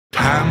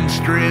Time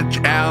stretch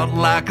out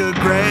like a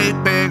great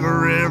big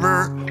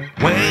river.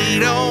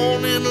 Wade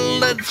on and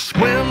let's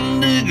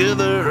swim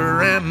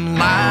together. And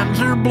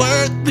lines are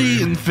blurred,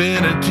 the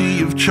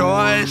infinity of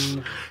choice,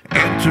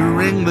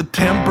 entering the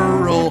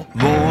temporal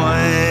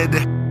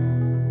void.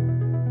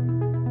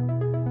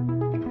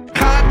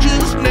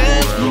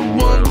 Consciousness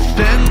once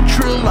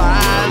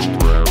centralized.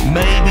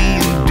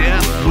 Maybe in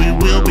death we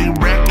will be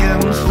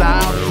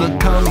reconciled. So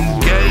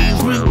come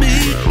gaze with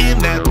me in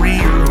that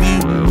rear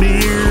view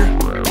mirror.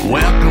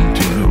 Welcome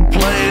to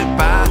Play It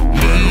By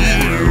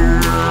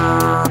Ear.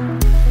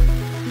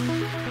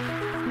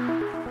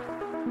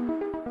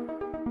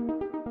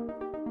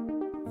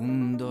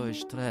 1,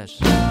 2, 3.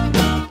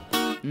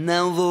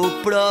 Não vou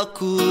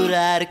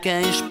procurar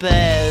quem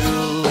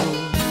espero.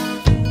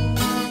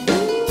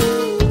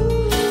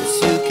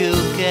 Se o que eu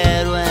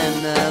quero é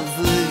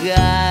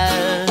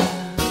navegar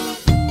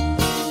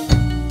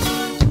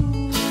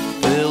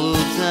pelo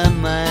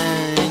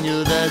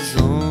tamanho das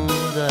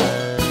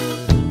ondas,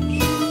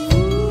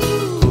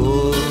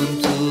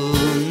 conto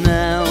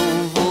não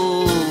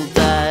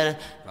voltar,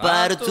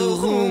 parto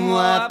rumo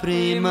à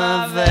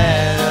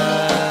primavera.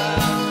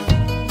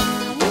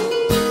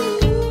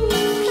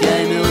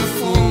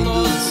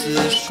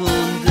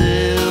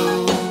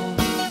 Escondeu.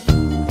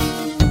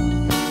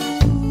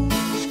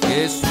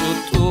 Esqueço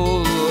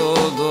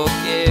tudo do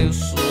que eu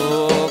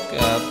sou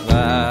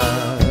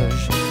capaz.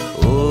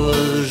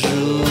 Hoje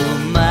o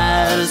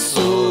mar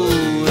sou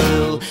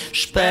eu.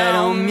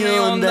 Esperam-me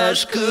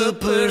ondas que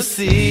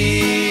persistem.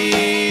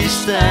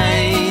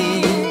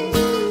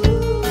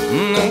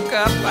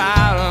 Nunca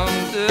param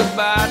de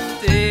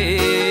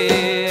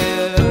bater.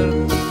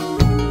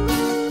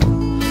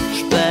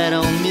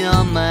 Esperam-me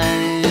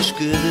homens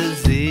que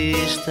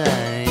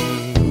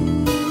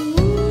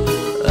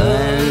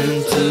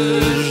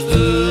antes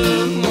de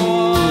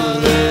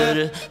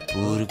morrer,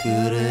 por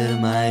querer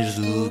mais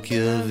do que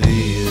a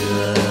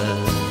vida.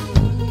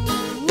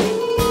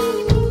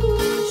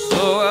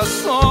 Sou a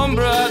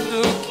sombra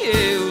do que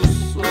eu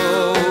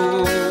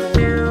sou,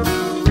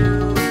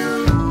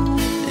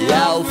 e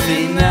ao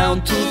fim não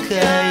toquei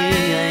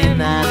em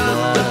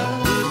nada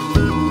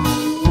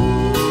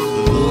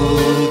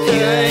do que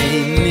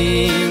em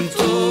mim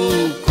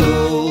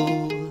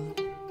tocou.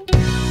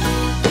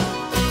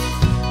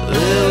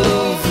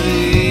 Eu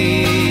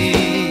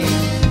vi,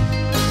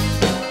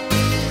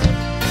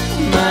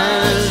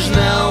 mas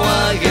não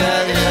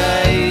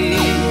agarrei.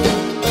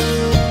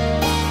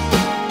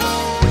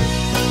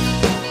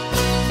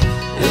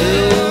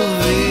 Eu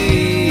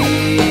vi,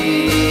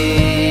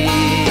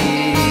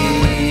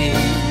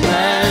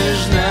 mas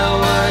não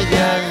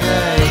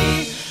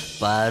agarrei.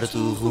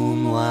 Parto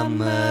rumo à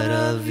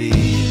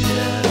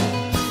maravilha,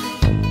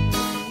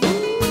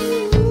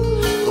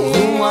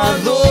 rumo à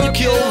dor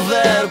que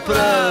houver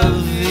para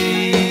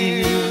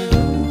vir.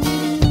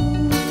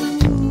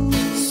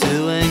 Se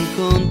eu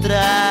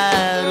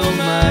encontrar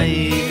uma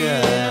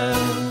ilha,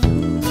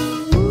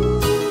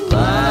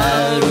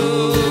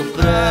 paro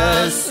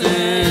para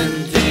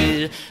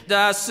sentir.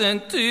 Dá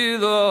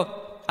sentido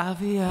à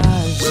viagem,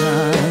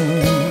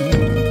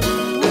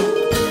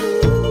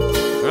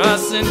 para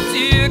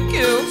sentir que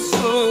eu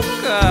sou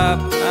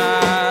capaz.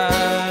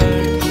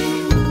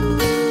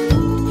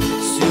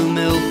 Se o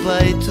meu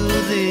peito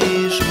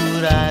diz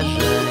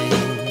coragem,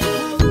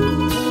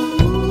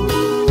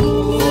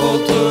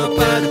 volto a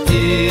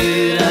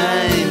partir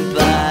em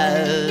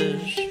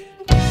paz.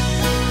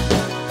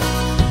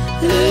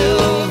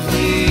 Eu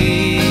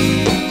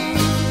vi,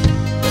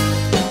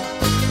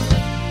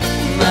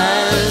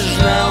 mas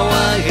não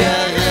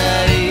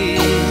agarrei.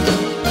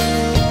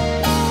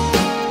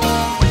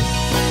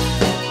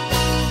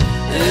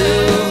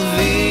 Eu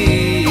vi,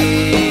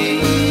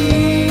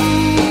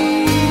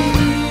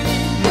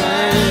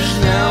 mas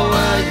não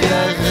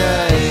agarrei. Eu vi, mas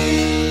não agarrei.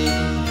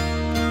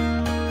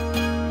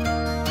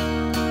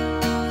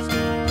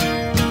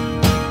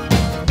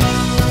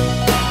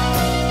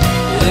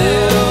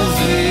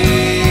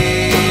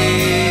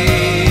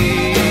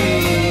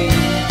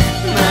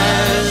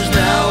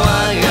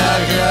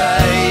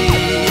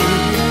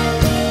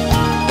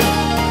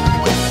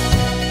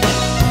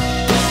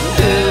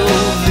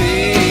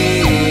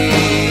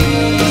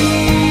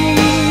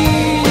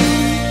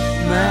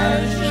 Eu vi,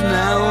 mas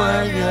não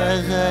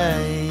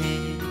agarrei.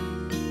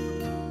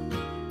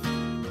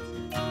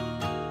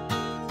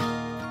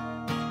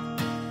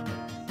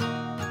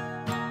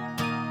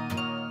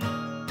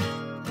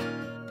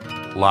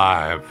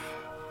 Live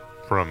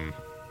from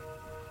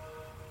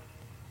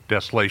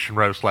Desolation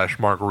Row /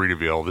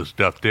 Margaritaville. This is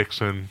Duff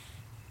Dixon.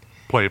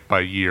 Play It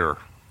By Ear.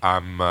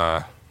 I'm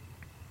at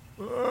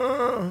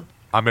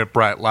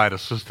Bright Light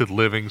Assisted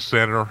Living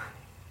Center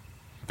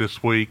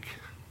this week,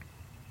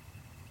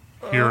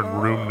 here in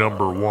room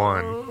number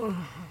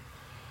 1,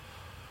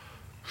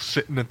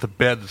 sitting at the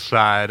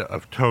bedside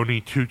of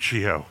Tony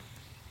Tuccio,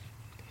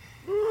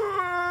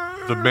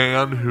 the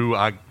man who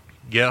I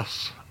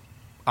guess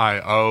I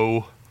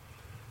owe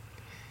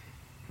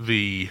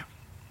the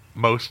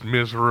most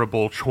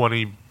miserable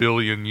 20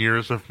 billion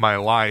years of my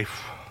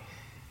life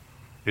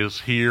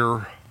is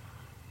here,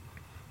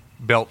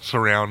 belts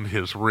around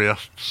his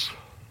wrists.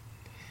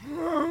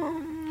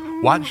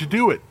 Why'd you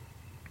do it?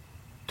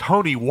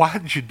 Tony,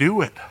 why'd you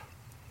do it?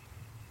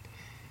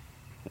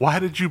 Why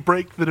did you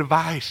break the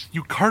device?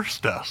 You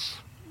cursed us.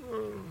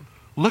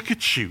 Look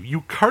at you.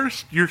 You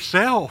cursed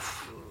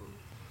yourself.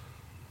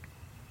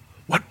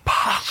 What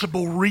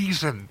possible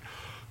reason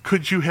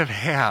could you have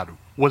had?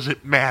 Was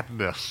it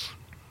madness?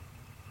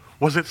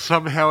 Was it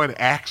somehow an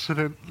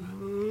accident?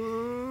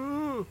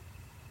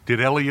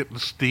 Did Elliot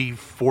and Steve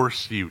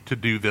force you to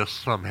do this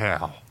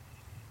somehow?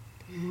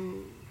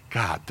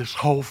 God, this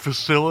whole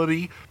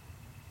facility,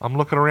 I'm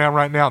looking around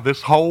right now,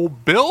 this whole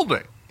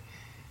building,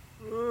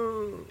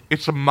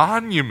 it's a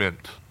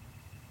monument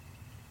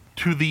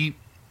to the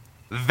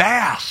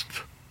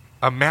vast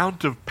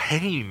amount of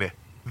pain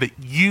that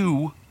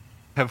you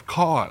have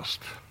caused.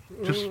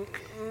 Just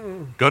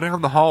go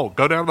down the hall,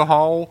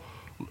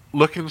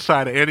 look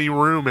inside any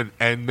room,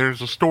 and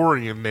there's a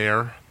story in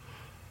there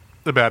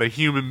about a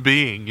human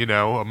being, you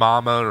know, a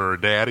mama or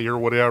a daddy or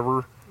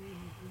whatever.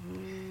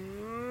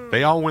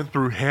 They all went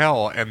through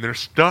hell, and they're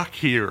stuck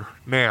here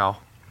now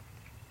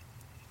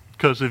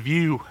because of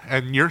you,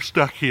 and you're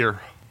stuck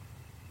here.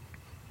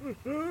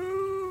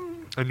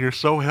 And you're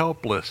so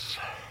helpless.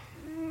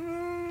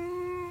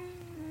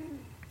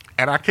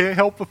 And I can't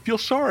help but feel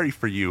sorry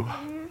for you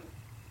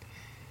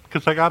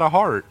because I got a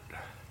heart.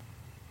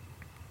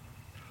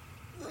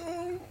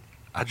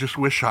 I just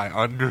wish I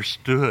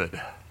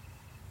understood.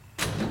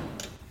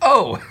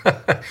 Oh,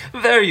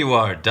 there you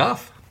are,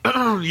 Duff.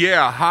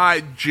 Yeah,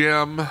 hi,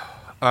 Jim.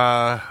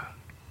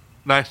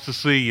 Nice to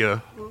see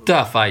you.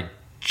 Duff, I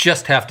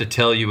just have to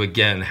tell you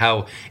again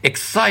how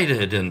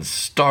excited and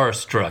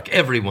starstruck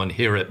everyone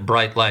here at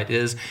Bright Light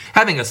is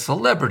having a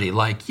celebrity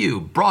like you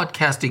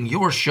broadcasting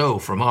your show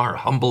from our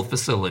humble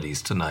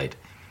facilities tonight.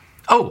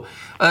 Oh,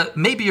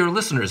 maybe your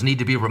listeners need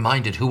to be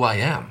reminded who I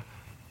am.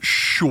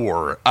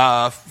 Sure.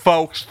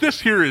 Folks,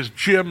 this here is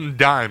Jim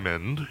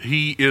Diamond.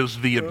 He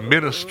is the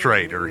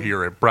administrator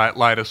here at Bright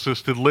Light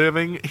Assisted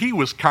Living. He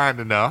was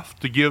kind enough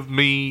to give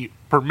me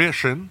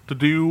permission to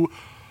do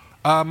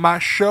my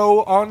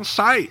show on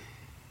site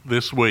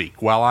this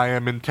week while I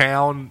am in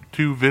town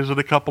to visit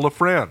a couple of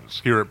friends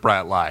here at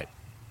Bright Light.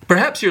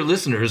 Perhaps your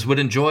listeners would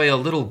enjoy a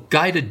little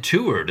guided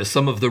tour to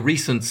some of the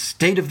recent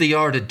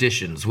state-of-the-art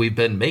additions we've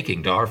been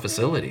making to our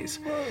facilities.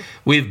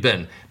 We've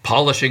been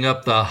polishing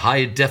up the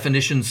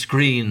high-definition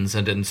screens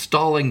and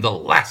installing the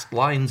last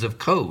lines of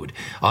code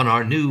on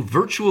our new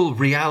virtual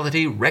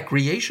reality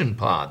recreation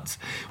pods,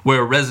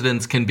 where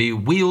residents can be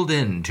wheeled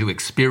in to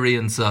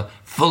experience a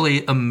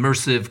fully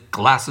immersive,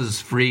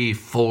 glasses-free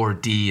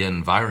 4D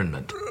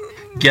environment.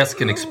 Guests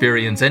can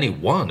experience any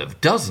one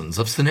of dozens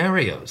of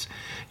scenarios.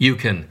 You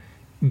can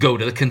go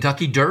to the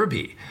Kentucky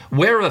Derby,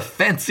 wear a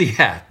fancy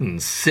hat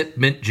and sip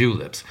mint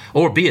juleps,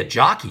 or be a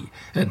jockey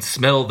and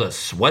smell the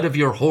sweat of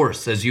your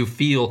horse as you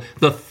feel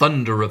the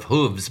thunder of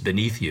hooves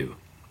beneath you.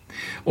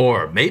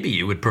 Or maybe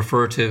you would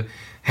prefer to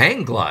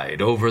hang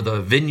glide over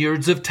the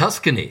vineyards of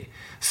Tuscany,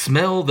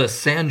 smell the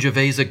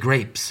Sangiovese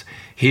grapes,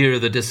 hear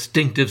the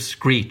distinctive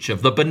screech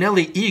of the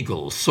Benelli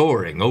eagle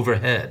soaring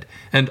overhead,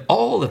 and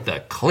all at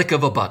the click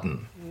of a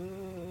button.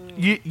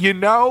 You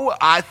know,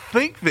 I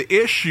think the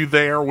issue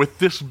there with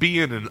this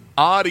being an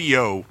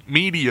audio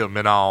medium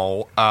and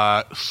all,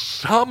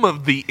 some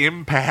of the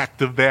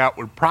impact of that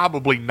would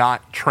probably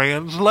not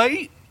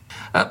translate.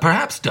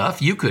 Perhaps,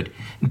 Duff, you could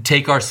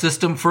take our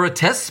system for a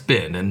test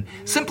spin and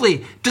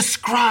simply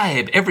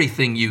describe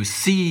everything you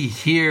see,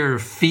 hear,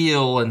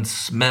 feel, and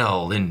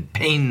smell in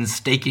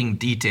painstaking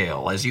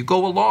detail as you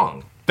go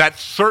along.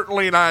 That's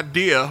certainly an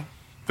idea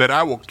that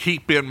I will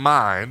keep in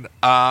mind.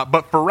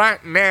 But for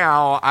right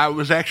now, I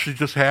was actually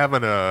just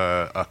having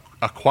a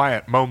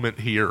quiet moment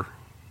here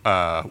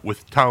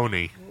with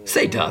Tony.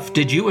 Say, Duff,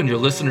 did you and your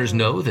listeners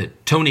know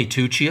that Tony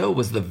Tuccio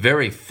was the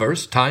very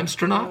first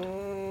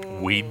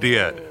timestronaut? We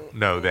did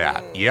know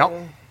that, yep.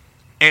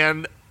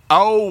 And,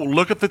 oh,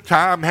 look at the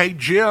time. Hey,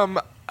 Jim,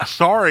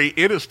 sorry,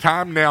 it is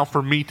time now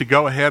for me to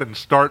go ahead and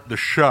start the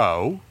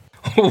show.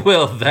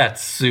 Well,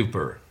 that's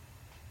super.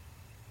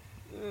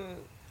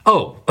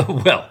 Oh,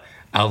 well,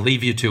 I'll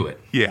leave you to it.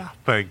 Yeah,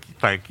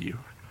 thank you.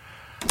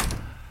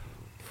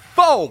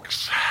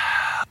 Folks,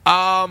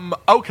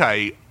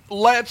 okay,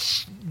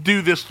 let's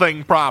do this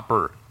thing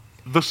proper.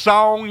 The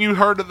song you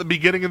heard at the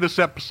beginning of this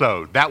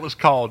episode, that was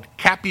called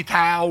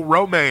Capital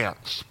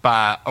Romance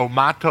by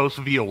Omatos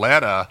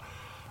Violeta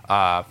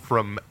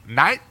from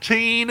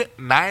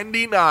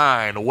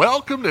 1999.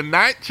 Welcome to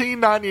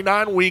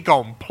 1999 week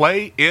on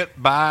Play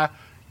It By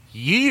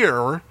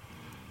Year.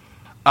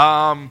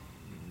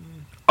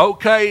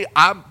 Okay,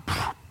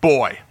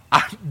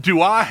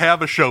 do I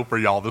have a show for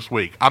y'all this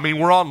week? I mean,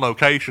 we're on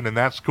location and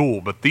that's cool,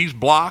 but these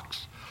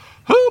blocks,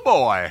 oh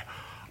boy.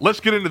 Let's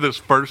get into this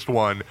first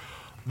one.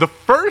 The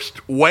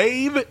first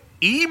wave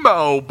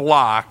emo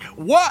block.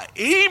 What?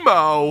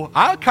 Emo?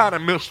 I kind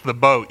of missed the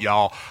boat,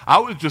 y'all. I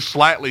was just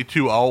slightly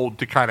too old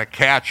to kind of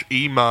catch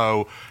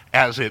emo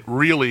as it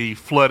really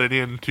flooded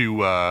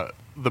into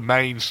the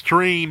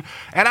mainstream,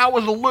 and I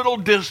was a little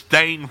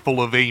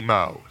disdainful of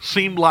emo.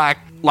 Seemed like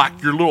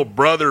your little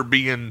brother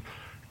being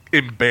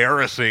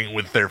embarrassing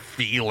with their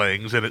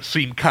feelings, and it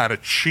seemed kind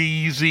of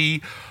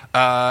cheesy.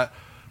 But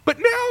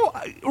now,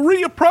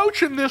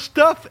 reapproaching this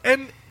stuff,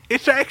 and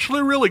it's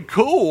actually really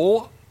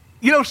cool.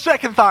 You know,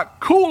 second thought,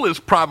 cool is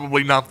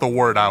probably not the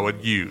word I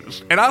would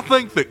use. And I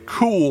think that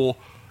cool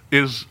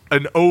is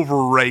an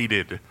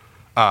overrated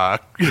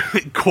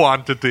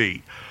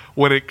quantity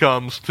when it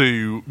comes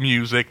to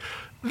music.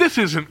 This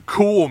isn't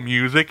cool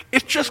music.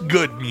 It's just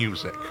good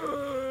music.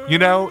 You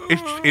know,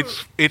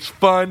 it's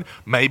fun.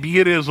 Maybe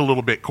it is a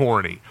little bit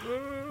corny.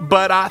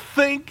 But I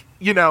think,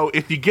 you know,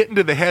 if you get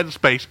into the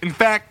headspace, in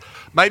fact,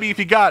 maybe if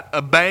you got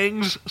a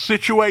bangs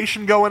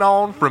situation going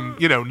on from,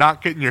 you know,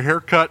 not getting your hair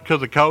cut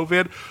because of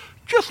COVID,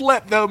 just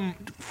let them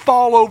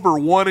fall over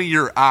one of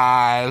your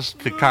eyes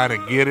to kind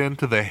of get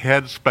into the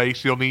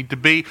headspace you'll need to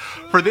be.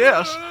 For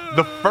this,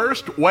 the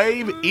first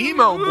wave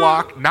emo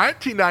block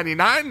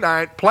 1999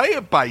 night, Play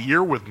It By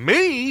Ear with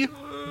me,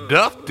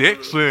 Duff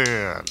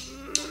Dixon.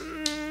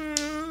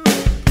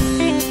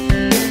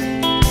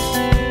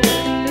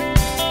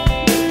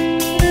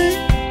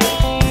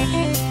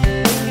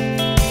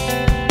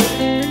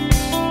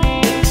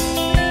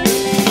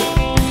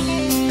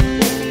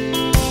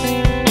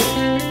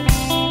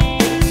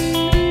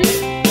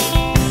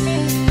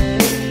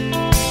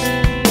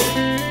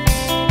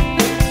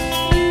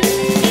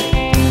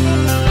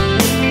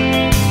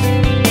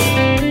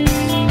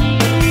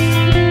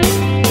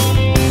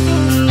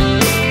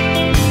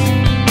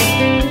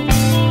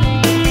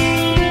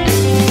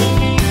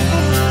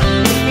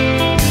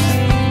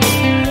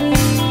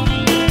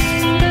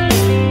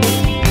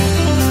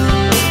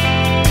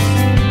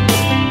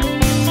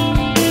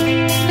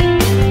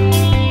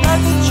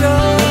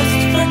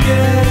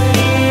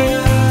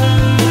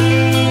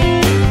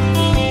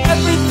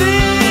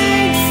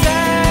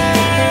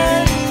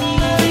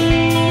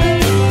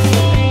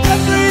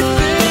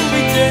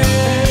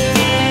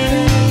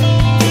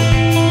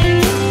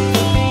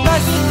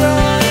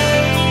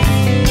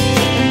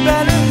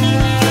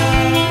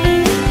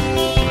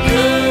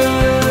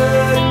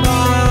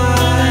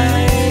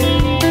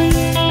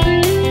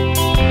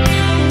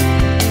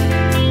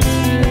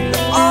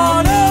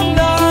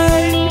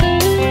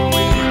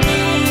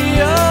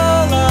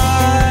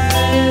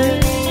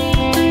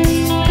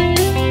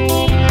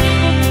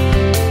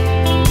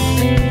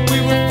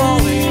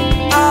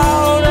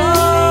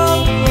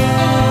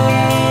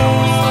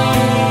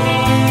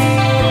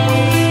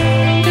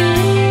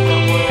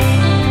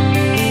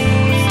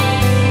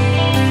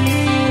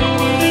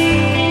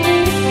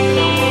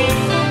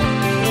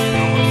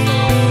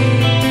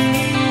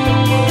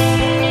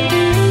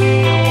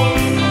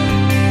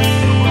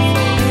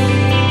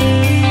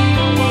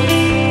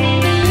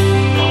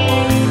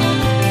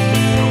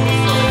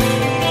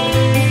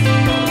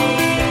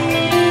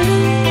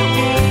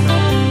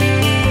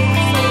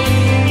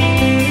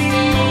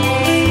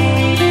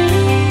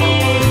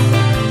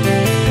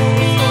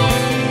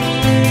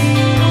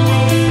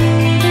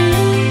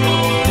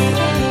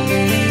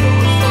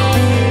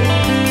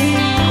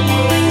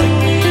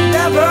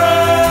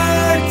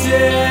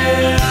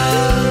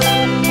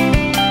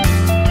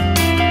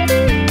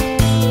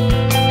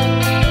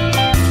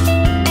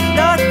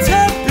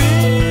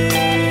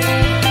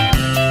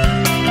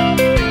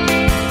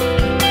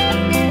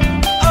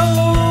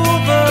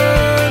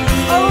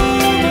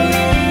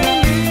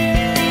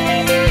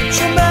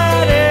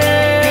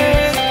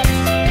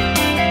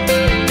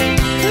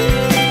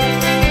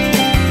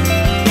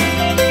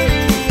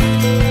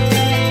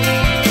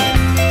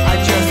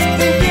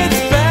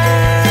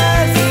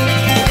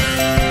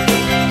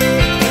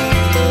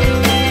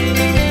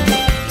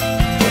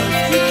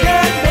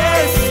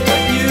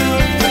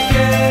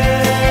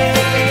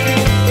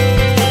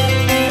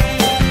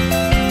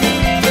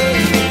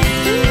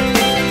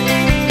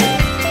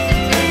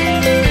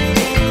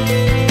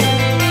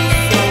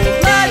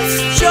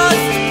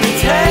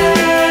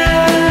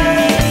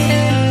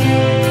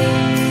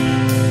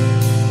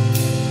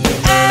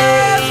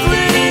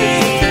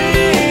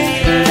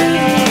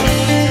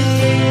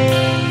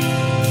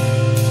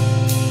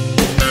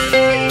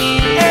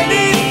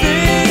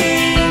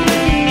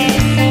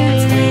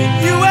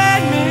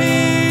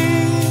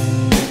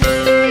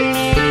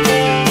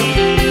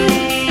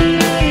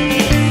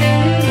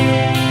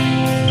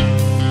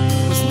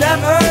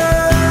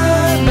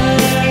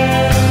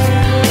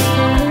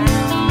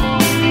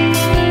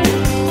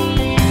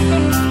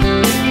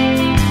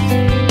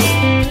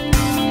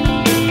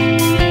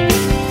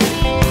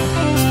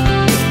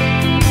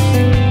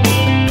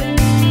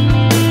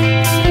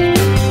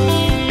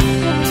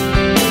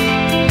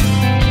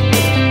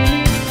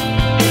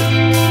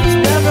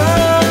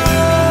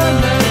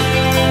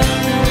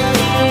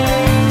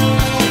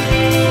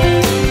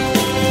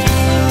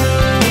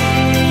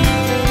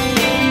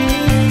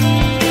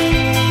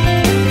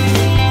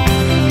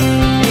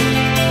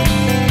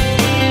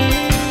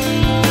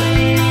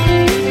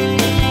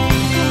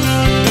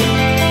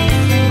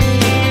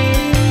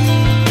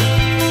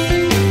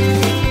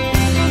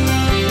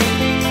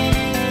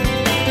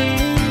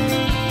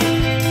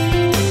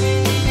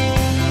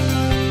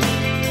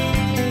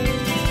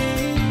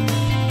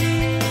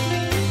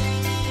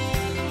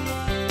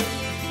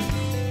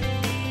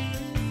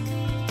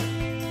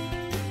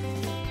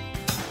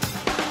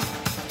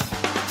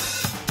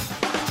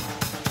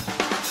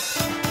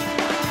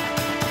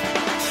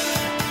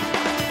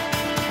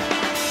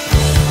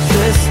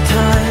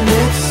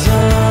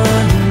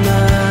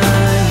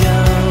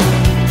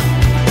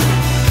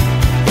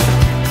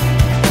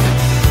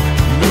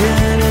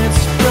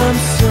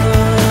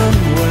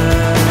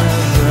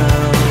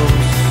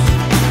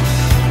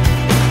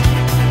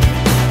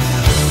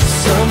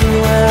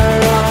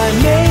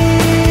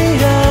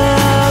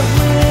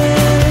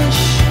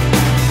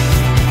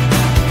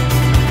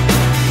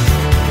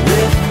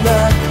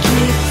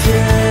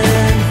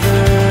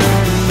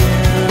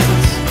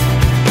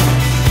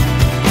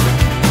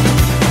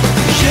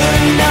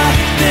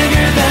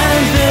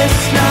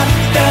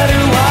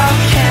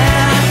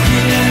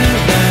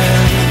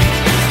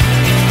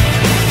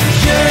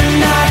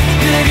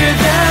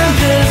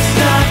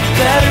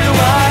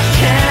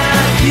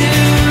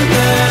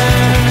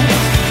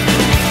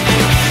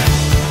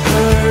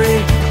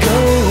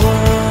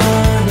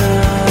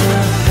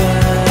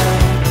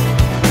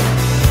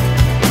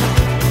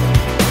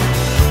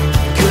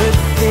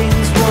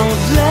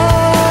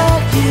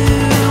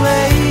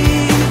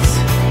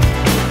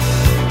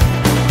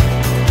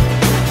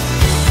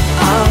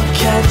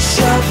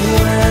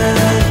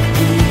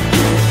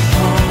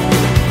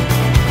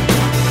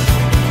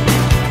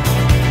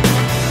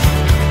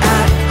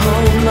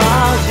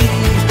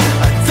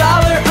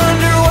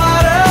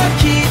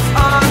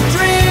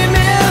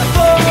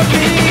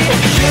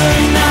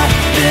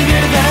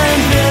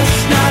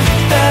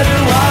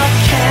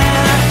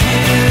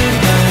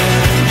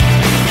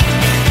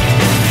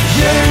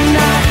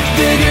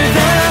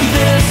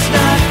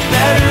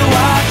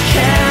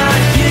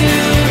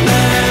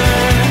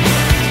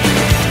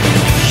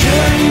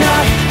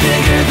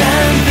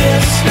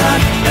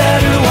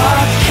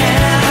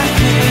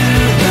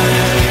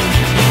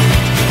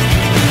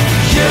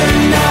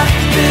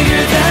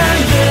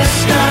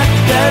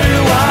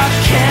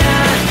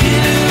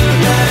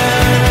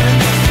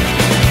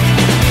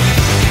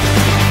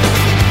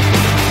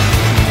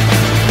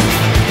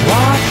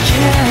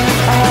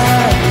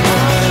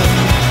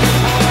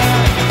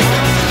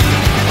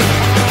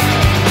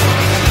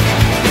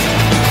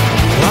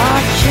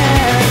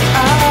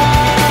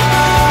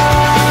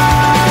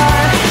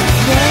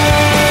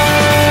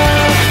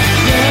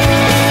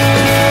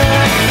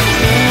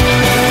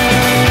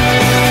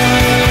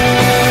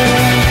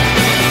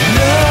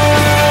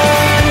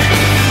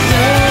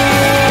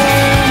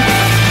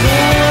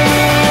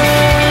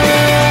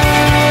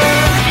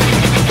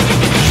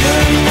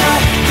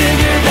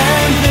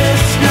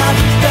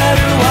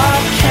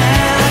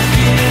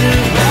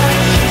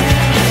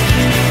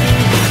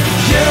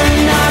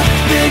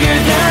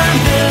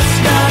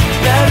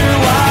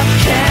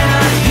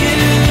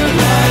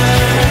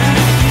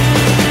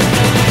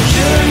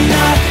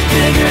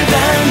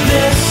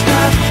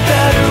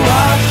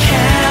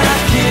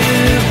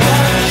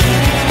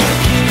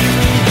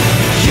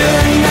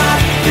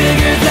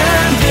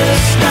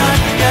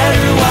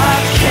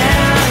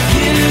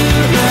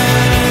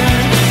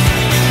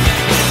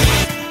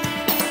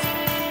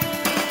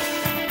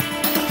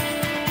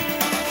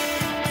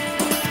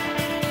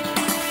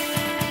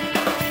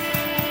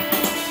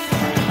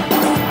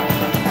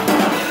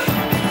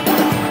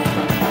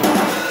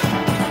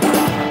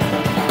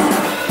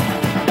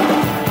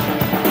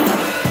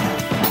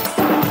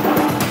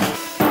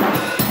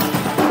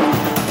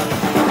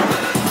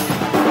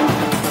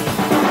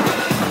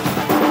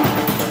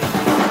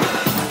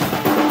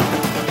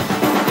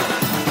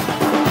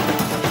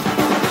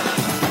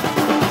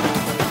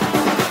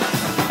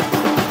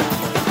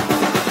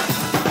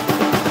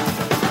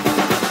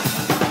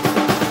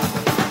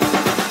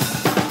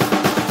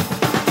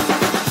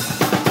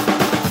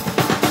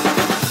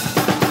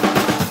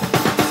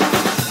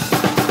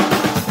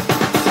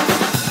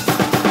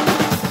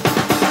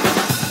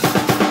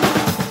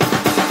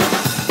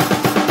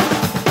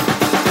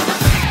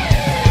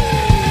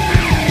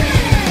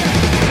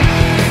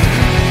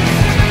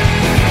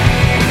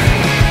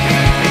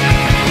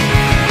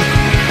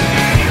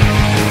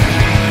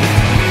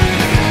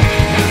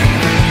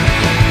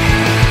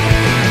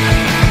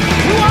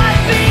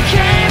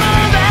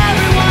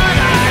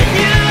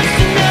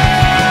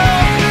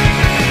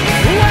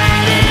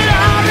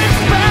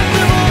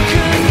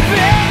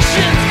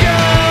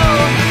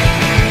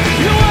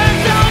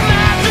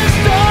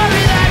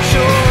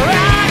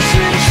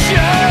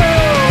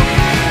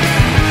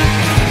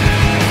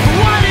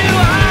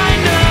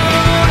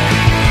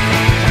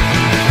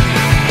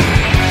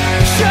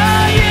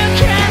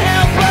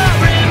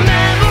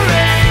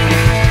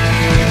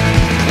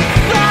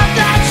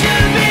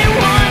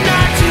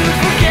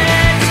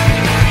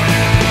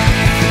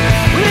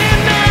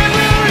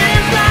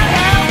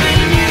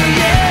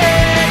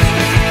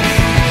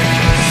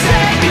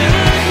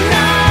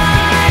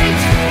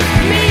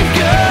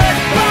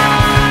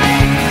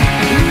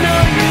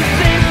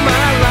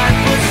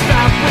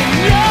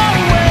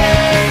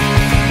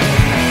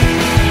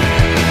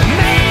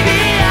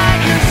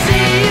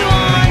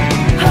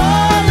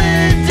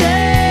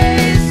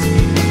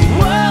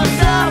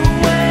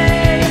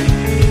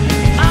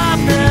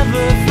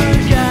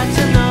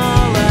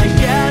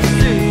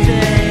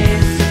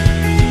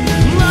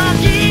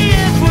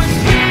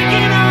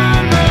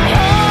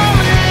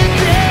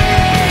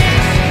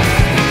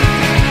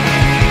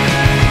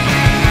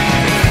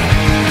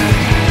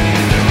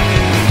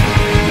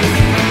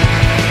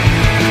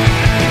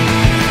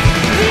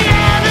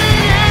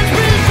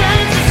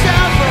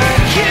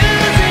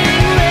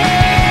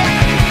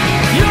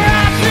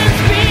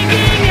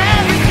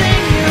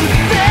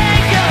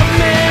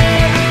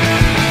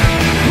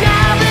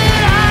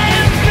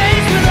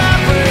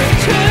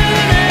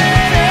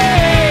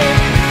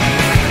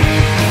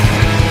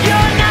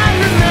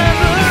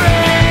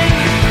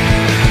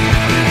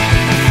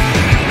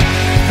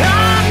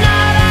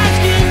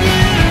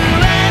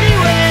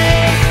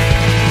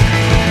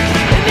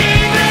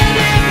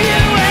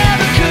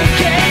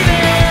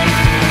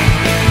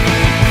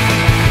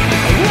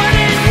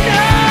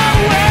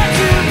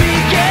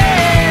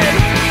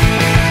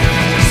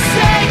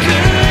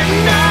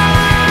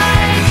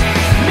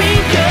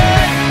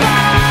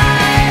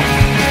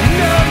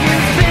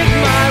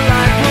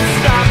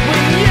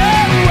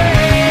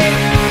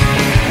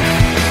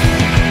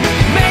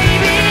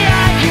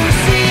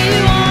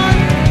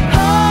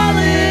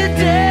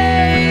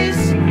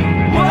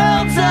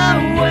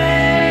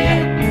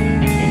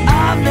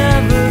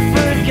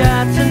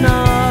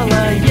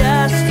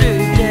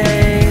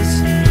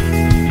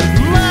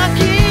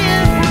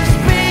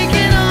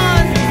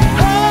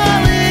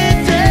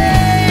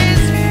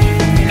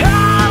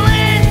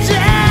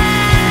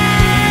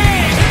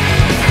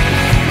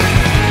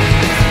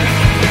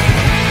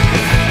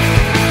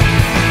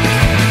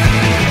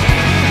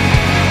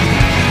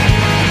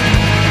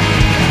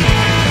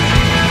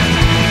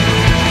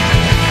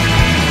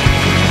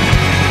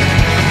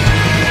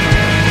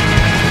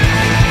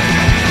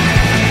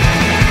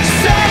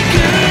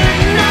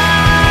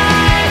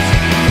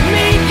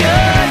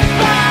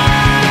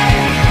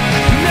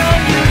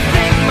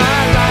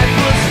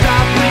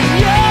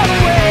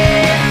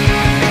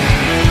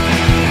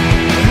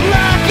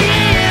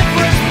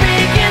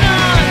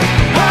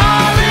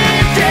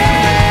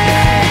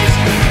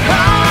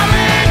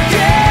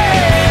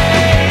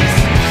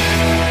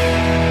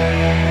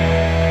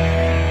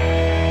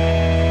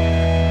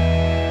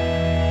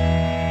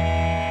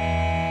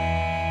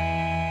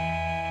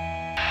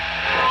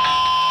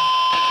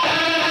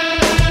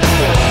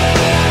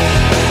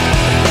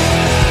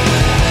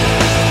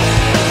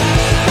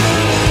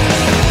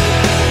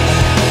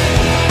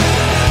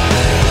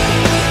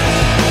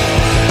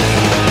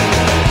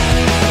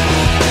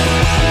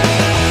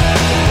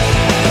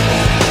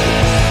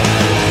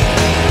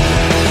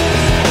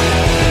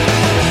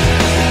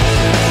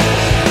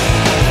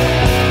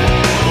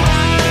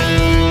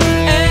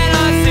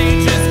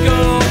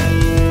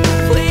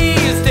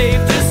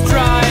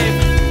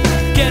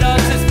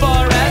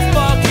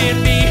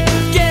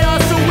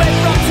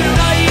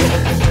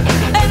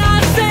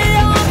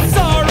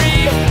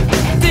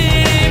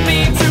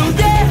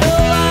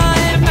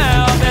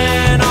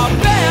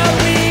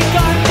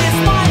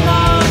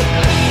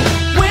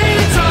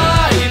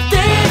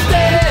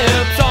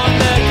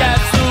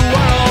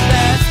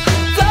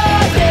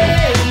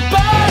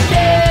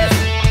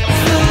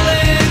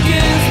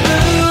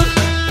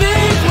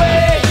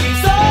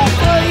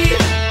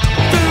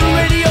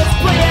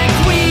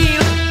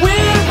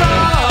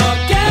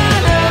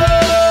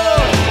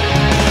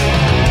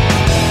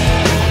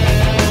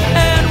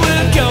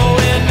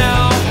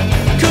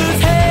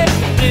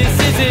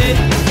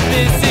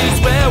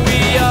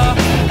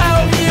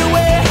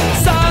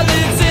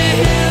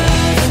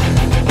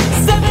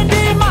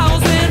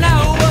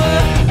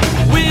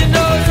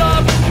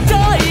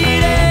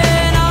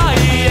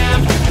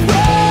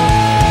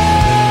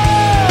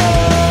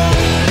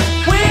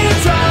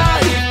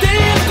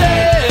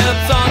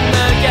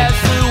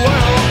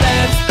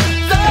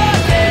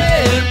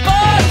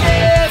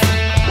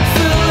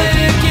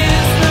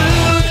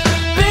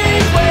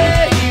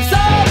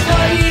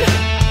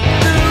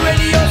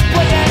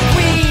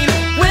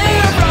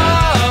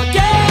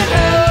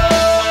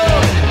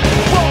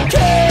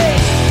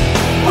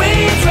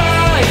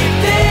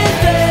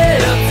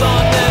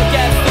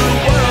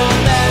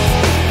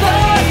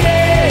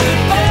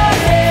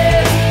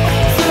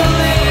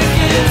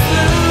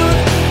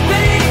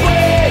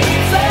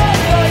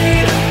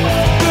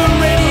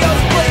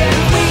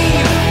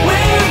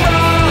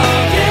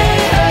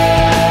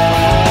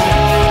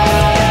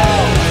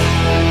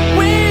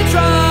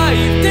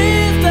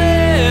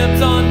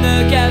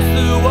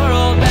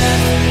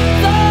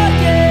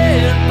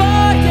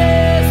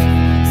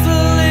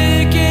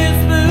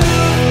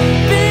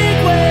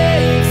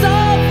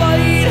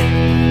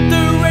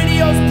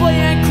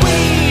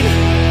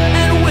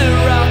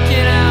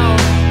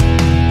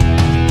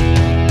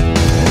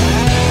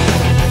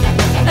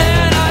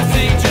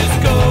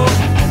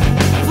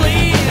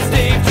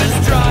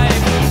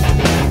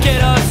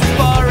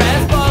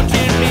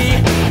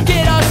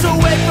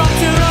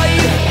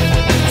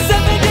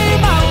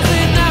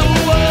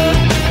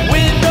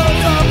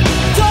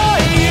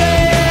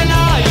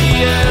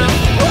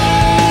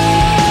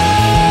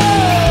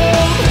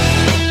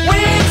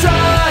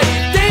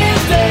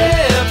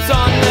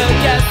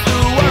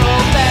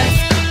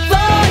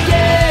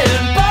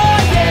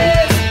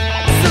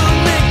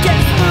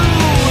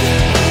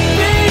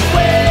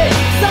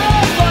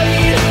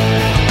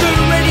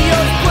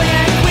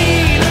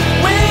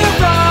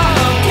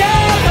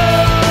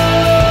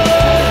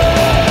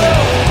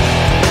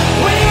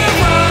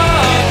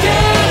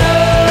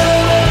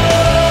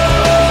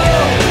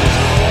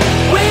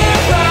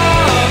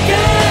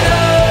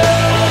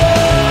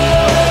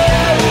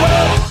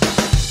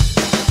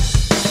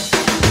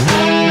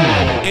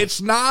 It's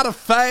not a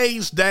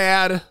phase,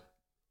 Dad.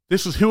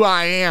 This is who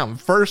I am.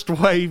 First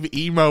wave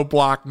emo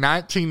block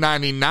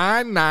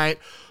 1999 night.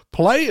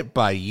 Play it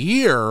by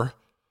year.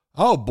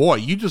 Oh boy,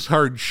 you just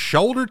heard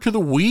Shoulder to the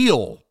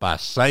Wheel by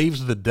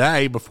Saves the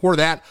Day. Before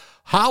that,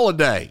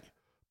 Holiday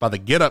by the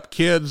Get Up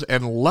Kids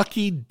and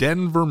Lucky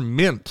Denver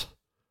Mint.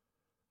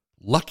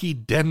 Lucky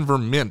Denver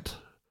Mint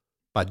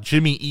by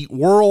Jimmy Eat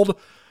World.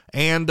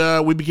 And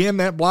we began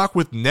that block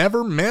with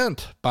Never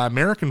Meant by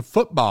American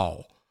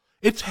Football.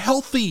 It's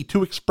healthy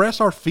to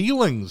express our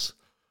feelings,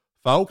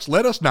 folks.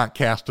 Let us not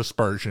cast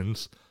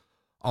aspersions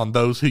on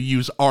those who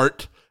use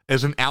art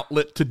as an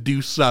outlet to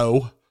do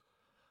so.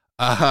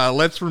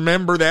 Let's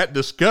remember that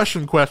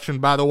discussion question,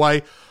 by the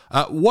way.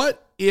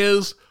 What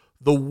is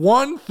the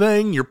one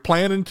thing you're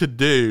planning to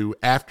do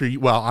after you,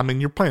 well, I mean,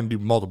 you're planning to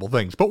do multiple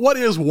things, but what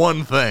is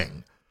one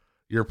thing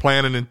you're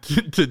planning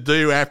to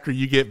do after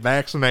you get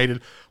vaccinated?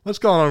 Let's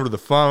go on over to the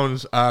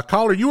phones.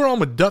 Caller, you were on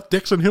with Duck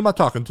Dixon. Who am I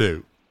talking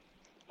to?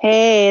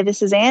 Hey,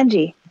 this is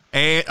Angie.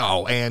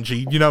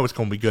 Angie, you know it's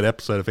going to be a good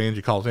episode if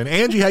Angie calls in.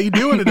 Angie, how you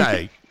doing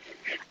today?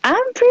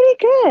 I'm pretty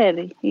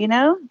good. You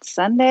know, it's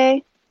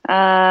Sunday.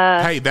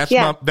 Hey,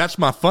 that's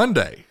my fun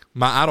day.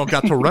 My I don't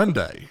got to run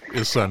day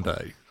is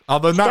Sunday.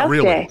 Although not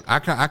really. Day. I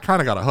kind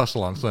of got to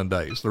hustle on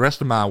Sundays. The rest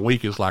of my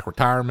week is like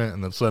retirement,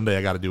 and then Sunday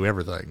I got to do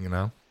everything, you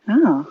know?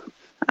 Oh,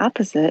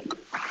 opposite.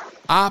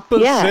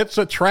 Opposites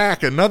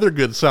attract. Another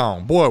good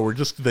song. Boy,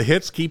 the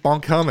hits keep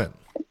on coming.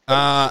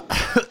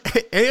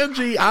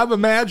 Angie, I'm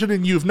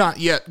imagining you've not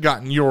yet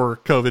gotten your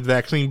COVID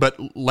vaccine, but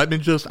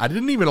I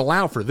didn't even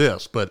allow for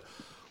this, but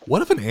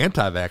what if an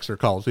anti-vaxxer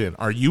calls in?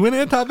 Are you an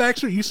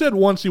anti-vaxxer? You said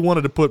once you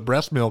wanted to put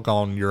breast milk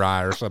on your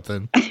eye or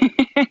something.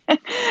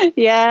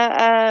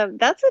 Yeah,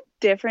 that's a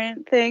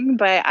different thing,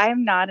 but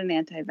I'm not an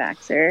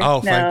anti-vaxxer.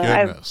 Oh, thank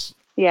goodness.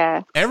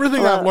 Yeah.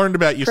 Everything I've learned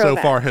about you so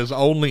far has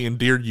only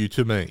endeared you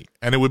to me.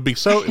 And it would be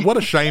what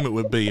a shame it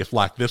would be if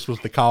like this was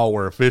the call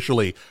where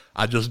officially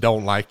I just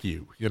don't like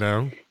you, you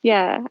know?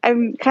 Yeah.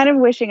 I'm kind of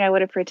wishing I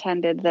would have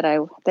pretended that I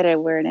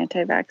were an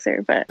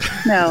anti-vaxxer, but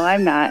no,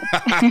 I'm not.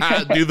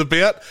 Do the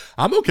bit?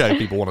 I'm okay if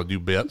people want to do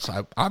bits.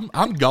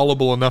 I'm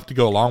gullible enough to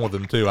go along with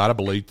them too. I'd have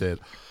believed that.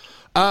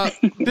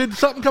 Did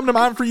something come to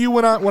mind for you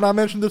when I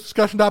mentioned this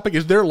discussion topic?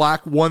 Is there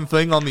like one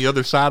thing on the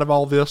other side of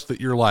all this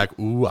that you're like,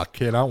 ooh, I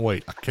cannot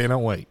wait.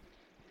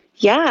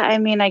 Yeah, I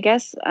mean, I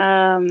guess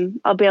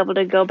I'll be able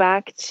to go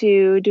back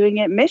to doing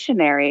it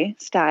missionary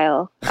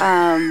style.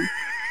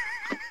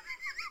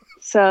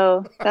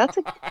 So that's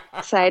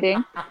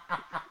exciting.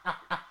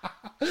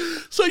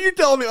 So you're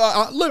telling me,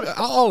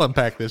 I'll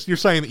unpack this. You're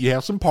saying that you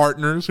have some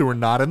partners who are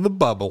not in the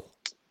bubble,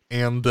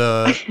 and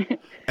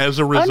as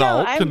a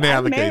result, to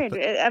navigate.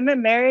 I'm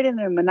married in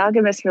a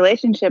monogamous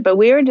relationship, but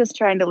we were just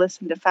trying to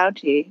listen to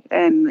Fauci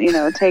and,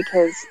 take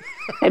his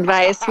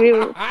advice.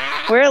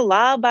 We're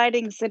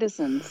law-abiding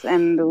citizens,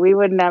 and we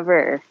would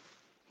never,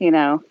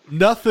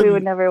 nothing. We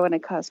would never want to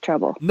cause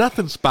trouble.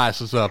 Nothing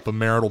spices up a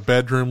marital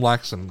bedroom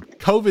like some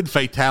COVID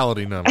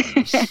fatality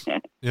numbers,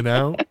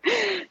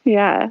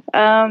 Yeah.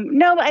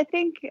 No, but I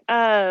think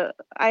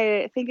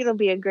it'll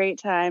be a great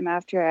time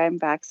after I'm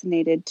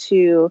vaccinated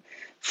to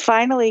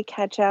finally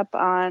catch up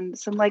on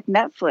some like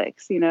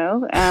Netflix,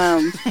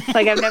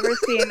 like I've never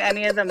seen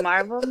any of the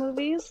Marvel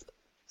movies.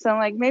 So I'm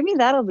like, maybe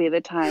that'll be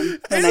the time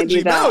when I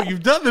do that. No,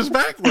 you've done this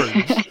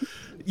backwards.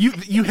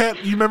 You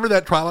remember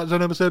that Twilight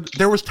Zone episode?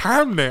 There was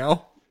time now,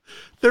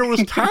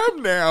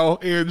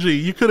 Angie.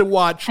 You could have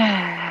watched,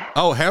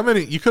 how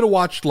many? You could have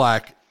watched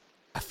like,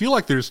 I feel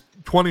like there's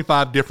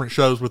 25 different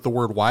shows with the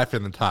word wife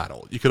in the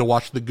title. You could have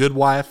watched The Good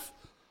Wife.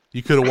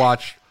 You could have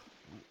watched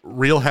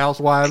Real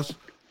Housewives.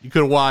 You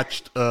could have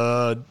watched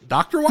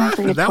Dr. Wife.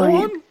 Is that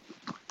one?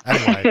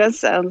 Anyway. That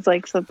sounds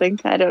like something.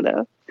 I don't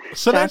know.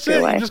 So that's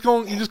it. You're just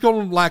going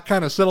to like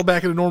kind of settle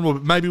back into normal,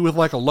 but maybe with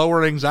like a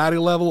lower anxiety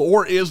level,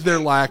 or is there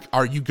like,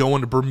 are you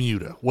going to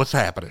Bermuda? What's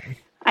happening?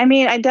 I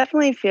mean, I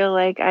definitely feel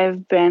like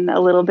I've been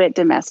a little bit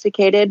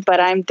domesticated, but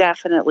I'm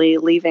definitely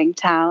leaving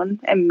town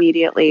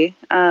immediately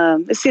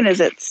as soon as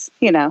it's,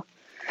 Yeah,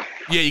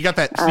 you got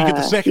that. So you get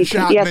the second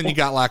shot, and then you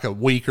got like a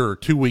week or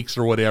 2 weeks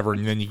or whatever,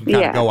 and then you can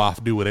kind of go off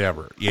and do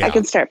whatever. Yeah, I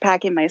can start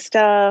packing my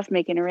stuff,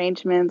 making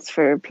arrangements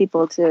for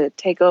people to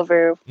take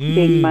over,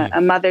 being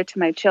a mother to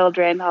my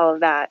children, all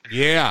of that.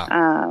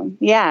 Yeah.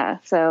 Yeah.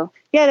 So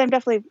yeah, I'm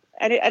definitely.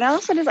 And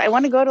also, I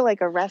want to go to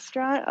like a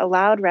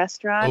loud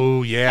restaurant.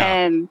 Oh yeah.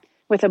 And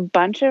with a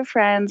bunch of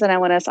friends, and I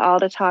want us all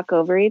to talk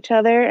over each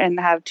other and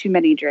have too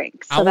many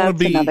drinks. So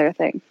that's another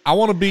thing. I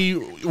want to be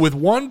with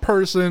one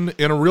person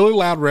in a really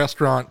loud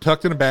restaurant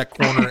tucked in a back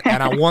corner,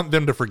 and I want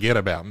them to forget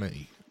about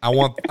me. I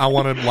want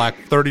to like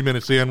 30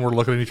 minutes in, we're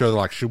looking at each other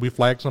like, should we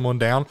flag someone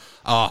down?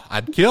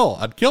 I'd kill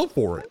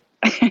for it.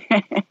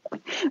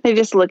 They're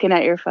just looking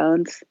at your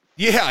phones.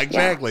 Yeah,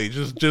 exactly.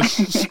 Yeah.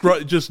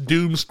 Just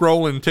doom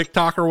scrolling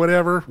TikTok or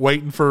whatever,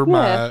 waiting for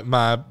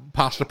my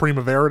pasta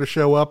primavera to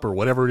show up or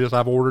whatever it is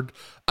I've ordered.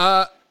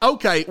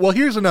 Okay. Well,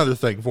 here's another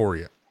thing for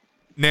you.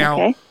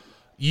 Now,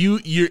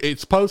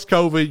 it's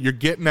post-COVID. You're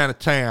getting out of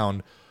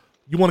town.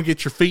 You want to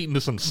get your feet into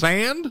some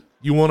sand?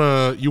 You want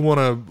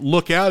to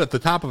look out at the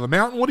top of a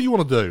mountain? What do you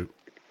want to do?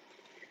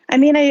 I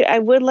mean, I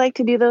would like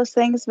to do those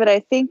things, but I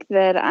think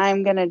that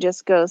I'm going to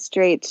just go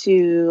straight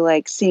to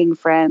like seeing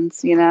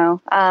friends, you know.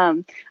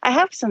 I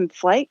have some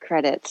flight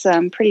credits.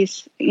 I'm pretty,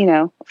 you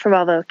know, from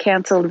all the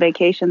canceled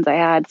vacations I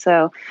had.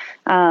 So,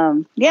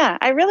 yeah,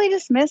 I really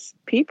just miss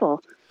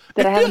people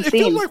that I haven't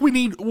seen. It feels like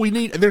we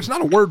need, there's not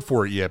a word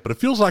for it yet, but it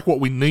feels like what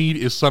we need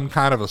is some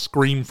kind of a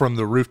scream from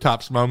the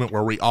rooftops moment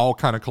where we all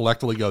kind of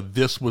collectively go,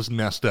 this was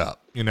messed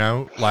up, you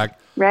know, like,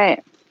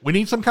 right. We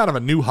need some kind of a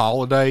new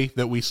holiday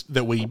that we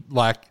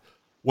like,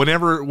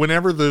 whenever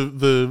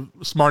the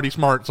smarty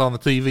smarts on the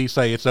TV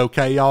say it's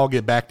okay, y'all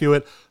get back to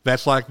it.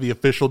 That's like the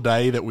official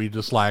day that we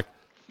just like,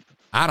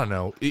 I don't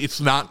know.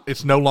 It's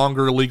no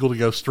longer illegal to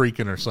go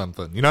streaking or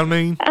something. You know what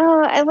I mean?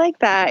 Oh, I like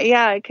that.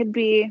 Yeah, it could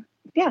be.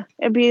 Yeah,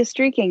 it'd be a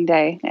streaking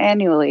day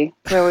annually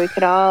where we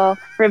could all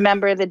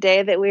remember the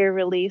day that we were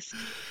released.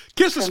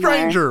 Kiss a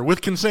stranger with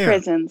consent.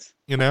 Prisons.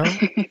 You know?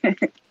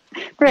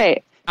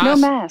 Right. No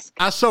mask.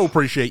 I so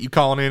appreciate you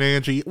calling in,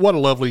 Angie. What a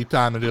lovely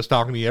time it is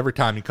talking to you. Every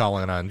time you call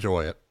in, I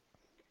enjoy it.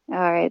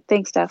 All right.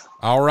 Thanks, Steph.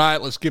 All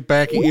right. Let's get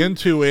back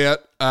into it.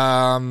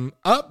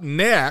 Up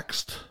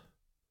next,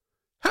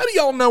 how do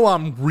y'all know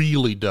I'm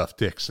really Duff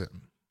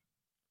Dixon?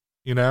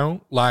 You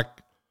know, like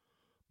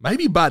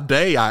maybe by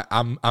day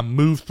I'm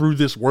moved through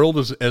this world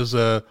as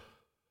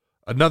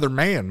another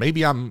man.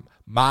 Maybe I'm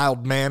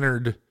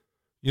mild-mannered,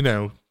 you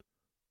know,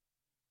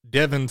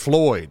 Devin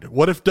Floyd.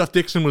 What if Duff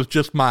Dixon was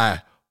just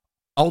my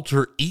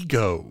alter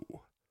ego?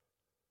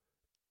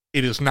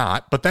 It is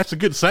not, but that's a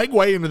good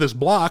segue into this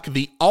block,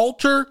 the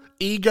alter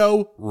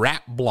ego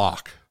rap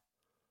block.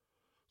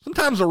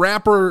 Sometimes a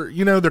rapper,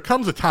 you know, there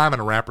comes a time in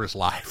a rapper's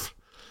life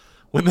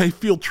when they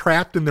feel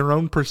trapped in their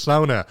own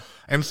persona,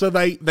 and so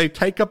they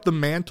take up the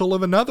mantle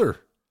of another.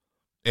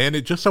 And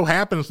it just so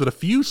happens that a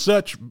few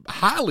such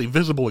highly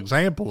visible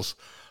examples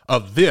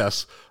of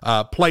this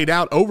played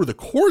out over the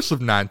course of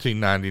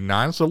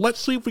 1999. So let's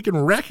see if we can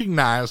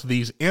recognize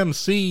these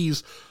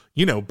MCs,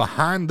 you know,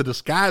 behind the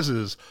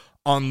disguises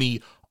on the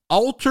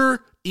alter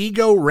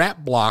ego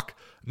rap block.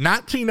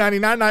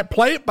 1999 night.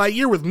 Play it by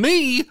ear with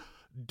me,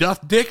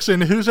 Duff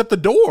Dixon, who's at the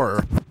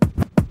door.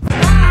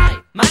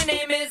 Hi, my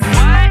name is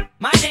what?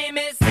 My name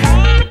is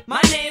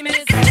my name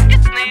is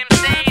it's named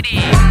Sadie.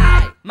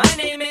 Hi, my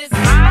name is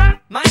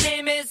my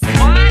name is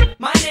what?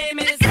 My name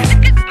is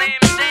it's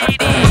named Sadie.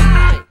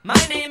 Hi,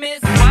 my name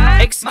is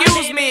what?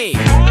 Excuse me.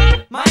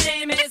 My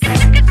name is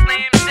it's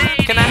named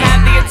Sadie. Can I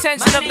have the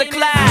attention of the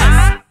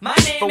class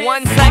for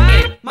 1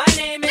 second? My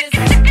name is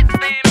it's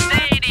named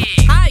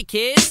Sadie. Hi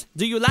kids,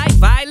 do you like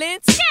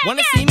violence?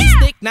 Wanna see me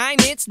stick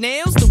 9-inch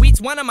nails to each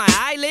one of my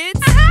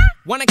eyelids?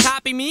 Wanna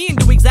copy me and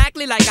do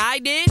exactly like I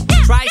did?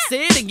 Try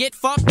sit and get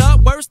fucked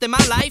up worse than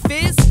my life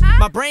is?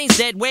 My brain's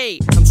dead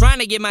weight. I'm trying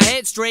to get my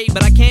head straight,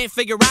 but I can't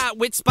figure out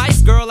which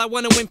Spice Girl I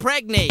wanna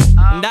impregnate.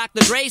 And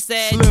Dr. Dre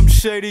said, Slim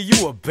Shady,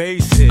 you a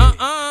basic.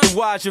 Then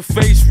why's your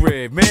face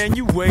red? Man,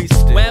 you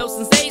wasted. Well,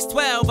 since age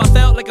 12, I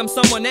felt like I'm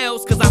someone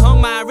else, cause I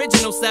hung my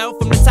original self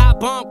from the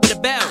top bunk with a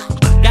belt.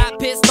 Got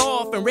pissed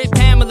off and ripped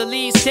Pamela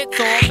Lee's tits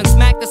off and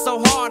smacked her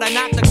so hard I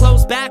knocked her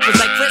clothes backwards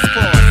like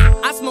crisscross.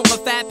 I smoke a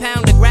fat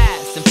pound of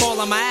grass and fall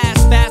on my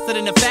ass faster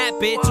than a fat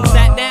bitch who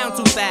sat down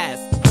too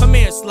fast. Come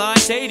here,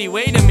 slut. Shady,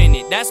 wait a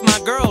minute, that's my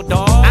girl,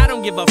 dawg. I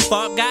don't give a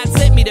fuck, God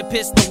sent me to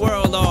piss the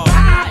world off.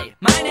 Hi,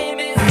 my name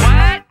is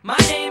what? My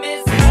name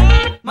is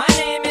my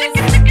name is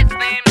it's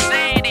named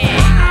Sadie.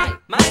 Hi,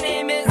 my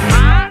name is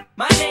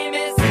my name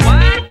is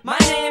what? My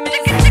name is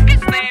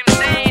it's named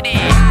Sadie.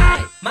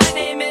 Hi, my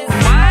name is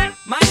what?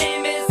 My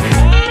name is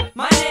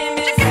my name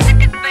is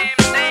it's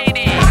named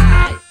Sadie.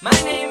 Hi, my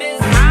name is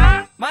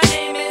my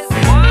name is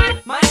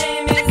what? My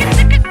name is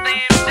it's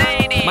named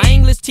Sadie. My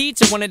English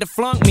teacher wanted to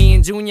flunk me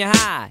in junior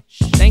high.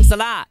 Thanks a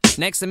lot.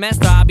 Next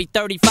semester I'll be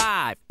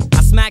 35.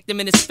 I smacked him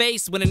in his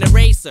face with an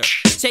eraser.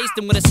 Chased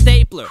him with a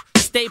stapler.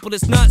 Stapled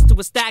his nuts to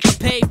a stack of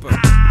paper.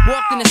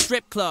 Walked in a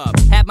strip club.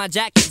 Had my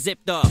jacket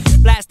zipped up.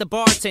 Flashed the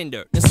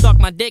bartender. Then stuck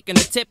my dick in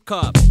a tip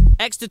cup.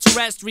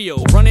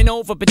 Extraterrestrial. Running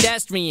over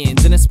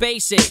pedestrians in a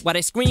spaceship while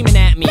they screaming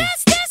at me.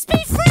 Let's just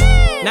be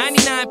friends!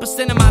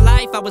 99% of my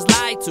life I was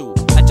lied to.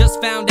 I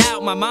just found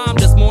out my mom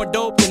does more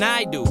dope than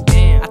I do.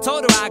 Damn. I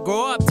told her I'd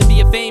grow up to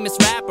be a famous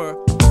rapper.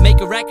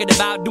 Make a record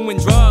about doing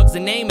drugs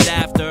and name it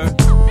after.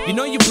 You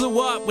know you blew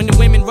up when the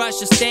women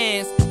rush your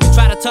stands and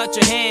try to touch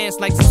your hands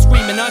like some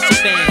screaming Usher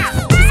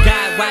fans. This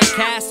guy at White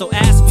Castle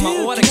asked for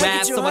my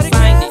autograph, so I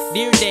signed it.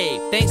 Dear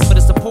Dave, thanks for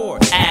the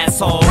support,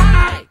 asshole.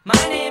 Hi, my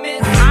name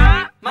is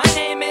my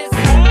name is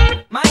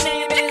my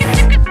name is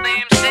it's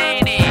named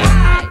Sadie.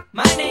 Hi,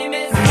 my name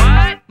is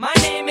what? My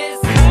name is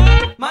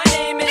my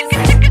name is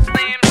it's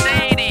named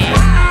Sadie.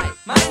 Hi,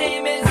 my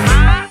name is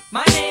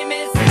my name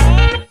is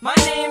my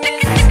name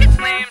is it's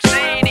named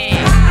Sadie.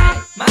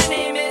 Hi, my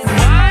name is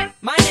what?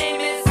 My name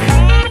is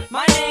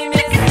my name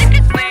is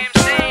it's named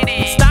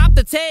Sadie. Stop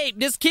the tape.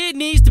 This kid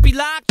needs to be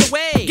locked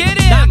away. Get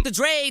him. Dr.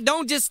 Dre,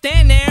 don't just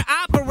stand there,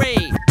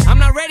 operate. I'm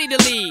not ready ready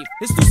to leave.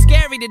 It's too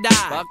scary to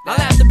die. I'll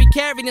have to be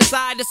carried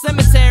inside the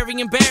cemetery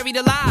and buried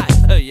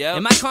alive.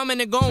 Am I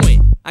coming or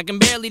going? I can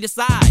barely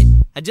decide.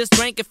 I just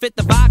drank and fit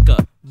the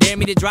vodka. Dare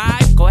me to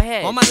drive? Go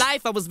ahead. All my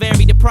life I was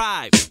very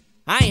deprived.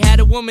 I ain't had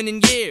a woman in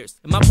years,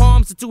 and my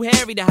palms are too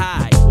hairy to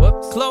hide.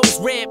 Clothes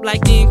ripped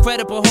like the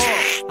Incredible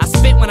Hulk. I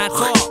spit when I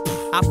talk.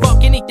 I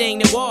fuck anything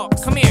that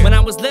walks. Come here. When I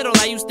was little,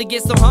 I used to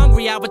get so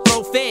hungry I would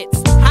throw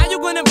fits. How you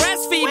gonna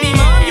breastfeed me,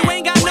 mom? You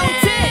ain't got no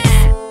tits.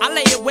 I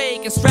lay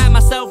awake and strap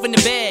myself in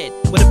the bed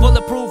with a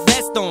bulletproof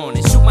vest on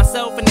and shoot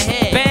myself in the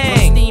head.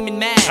 Bang! I'm steaming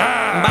mad.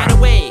 And by the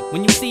way,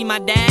 when you see my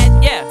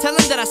dad, tell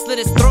him that I slit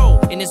his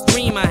throat in this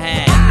dream I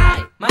had.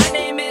 Hi, my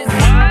name is.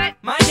 What?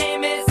 My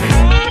name is.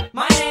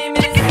 My name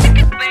is.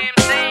 Slim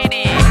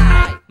Shady.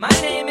 Hi, my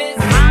name is.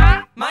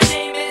 My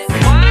name is.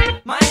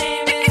 What? My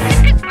name is.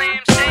 Slim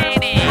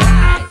Shady.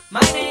 Hi,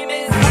 my name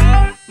is.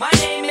 My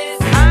name is.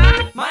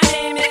 My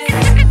name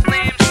is.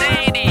 Slim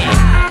Shady.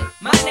 Hi,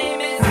 my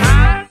name is.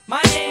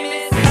 My name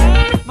is.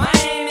 My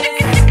name is.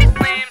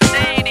 Slim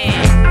Shady.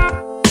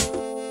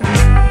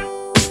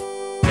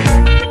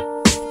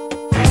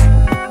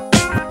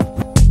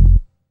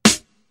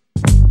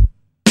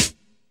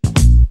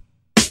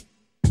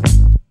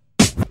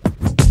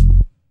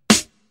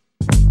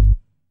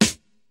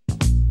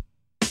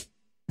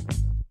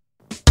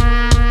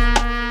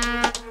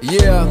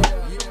 Yeah,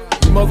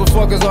 you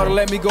motherfuckers ought to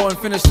let me go and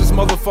finish this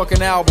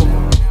motherfucking album.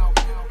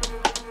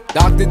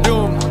 Dr.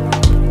 Doom.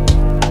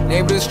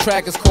 Name of this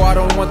track is called I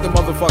Don't Want the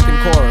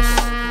Motherfucking Chorus.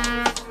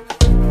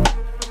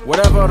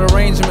 Whatever the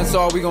arrangements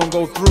are, we gonna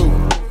go through.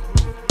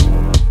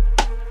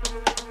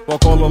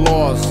 Fuck all the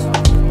laws.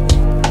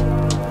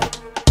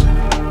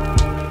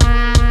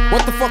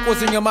 What the fuck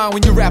was in your mind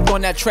when you rapped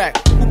on that track?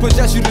 Who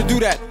possessed you to do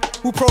that?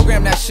 Who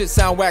programmed that shit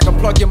sound whack?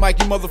 Unplug your mic,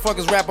 you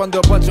motherfuckers rap under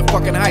a bunch of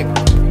fucking hype.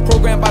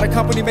 Programmed by the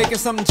company making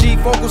something G.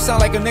 Vocals sound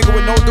like a nigga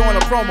with no doing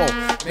a promo.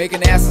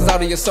 Making asses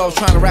out of yourselves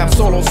trying to rap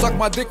solo. Suck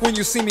my dick when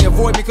you see me,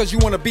 avoid me cause you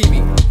wanna beat me.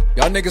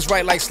 Y'all niggas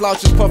write like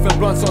slouches, puffing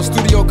blunts on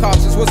studio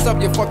couches. What's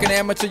up, you fucking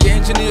amateur, your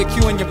engineer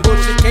Q and your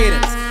bullshit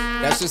cadence?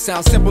 That shit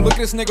sounds simple, look at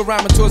this nigga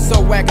rhyming to it so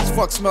whack as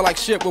fuck, smell like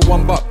shit with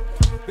 $1.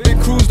 Big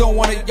crews don't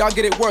want it, y'all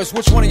get it worse.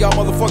 Which one of y'all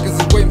motherfuckers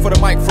is waiting for the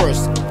mic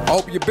first? I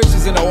hope your bitch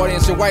is in the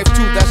audience, your wife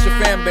too, that's your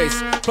fan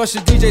base. Plus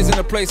your DJ's in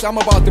the place, I'm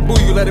about to boo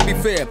you, let it be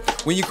fair.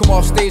 When you come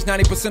off stage,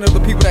 90% of the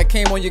people that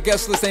came on your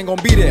guest list ain't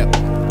gonna be there.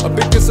 A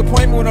big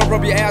disappointment when I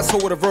rub your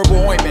asshole with a verbal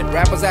ointment.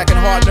 Rappers acting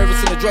hard, nervous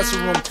in the dressing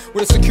room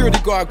with a security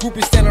guard.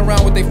 Groupies standing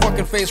around with their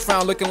fucking face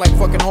frown, looking like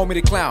fucking Homie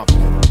the Clown.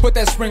 Put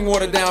that spring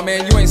water down,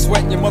 man, you ain't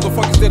sweating. Your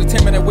motherfuckers did a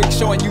 10-minute wig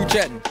show and you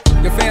jetting.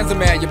 Your fans are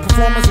mad, your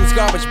performance was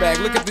garbage bag.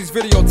 Look at these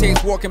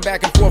videotapes walking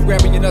back and forth,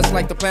 grabbing your nuts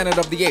like the Planet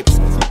of the Apes.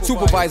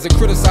 Supervisor,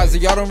 criticizer,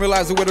 y'all don't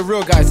realize where the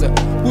real guys are.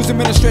 Who's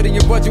administrating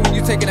your budget when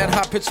you taking that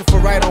hot picture for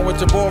right on with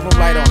your ballroom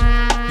light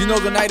on? You know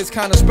the night is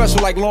kinda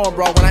special like Lauren,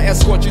 bro, when I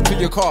escort you to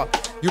your car.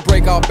 You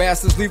break out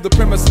bastards, leave the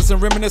premises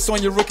and reminisce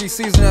on your rookie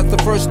season as the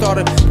first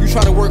starter. You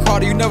try to work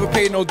harder, you never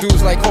paid no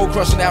dues like Cold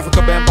Crush in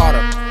Africa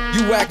Bambaataa.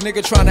 You whack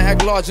nigga trying to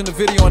act large in the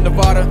video in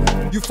Nevada.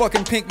 You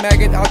fucking pink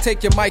maggot, I'll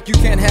take your mic, you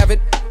can't have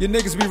it. Your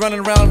niggas be running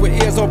around with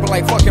ears open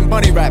like fucking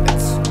bunny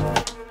rabbits.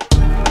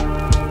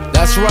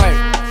 That's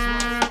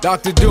right,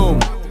 Dr. Doom.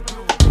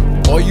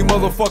 All you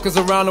motherfuckers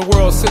around the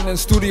world sitting in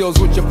studios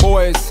with your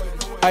boys,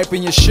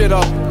 hyping your shit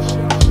up.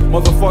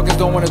 Motherfuckers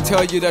don't wanna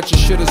tell you that your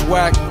shit is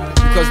whack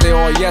because they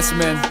all yes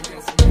men.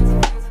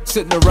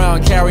 Sitting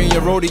around carrying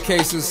your roadie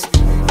cases,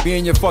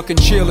 being your fucking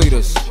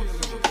cheerleaders.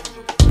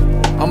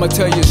 I'ma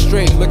tell you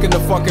straight, look in the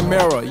fucking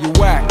mirror, you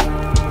whack.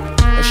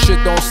 That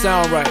shit don't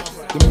sound right,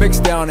 the mix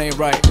down ain't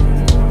right.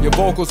 Your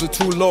vocals are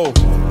too low,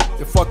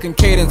 your fucking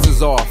cadence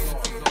is off.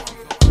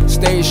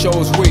 Stage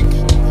show's weak,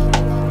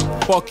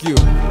 fuck you.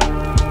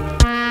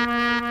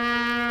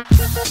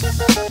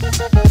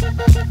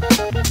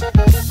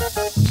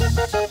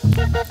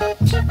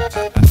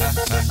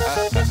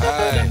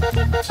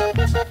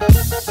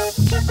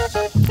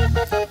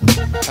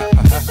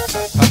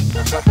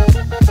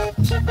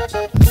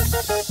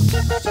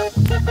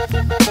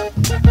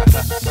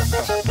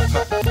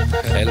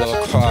 Hey,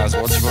 little cars,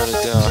 why don't you run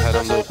it down? Had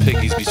them little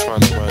piggies be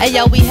trying to run. Hey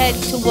yo, we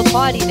heading to a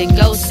party to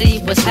go see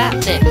what's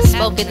happening.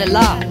 Smoking the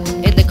law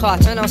in the car,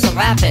 turn on some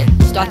rapping.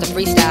 Start the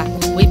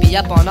freestyle, we be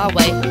up on our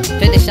way.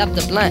 Finish up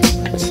the blunt.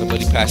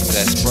 Somebody pass me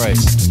that spray.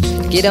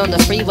 Get on the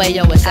freeway,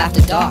 yo, it's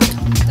after dark.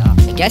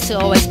 And guess who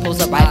always pulls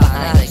up right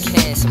behind us?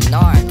 Can some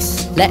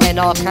narcs, letting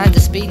all kinds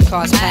of speeding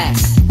cars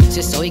pass,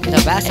 just so he can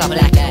harass our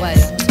black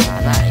ass.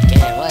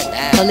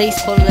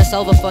 Police pulling us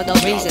over for no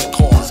reason,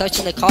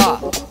 searching the car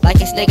like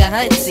it's nigga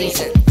hunting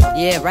season.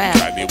 Yeah, round,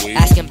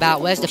 asking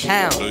about where's the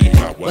pound,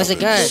 where's the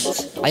guns?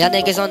 Are y'all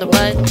niggas on the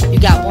run? You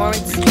got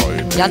warrants?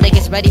 Y'all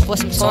niggas ready for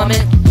some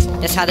torment?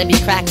 That's how they be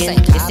cracking.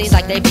 It seems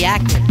like they be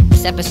acting,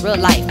 except it's real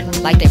life,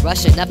 like they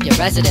rushing up your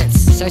residence,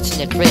 searching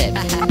your crib.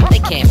 They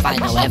can't find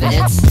no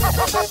evidence.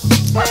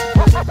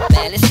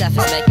 Man, this stuff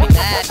is making me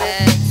mad,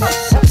 man.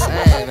 I'm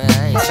saying, man,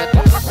 I ain't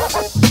tripping.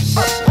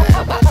 Man,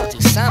 I'm about to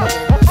do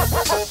something.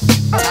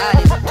 Tired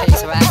of these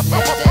pigs harassing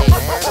every day,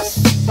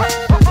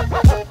 man.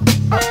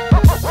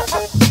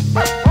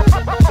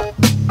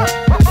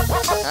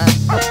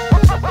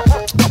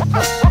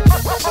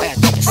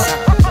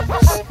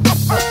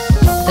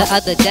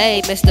 other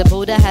day, Mr.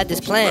 Buddha had this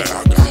plan.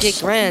 Get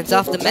grands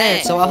off the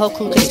man, so our whole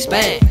crew could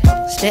expand.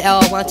 They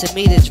all wanted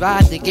me to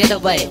drive the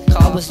getaway.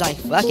 I was like,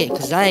 fuck it,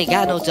 cause I ain't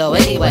got no dough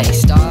anyway.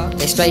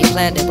 They straight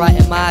landed right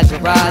in my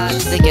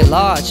garage. Thinking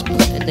large,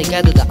 putting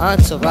together the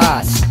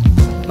entourage.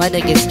 My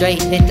niggas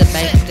straight hit the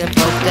bank, then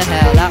broke the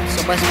hell out.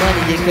 So much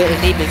money you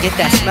couldn't even get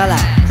that smell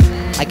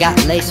out. I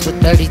got laced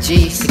with 30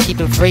 G's to keep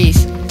him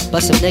freeze.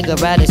 But some nigga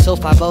riding so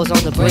 5-0s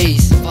on the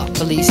breeze.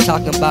 Police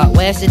talking about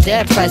where's the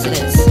dead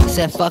presidents. I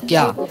said fuck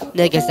y'all,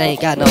 niggas ain't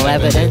got no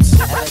evidence.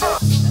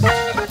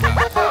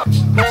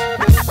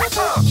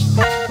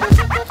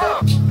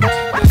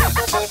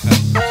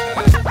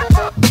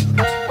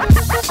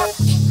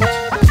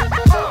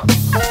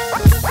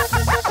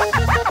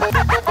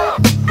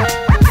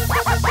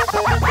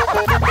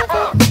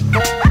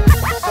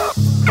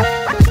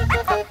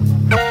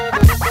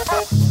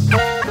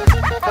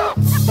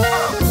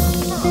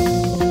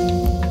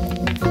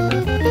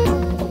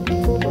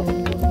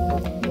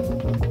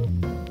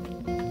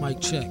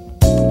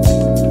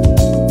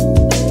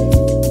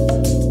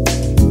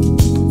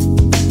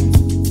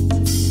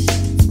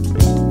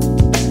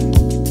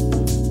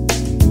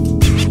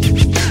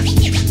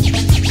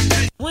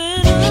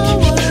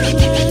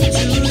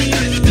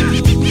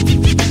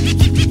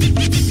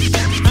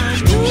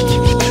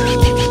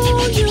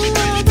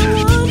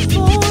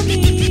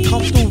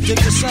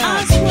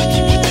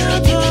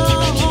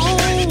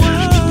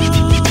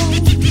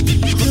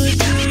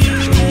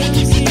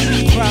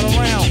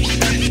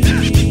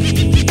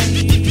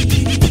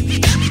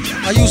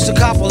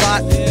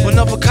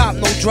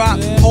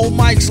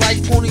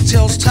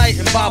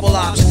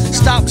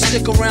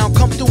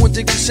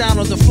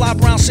 Of the fly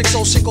brown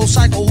 6060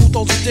 cycle who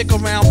throws a dick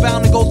around,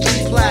 bound to go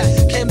 3 plat.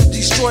 Came to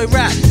destroy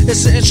rap.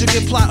 It's an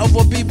intricate plot of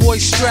a b-boy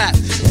strap.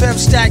 Fem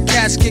stat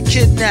cats get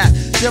kidnapped.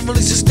 Then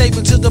release a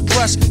statement to the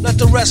press. Let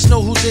the rest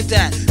know who did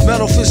that.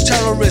 Metal fist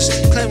terrorists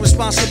claim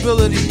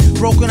responsibility.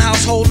 Broken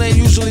household name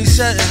usually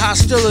set in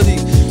hostility.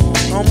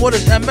 What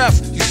is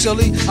MF? You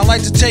silly. I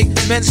like to take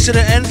men's to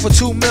the end for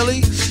 2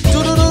 milli.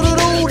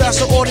 Do-do-do-do-do.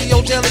 That's an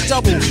audio daily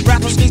double.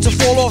 Rappers need to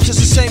fall off just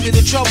to save me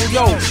the trouble.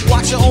 Yo,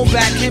 watch your own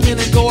back. Came in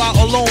and go out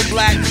alone,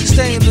 black.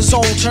 Stay in the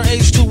zone. Turn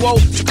H2O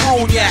to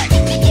cognac.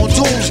 On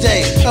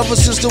doomsday. Ever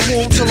since the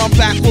womb till I'm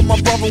back where my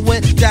brother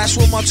went. That's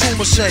what my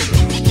tumor say.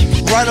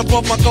 Right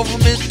above my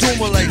government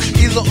Dumoulin.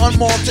 Either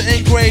unmarked or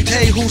engraved,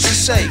 hey, who's to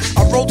say?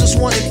 I wrote this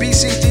one in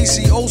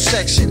BCDC, O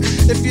section.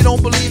 If you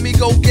don't believe me,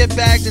 go get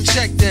bagged and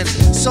checked in.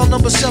 Cell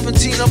number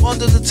 17, I'm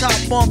under the top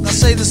bunk. I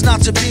say this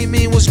not to be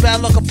mean, was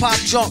bad luck a pop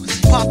junk.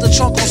 Pop the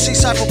trunk on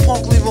C-Cypher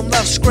punk, leave him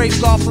left scrape,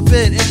 God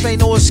forbid. If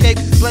ain't no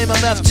escape, blame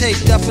MF tape.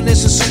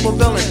 Definition super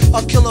villain. A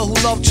killer who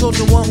loved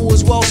children, one who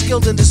is well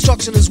skilled in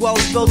destruction as well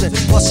as building.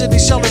 While Sidney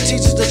Sheldon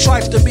teaches the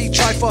trife to be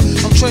trifer.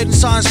 I'm trading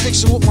science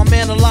fiction with my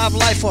man, a live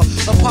lifer.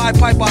 A pie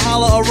piper,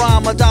 holler a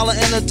rhyme, $1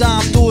 and a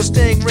dime. Do his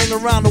thing, ring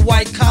around the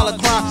white collar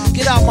crime.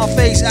 Get out my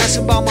face,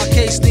 asking about my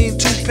case, need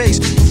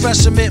toothpaste.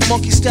 Professor mint,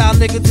 monkey style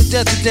nigga to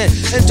death to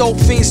death. And dope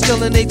fiends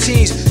still in their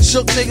teens.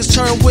 Shook niggas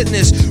turn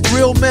witness.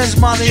 Real men's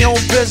mind their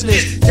own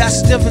business.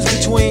 That's the difference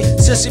between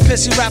sissy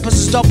pissy rappers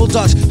is double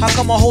dutch. How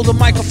come I hold a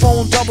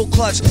microphone double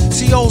clutch?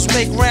 COs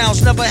make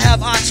rounds, never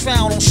have ox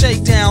found on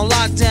shakedown,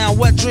 lockdown,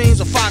 wet dreams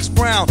of Fox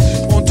Brown.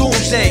 On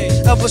doomsday,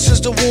 ever since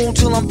the womb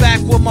till I'm back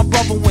where my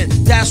brother went.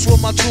 That's what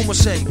my tumor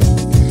say.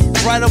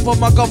 Right above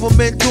my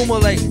government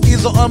Dumoulin.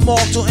 Either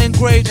unmarked or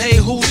engraved, hey,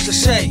 who's to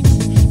say?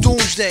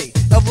 Doomsday,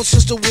 ever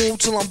since the womb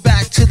till I'm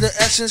back to the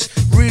essence.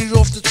 Read it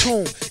off the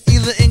tomb.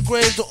 Either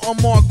engraved or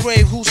unmarked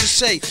grave, who's to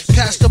say?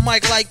 Pass the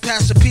mic like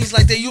Pastor P's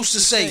like they used to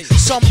say.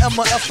 Some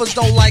MFers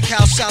don't like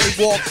how Sally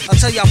walk. I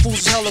tell y'all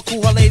fools is hella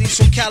cool, how ladies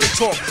from Cali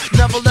talk.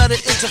 Never let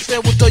it interfere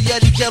with the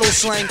Yeti ghetto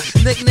slang.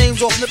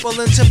 Nicknames off nipple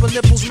and tip of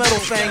nipples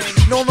metal fang.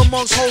 Known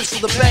amongst hoes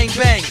for the bang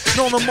bang.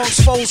 Known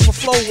amongst foes for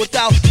flow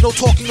without no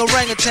talking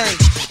orangutans.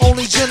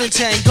 Only gin and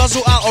tang,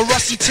 guzzle out a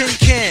rusty tin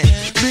can.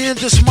 Me and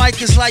this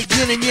mic is like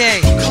yin and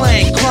yang.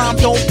 Clang, crime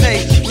don't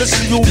pay.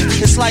 Listen, you,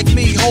 it's like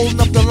me holding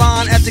up the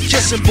line at the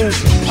kissing booth.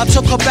 I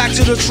took her back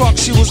to the truck,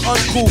 she was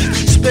uncouth.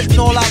 Spitting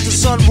all out the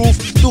sunroof,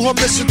 through her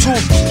missing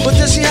tooth. But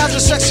then she has a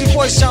sexy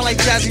voice, sound like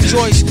Jazzy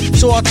Joyce.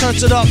 So I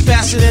turned it up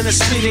faster than a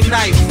speeding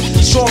knife.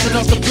 Strong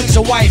enough to please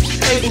a wife.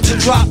 Able to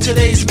drop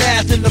today's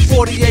math in the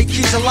 48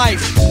 keys of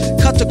life.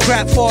 Cut the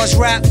crap for his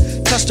rap.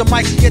 Touch the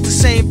mic and get the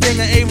same thing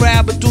an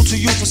A-Rab would do to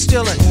you for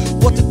stealing.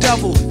 What the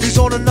devil? He's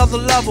on another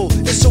level.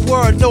 It's a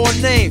word, no a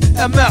name.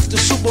 MF, the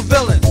super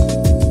villain.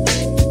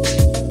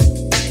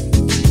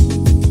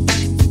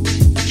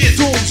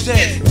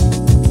 Doomsday.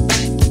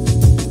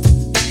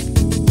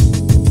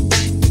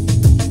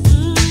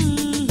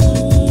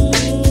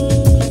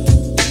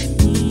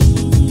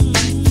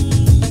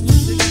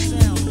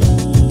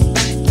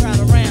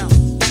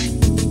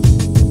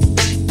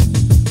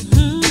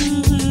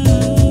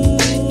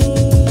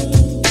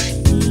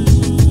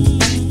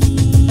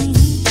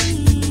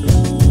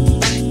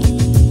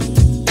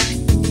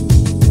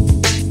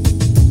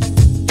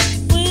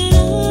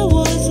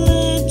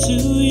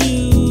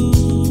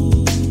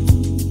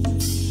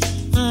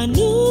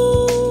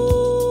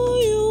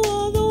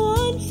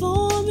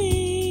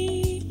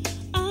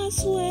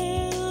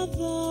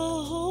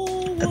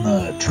 And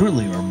the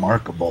truly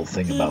remarkable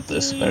thing about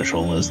this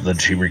special is that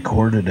she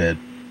recorded it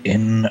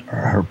in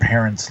her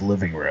parents'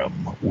 living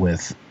room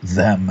with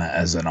them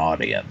as an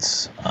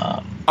audience.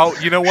 Oh,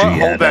 you know what?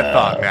 Hold that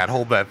thought, Matt.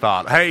 Hold that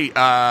thought. Hey,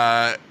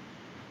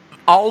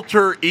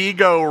 Alter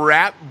Ego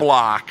Rap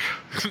Block,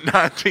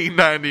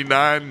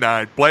 1999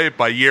 night. Play it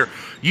by year.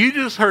 You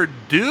just heard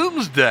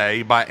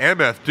Doomsday by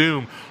MF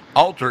Doom.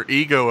 Alter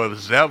Ego of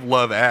Zev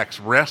Love X.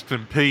 Rest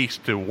in peace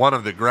to one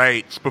of the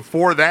greats.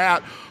 Before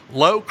that,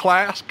 Low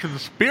Class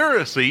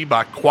Conspiracy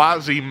by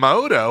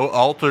Quasimodo,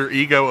 Alter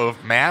Ego of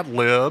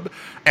Madlib,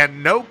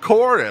 and No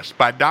Chorus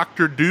by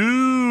Dr.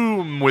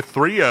 Doom with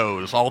 3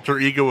 O's, Alter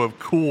Ego of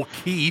Cool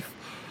Keith.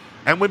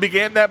 And we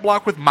began that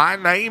block with My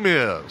Name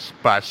Is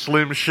by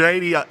Slim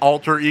Shady,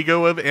 Alter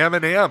Ego of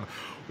Eminem.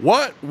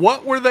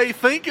 What were they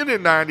thinking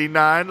in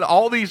 99?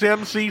 All these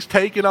MCs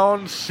taking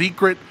on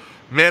secret,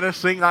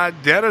 menacing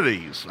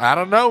identities. I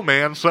don't know,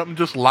 man. Something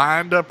just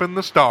lined up in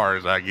the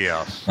stars, I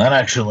guess. That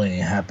actually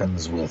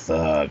happens with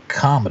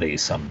comedy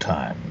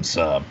sometimes.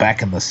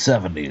 Back in the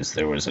 70s,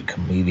 there was a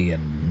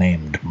comedian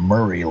named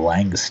Murray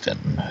Langston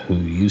who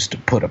used to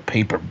put a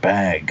paper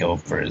bag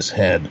over his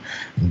head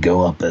and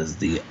go up as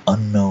the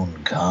unknown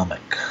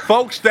comic.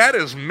 Folks, that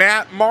is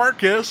Matt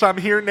Marcus. I'm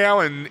here now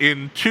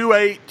in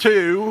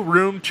 282,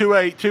 room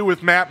 282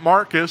 with Matt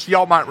Marcus.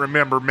 Y'all might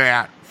remember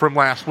Matt from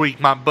last week,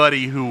 my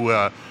buddy who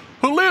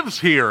lives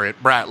here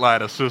at Bright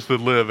Light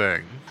Assisted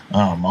Living.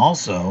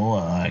 Also,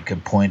 I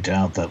could point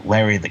out that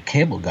Larry the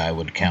Cable Guy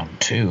would count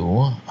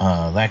too.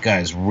 That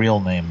guy's real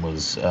name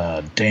was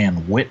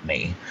Dan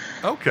Whitney.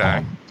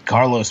 Okay.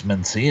 Carlos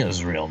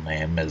Mencia's real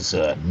name is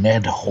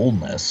Ned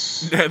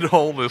Holness. Ned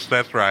Holness,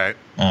 that's right.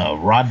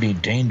 Rodney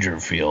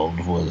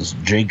Dangerfield was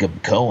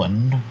Jacob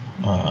Cohen.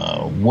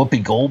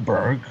 Whoopi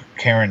Goldberg,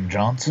 Karen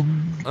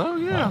Johnson. Oh,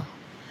 yeah.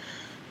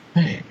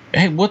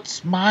 Hey,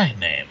 what's my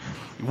name?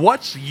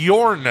 What's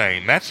your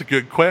name? That's a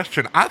good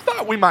question. I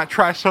thought we might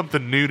try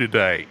something new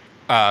today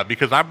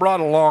because I brought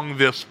along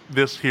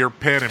this here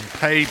pen and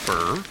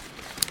paper,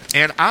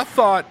 and I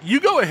thought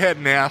you go ahead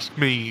and ask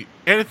me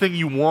anything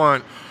you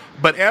want,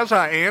 but as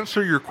I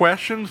answer your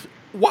questions,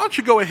 why don't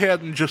you go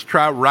ahead and just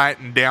try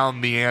writing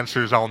down the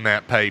answers on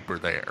that paper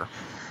there?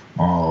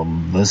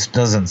 This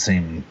doesn't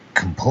seem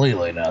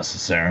completely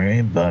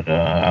necessary, but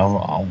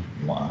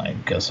I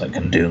guess I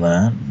can do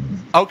that.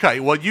 Okay,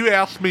 well, you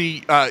asked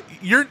me,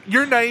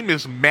 your name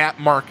is Matt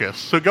Marcus,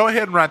 so go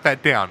ahead and write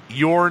that down.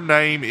 Your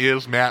name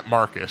is Matt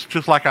Marcus,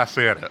 just like I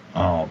said it.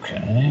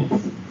 Okay.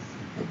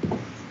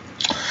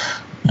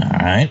 All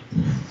right.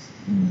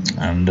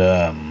 And,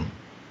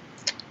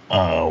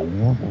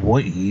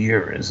 what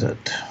year is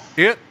it?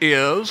 It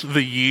is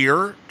the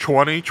year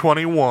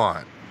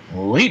 2021.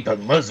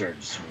 Leaping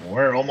lizards.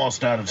 We're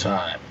almost out of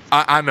time.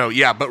 I know,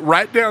 yeah, but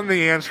write down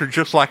the answer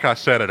just like I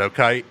said it,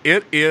 okay?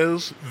 It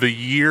is the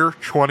year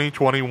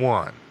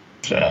 2021.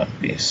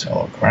 Be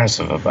so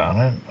aggressive about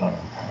it. All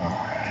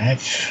right.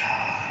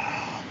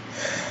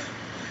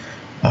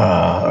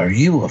 Are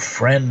you a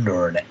friend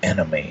or an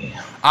enemy?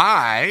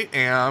 I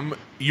am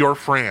your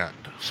friend.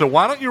 So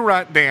why don't you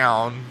write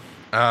down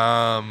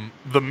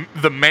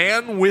the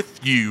man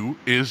with you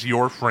is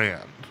your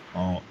friend.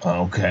 Oh,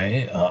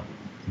 okay.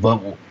 But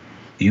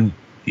you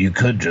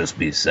could just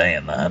be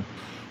saying that.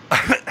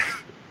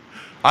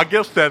 I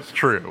guess that's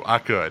true. I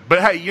could.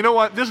 But hey, you know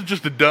what? This is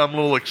just a dumb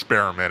little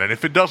experiment, and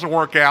if it doesn't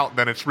work out,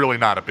 then it's really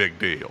not a big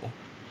deal.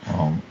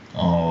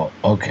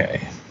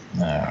 Okay.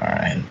 All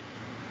right.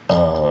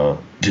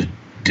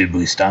 Did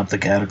we stop the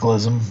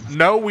cataclysm?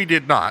 No, we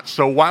did not.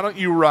 So why don't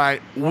you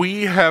write,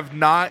 we have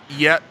not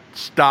yet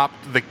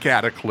stopped the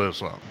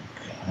cataclysm.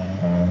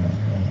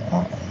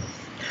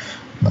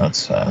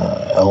 That's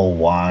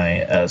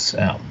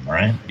LYSM,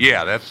 right?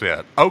 Yeah, that's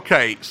it.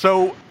 Okay,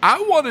 so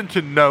I wanted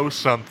to know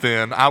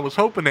something. I was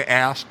hoping to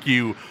ask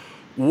you,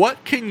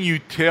 what can you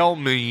tell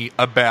me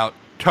about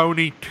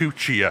Tony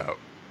Tuccio?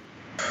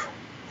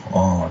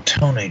 Oh,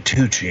 Tony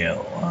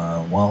Tuccio.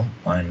 Well,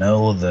 I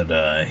know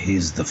that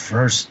he's the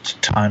first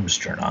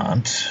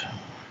timestronaut.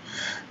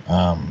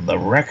 The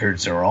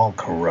records are all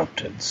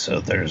corrupted,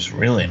 so there's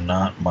really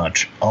not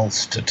much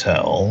else to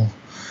tell.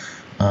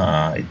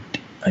 I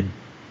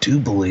do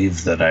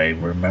believe that I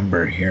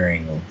remember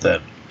hearing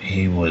that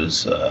he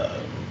was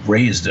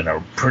raised in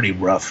a pretty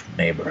rough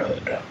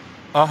neighborhood.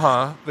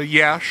 Uh-huh.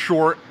 Yeah,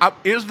 sure.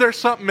 Is there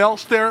something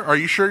else there? Are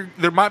you sure?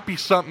 There might be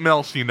something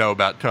else you know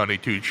about Tony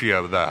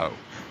Tuccio, though.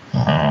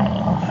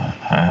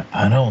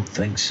 I don't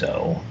think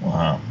so.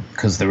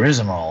 Because there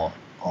isn't a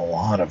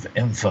lot of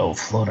info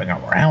floating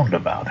around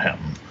about him.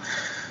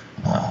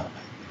 I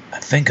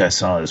think I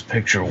saw his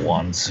picture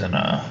once in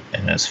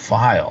his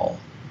file,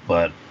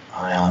 but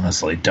I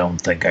honestly don't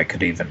think I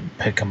could even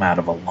pick him out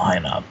of a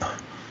lineup.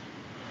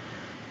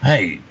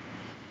 Hey,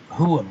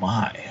 who am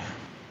I?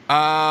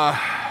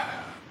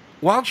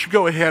 Why don't you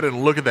go ahead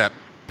and look at that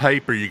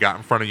paper you got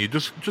in front of you?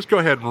 Just go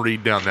ahead and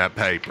read down that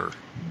paper.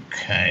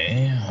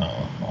 Okay.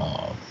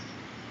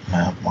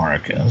 Matt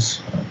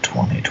Marcus,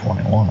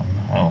 2021.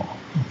 Oh,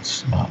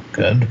 that's not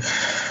good.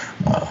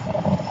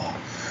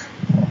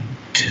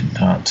 Did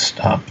not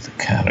Stop the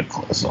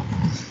cataclysm.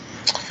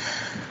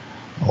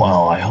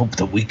 Well, I hope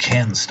that we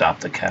can stop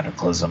the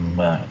cataclysm.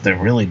 There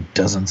really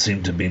doesn't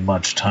seem to be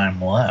much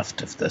time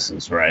left, if this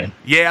is right.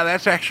 Yeah,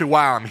 that's actually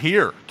why I'm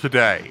here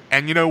today.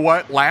 And you know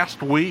what?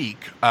 Last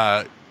week,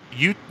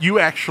 you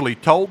actually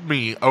told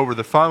me over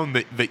the phone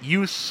that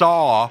you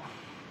saw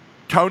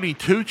Tony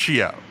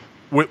Tuccio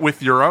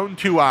with your own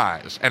two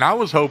eyes. And I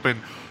was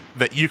hoping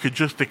that you could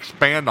just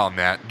expand on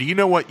that. Do you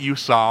know what you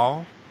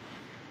saw?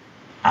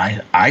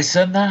 I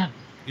said that?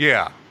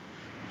 Yeah.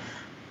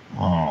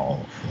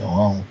 Oh,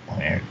 well,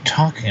 you're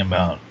talking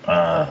about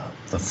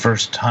the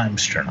first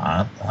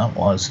Timestronaut. That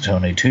was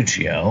Tony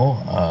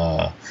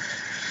Tuccio.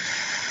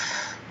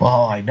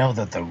 Well, I know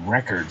that the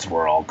records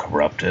were all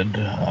corrupted,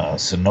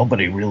 so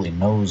nobody really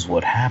knows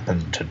what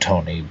happened to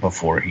Tony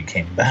before he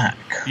came back.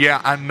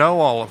 Yeah, I know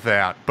all of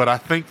that, but I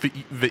think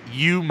that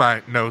you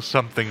might know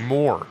something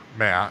more,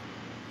 Matt.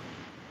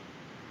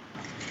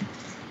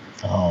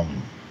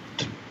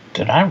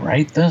 Did I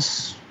write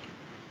this?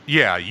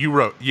 Yeah,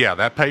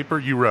 that paper,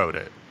 you wrote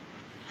it.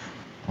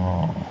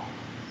 Oh,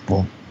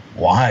 well,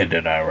 why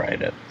did I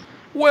write it?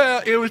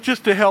 Well, it was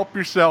just to help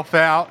yourself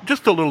out.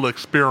 Just a little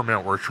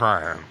experiment we're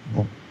trying.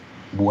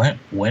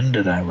 When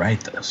did I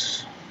write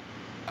this?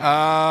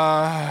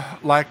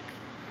 Like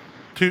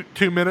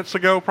 2 minutes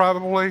ago,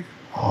 probably.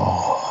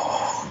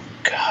 Oh,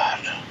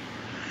 God.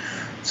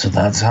 So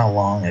that's how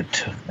long it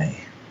took me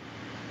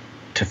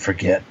to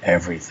forget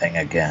everything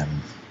again.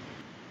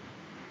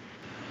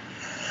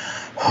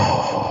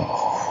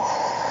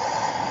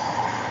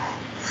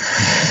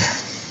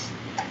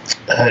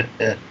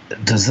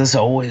 Does this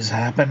always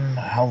happen?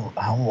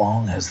 How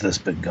long has this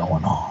been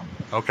going on?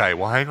 Okay,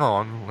 well, hang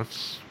on.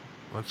 Let's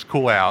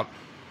cool out.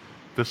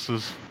 This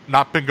has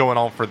not been going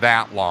on for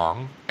that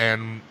long,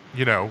 and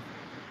you know,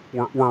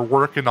 we're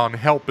working on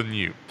helping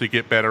you to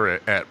get better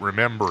at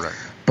remembering.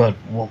 But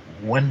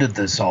when did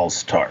this all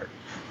start?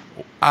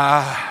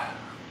 I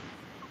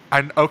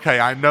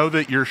know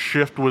that your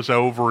shift was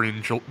over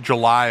in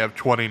July of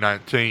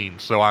 2019,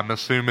 so I'm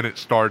assuming it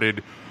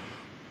started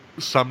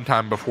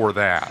sometime before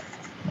that.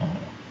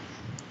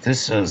 This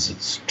says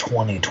it's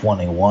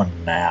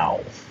 2021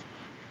 now.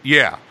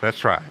 Yeah,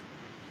 that's right.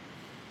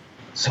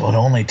 So it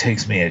only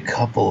takes me a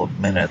couple of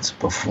minutes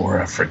before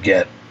I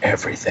forget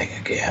everything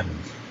again.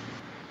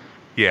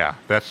 Yeah,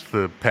 that's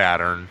the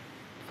pattern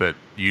that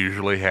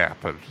usually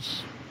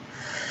happens.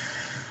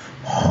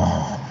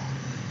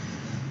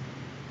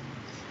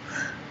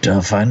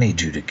 Duff, I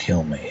need you to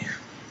kill me.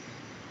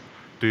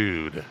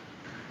 Dude.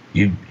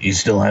 You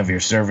still have your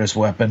service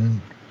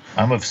weapon?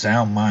 I'm of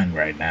sound mind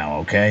right now,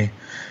 okay?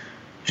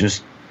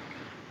 Just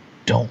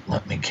don't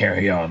let me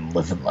carry on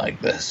living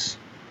like this.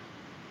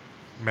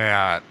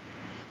 Matt.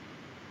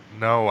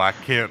 No, I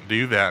can't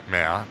do that,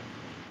 Matt.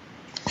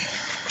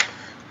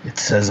 It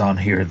says on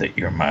here that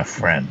you're my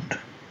friend.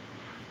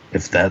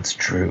 If that's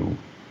true,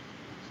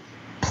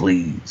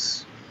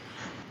 please.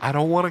 I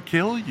don't want to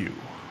kill you.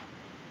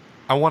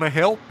 I want to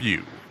help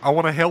you. I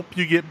want to help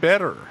you get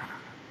better.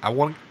 I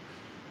want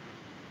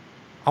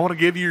to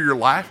give you your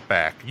life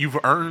back. You've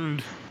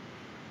earned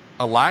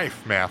a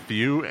life,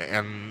 Matthew,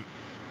 and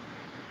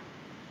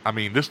I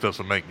mean, this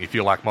doesn't make me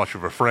feel like much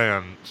of a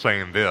friend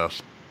saying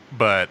this,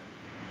 but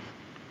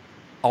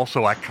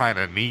also I kind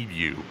of need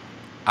you.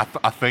 I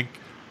think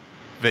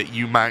that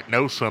you might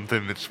know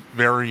something that's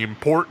very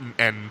important,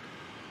 and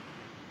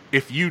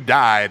if you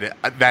died,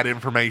 that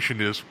information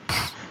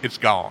it's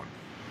gone.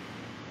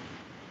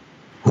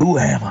 Who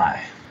am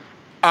I?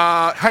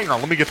 Hang on,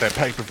 let me get that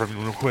paper from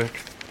you real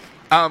quick.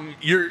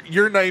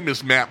 Your name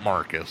is Matt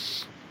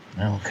Marcus.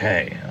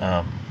 Okay.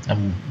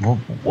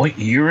 What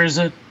year is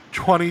it?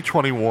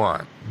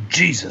 2021.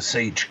 Jesus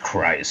H.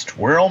 Christ.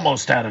 We're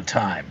almost out of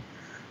time.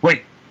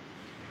 Wait.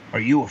 Are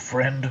you a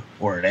friend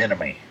or an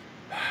enemy?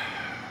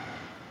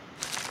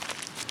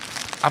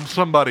 I'm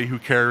somebody who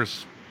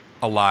cares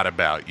a lot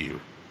about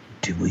you.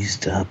 Do we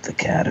stop the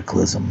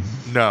cataclysm?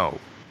 No.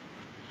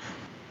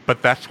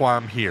 But that's why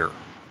I'm here.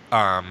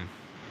 I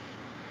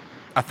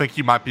think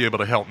you might be able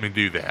to help me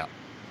do that.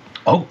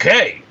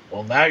 Okay.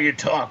 Well, now you're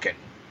talking.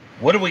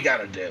 What do we got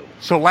to do?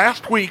 So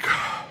last week,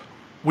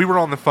 we were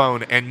on the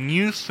phone, and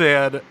you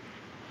said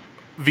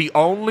the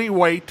only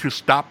way to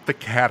stop the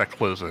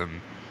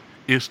cataclysm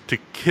is to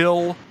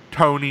kill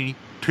Tony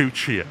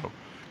Tuccio.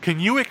 Can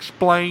you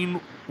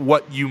explain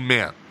what you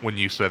meant when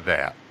you said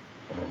that?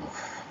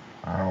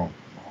 I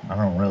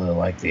don't really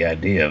like the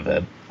idea of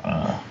it.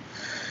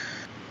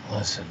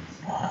 Listen,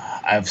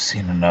 I've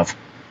seen enough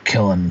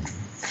killing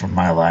from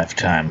my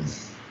lifetime.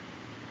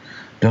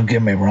 Don't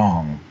get me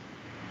wrong.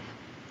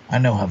 I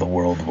know how the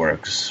world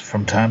works.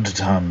 From time to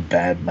time,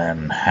 bad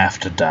men have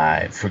to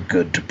die for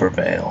good to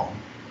prevail.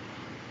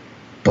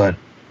 But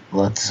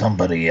let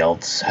somebody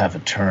else have a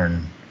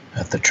turn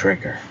at the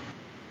trigger.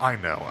 I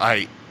know.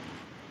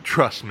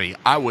 Trust me,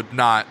 I would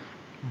not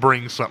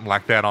bring something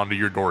like that onto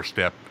your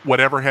doorstep.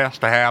 Whatever has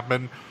to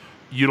happen,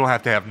 you don't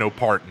have to have no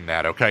part in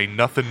that, okay?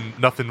 Nothing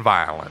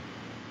violent.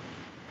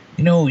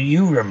 You know,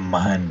 you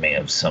remind me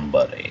of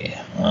somebody.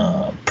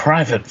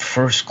 Private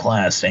First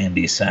Class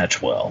Andy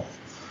Satchwell.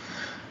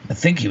 I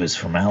think he was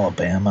from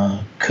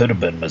Alabama. Could have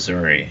been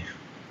Missouri.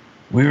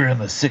 We were in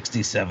the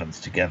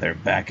 67th together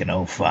back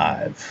in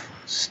 05.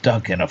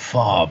 Stuck in a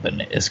fob in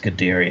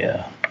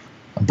Iskandariyah,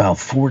 about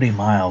 40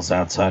 miles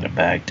outside of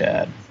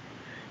Baghdad.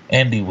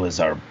 Andy was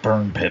our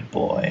burn pit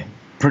boy.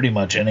 Pretty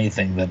much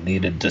anything that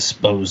needed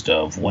disposed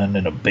of went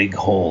in a big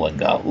hole and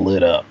got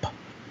lit up.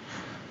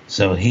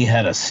 So he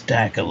had a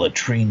stack of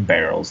latrine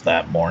barrels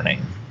that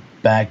morning.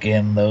 Back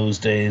in those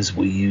days,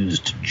 we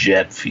used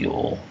jet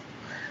fuel.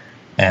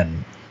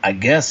 And I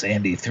guess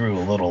Andy threw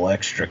a little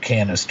extra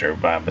canister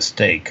by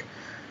mistake.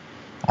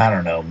 I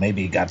don't know,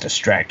 maybe he got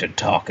distracted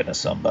talking to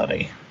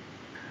somebody.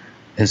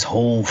 His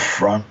whole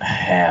front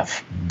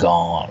half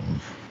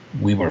gone.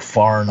 We were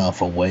far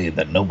enough away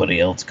that nobody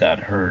else got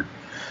hurt,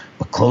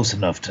 but close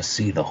enough to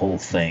see the whole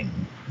thing,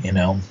 you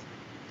know?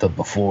 The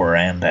before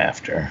and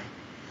after.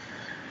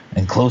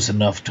 And close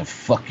enough to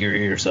fuck your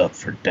ears up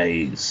for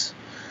days.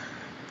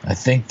 I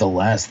think the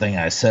last thing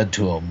I said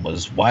to him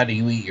was, "Why do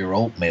you eat your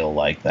oatmeal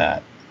like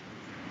that?"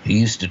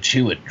 He used to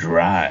chew it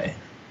dry.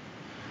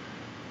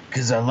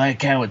 "'Cause I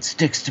like how it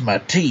sticks to my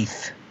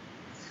teeth."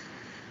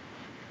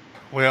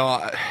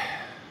 Well,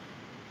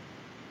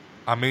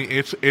 I mean,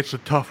 it's a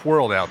tough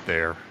world out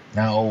there.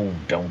 No,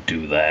 don't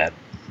do that.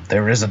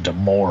 There isn't a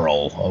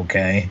moral,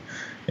 okay?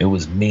 It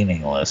was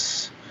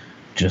meaningless.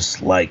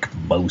 Just like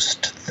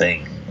most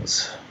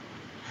things.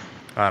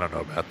 I don't know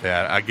about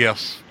that. I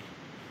guess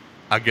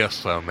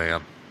so,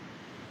 man.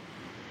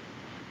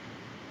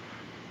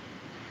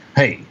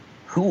 Hey,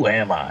 who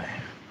am I?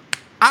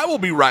 I will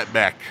be right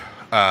back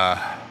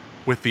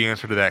with the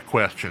answer to that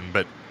question.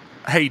 But,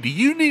 hey, do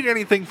you need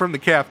anything from the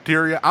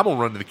cafeteria? I'm going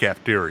to run to the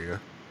cafeteria.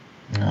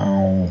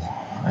 No,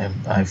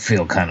 I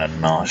feel kind of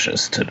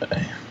nauseous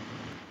today.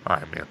 All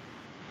right, man.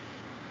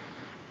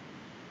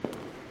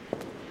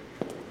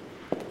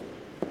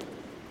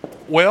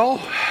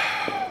 Well,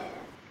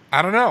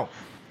 I don't know.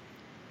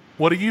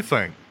 What do you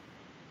think?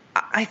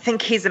 I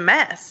think he's a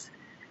mess.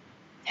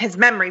 His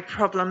memory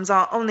problems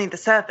are only the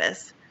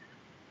surface.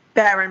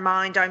 Bear in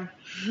mind, I'm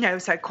no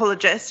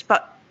psychologist,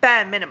 but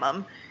bare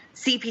minimum,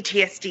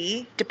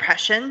 CPTSD,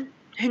 depression,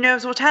 who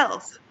knows what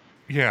else?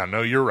 Yeah,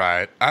 no, you're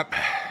right. I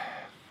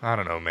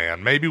don't know,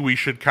 man. Maybe we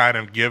should kind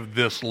of give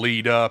this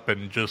lead up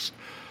and just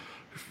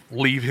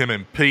leave him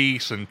in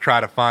peace and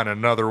try to find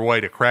another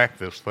way to crack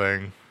this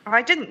thing.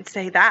 I didn't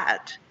say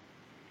that.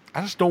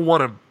 I just don't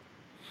want to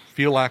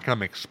feel like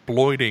I'm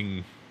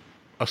exploiting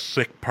a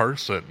sick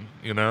person,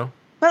 you know?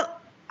 Well,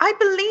 I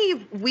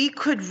believe we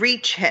could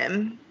reach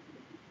him,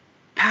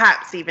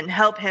 perhaps even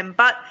help him,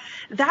 but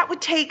that would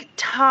take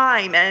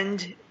time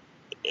and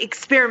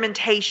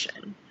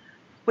experimentation,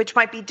 which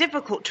might be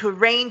difficult to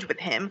arrange with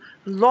him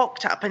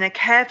locked up in a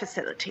care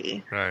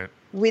facility. Right.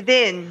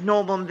 Within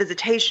normal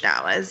visitation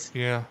hours.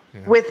 Yeah.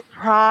 With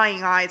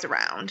prying eyes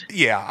around.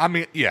 Yeah, I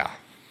mean, yeah.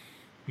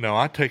 No,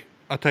 I take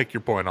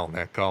your point on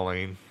that,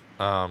 Colleen.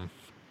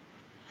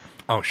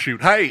 Oh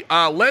shoot. Hey,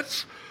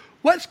 let's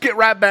get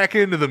right back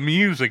into the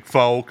music,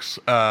 folks.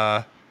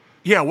 Yeah,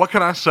 what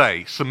can I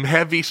say? Some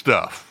heavy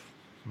stuff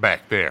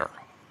back there.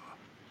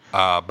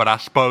 But I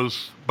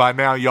suppose by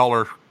now y'all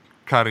are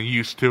kind of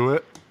used to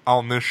it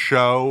on this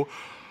show.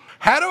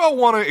 How do I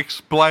want to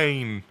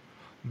explain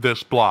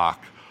this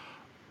block?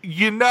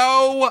 You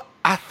know,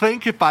 I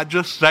think if I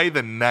just say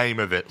the name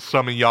of it,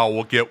 some of y'all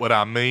will get what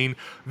I mean.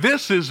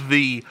 This is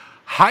the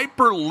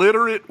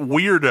Hyperliterate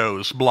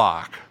Weirdos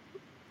block.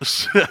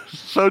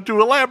 So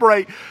to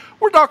elaborate,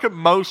 we're talking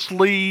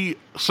mostly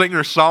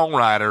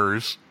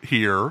singer-songwriters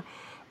here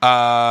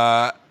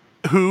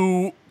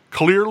who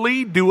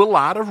clearly do a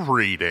lot of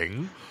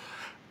reading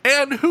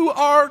and who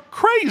are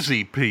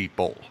crazy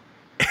people.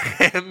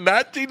 And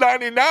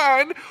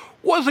 1999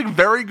 was a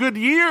very good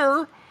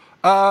year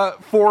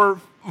for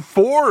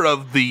four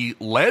of the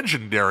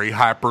legendary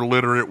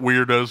hyperliterate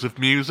weirdos of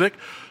music.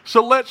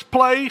 So let's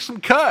play some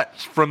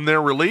cuts from their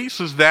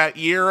releases that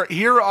year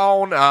here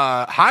on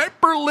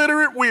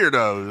Hyperliterate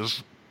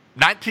Weirdos.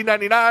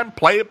 1999,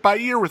 play it by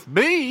ear with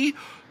me,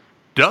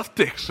 Duff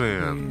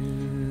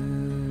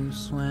Dixon. You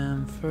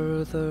swam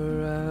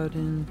further out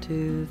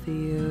into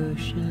the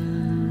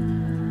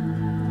ocean.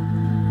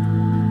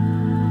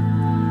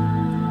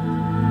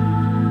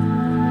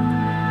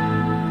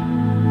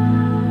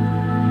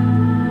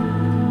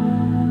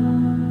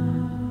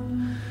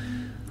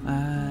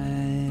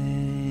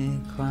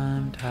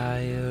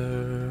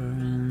 Higher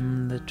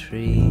in the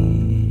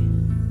tree.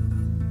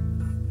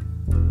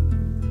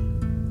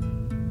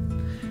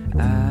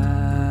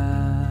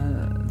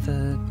 At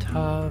the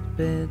top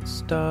it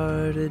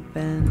started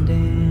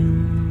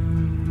bending.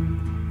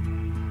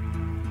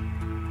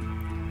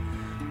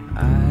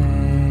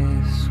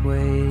 I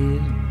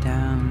swayed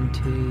down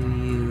to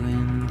you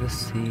in the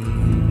sea.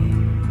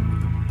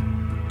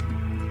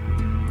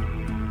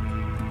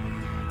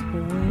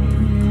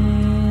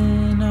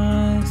 When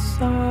I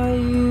saw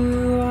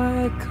you,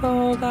 I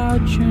called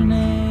out your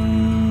name,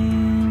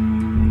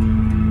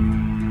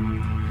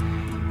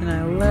 and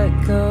I let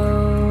go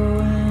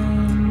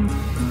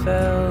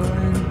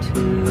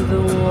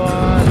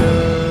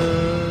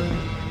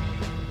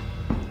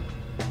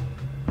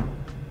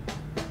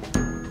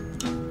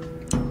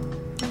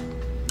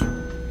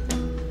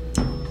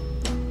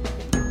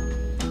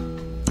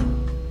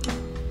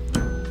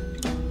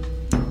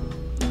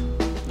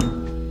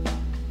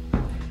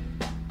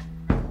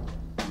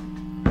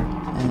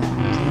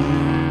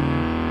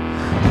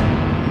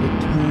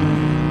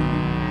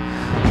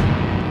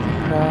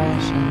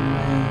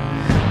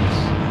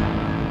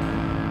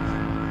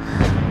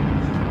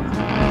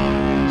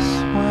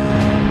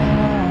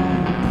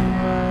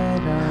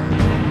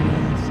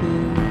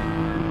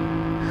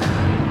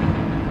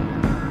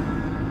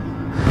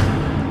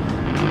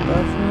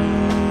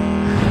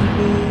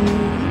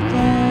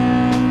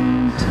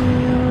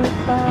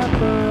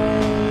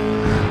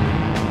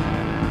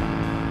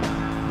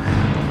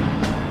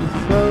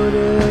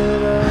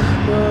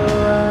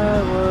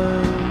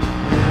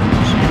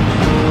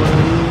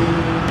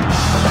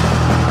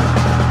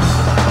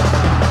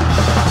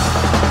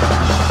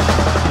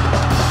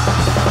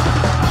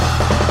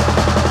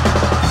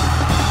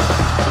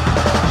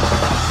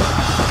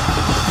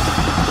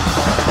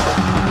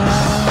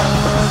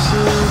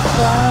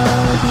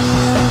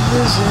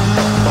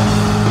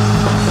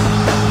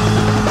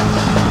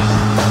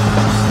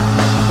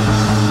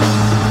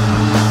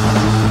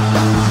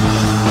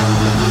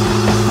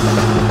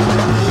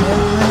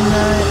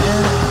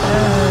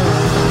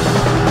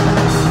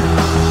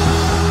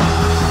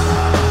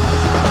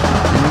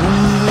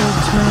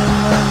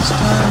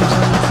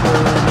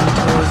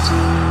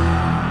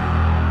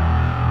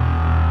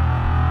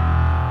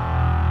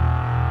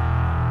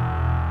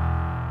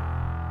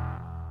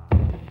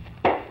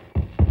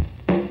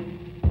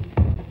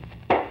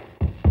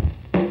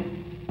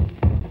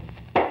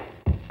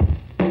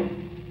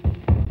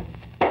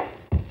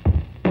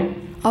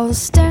I was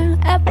staring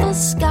at the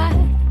sky,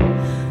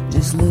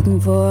 just looking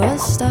for a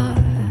star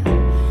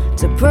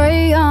to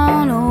pray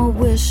on or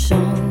wish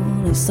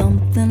on or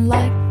something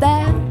like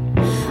that.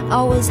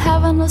 I was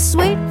having a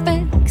sweet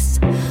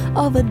fix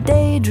of a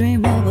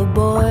daydream of a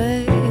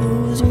boy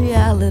whose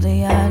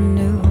reality I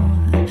knew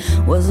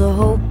was a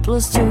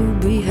hopeless to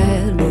be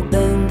had. But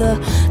then the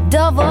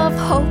dove of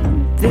hope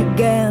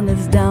began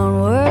its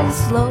downward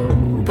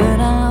slope,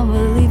 and I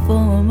believed for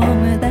a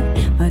moment that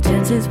my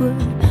chances were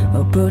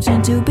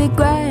approaching to be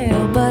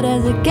grabbed. But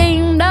as it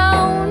came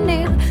down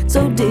near,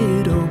 so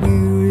did a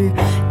weary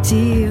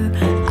tear.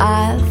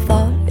 I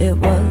thought it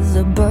was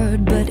a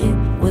bird, but it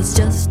was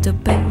just a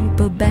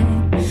paper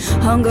bag.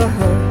 Hunger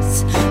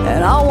hurts,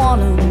 and I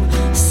want him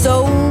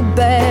so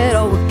bad.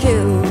 Oh, it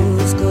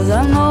kills, 'cause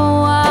I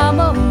know I'm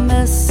a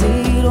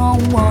messy,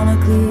 don't wanna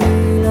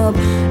clean up.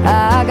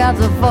 I got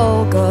to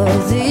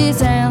focus, these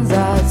hands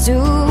are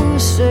too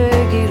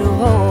shaky to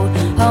hold.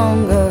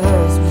 Hunger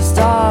hurts, but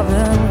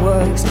starving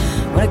works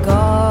when it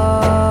costs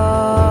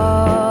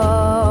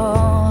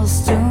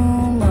too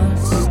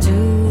much to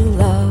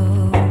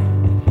love.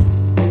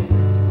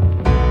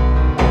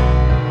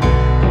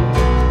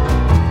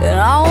 And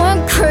I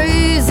went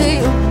crazy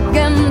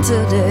again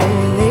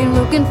today,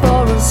 looking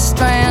for a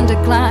strand to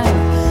climb,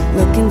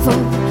 looking for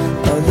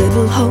a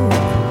little hope.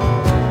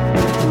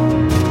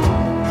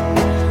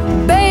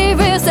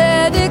 Baby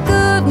said he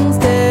couldn't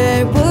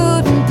stay,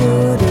 wouldn't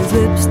put his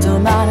lips to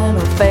mine, and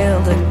I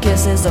failed to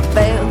kisses, I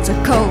failed to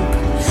cope.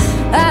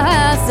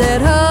 I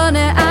said,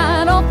 honey,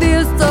 I don't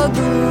feel so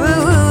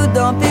good,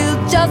 don't feel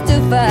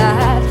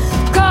justified.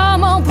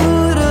 Come on,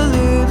 put a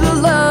little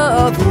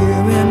love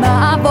here in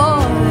my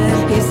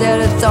voice. He said,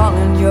 it's all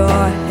in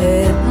your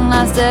head. And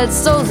I said,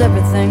 so's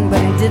everything, but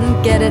he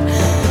didn't get it.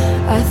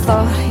 I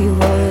thought he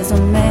was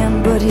a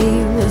man, but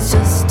he was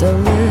just a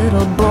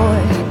little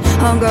boy.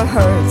 Hunger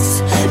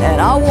hurts,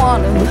 and I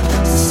want him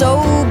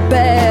so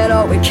bad.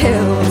 Oh, it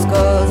kills,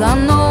 'cause I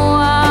know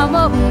I'm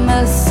a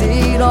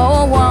messy,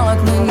 don't wanna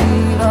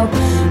clean up.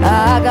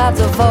 I got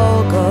to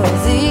focus,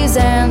 these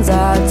hands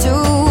are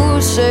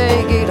too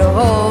shaky to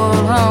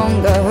hold.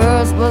 Hunger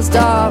hurts, but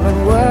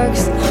starving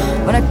works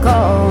when it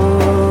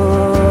costs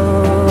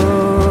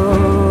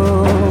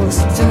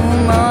too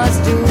much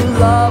to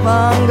love.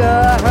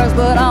 Hunger hurts,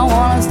 but I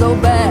want it so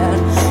bad.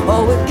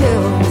 Oh, it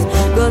kills,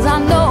 'cause I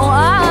know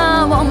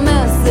I'm a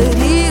mess that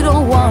he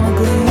don't wanna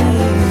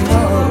clean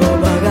up.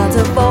 I got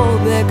to fold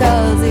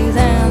because these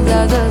hands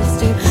are just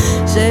too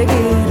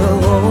shaky to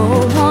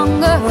hold.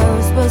 Hunger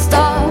hurts, but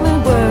starving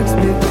works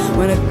me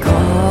when it costs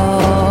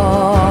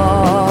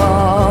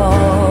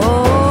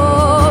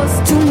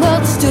too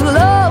much to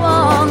love.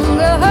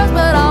 Hunger hurts,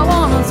 but I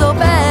want it so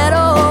bad.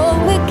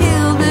 Oh, it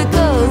kills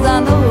because I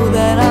know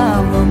that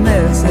I'm a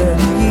mess that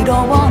he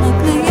don't wanna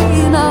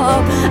clean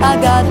up. I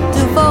got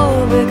to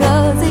fold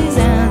because these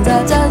hands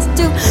are just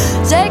too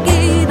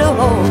shaky to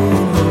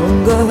hold.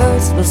 Hunger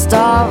hurts, but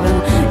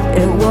starving,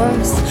 it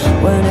works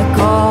when it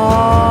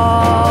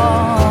costs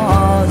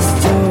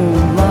too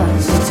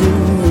much to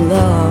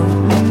love.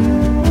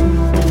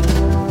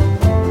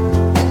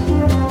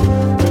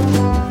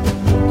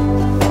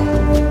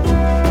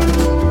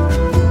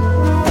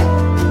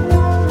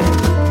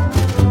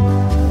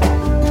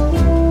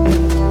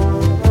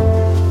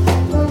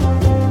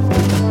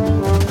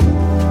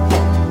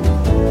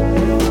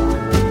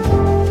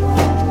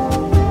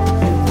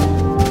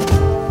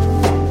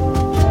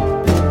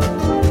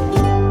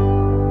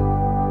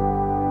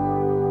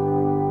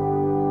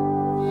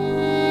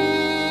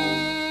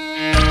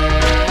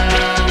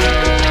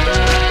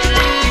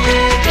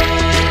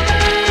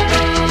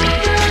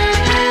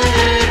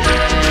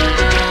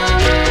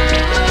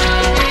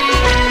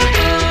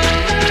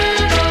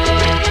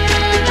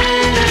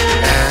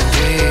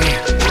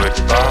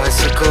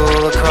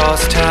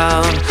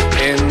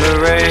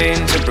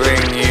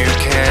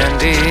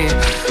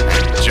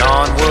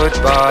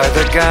 Buy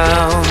the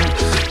gown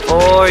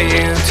for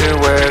you to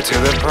wear to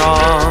the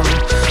prom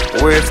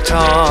with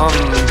Tom,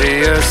 the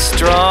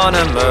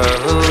astronomer,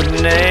 who'd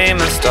name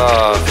a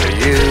star for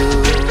you.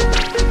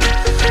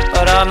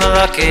 But I'm the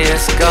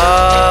luckiest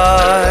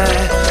guy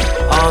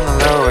on the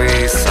Lower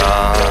East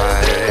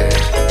Side,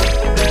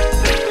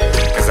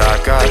 'cause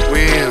I've got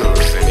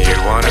wheels and you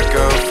wanna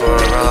go for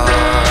a ride.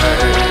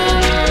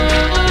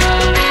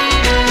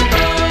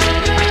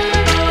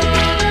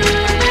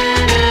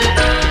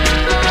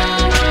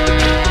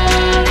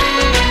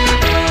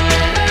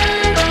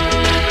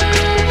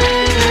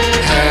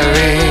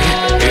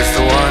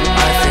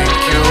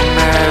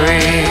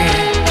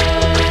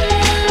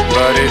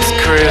 It's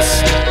Chris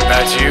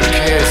that you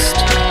kissed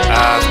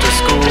after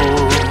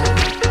school.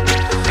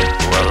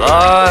 Well,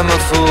 I'm a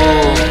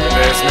fool,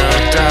 there's no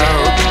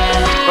doubt.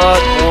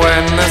 But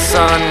when the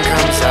sun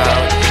comes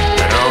out,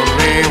 and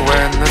only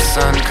when the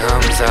sun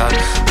comes out,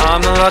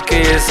 I'm the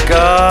luckiest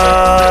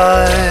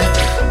guy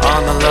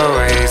on the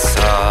Lower East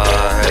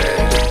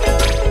Side.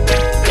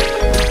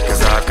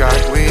 'Cause I've got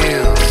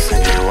wheels,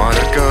 you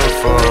wanna go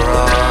for a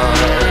ride?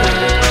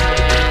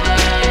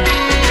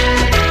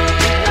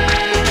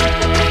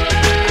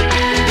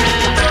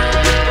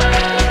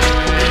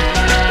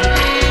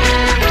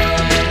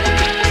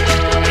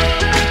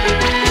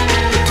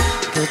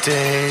 The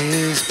day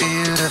is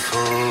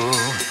beautiful,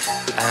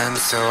 and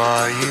so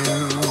are you.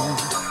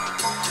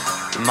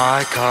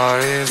 My car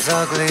is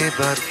ugly,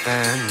 but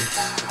then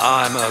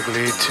I'm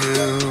ugly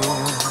too.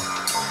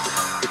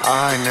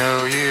 I know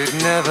you'd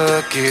never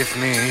give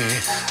me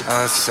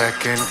a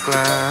second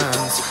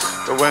glance,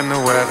 but when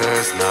the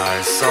weather's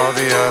nice, all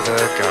the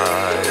other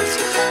guys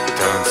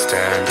don't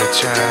stand a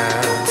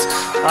chance.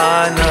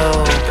 I know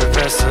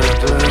Professor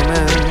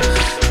Bloomin'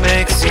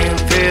 makes you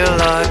feel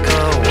like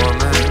a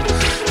woman,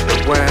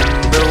 but when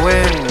the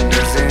wind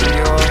is in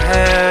your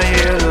hair,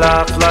 you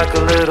laugh like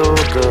a little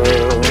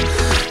girl.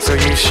 So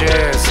you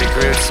share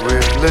secrets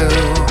with Lou,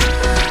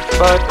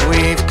 but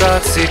we've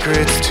got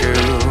secrets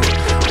too.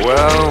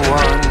 Well,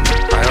 one,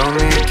 I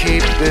only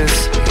keep this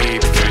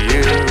heap for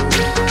you,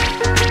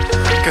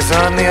 'cause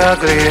I'm the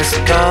ugliest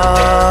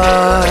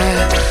guy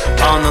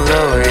on the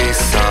Lower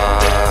East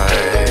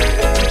Side.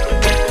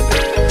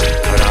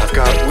 But I've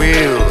got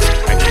wheels,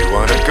 and you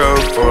wanna go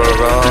for a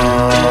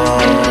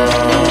ride.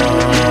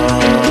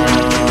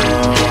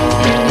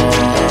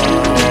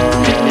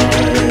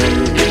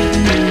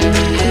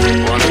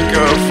 Wanna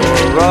go for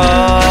a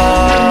ride.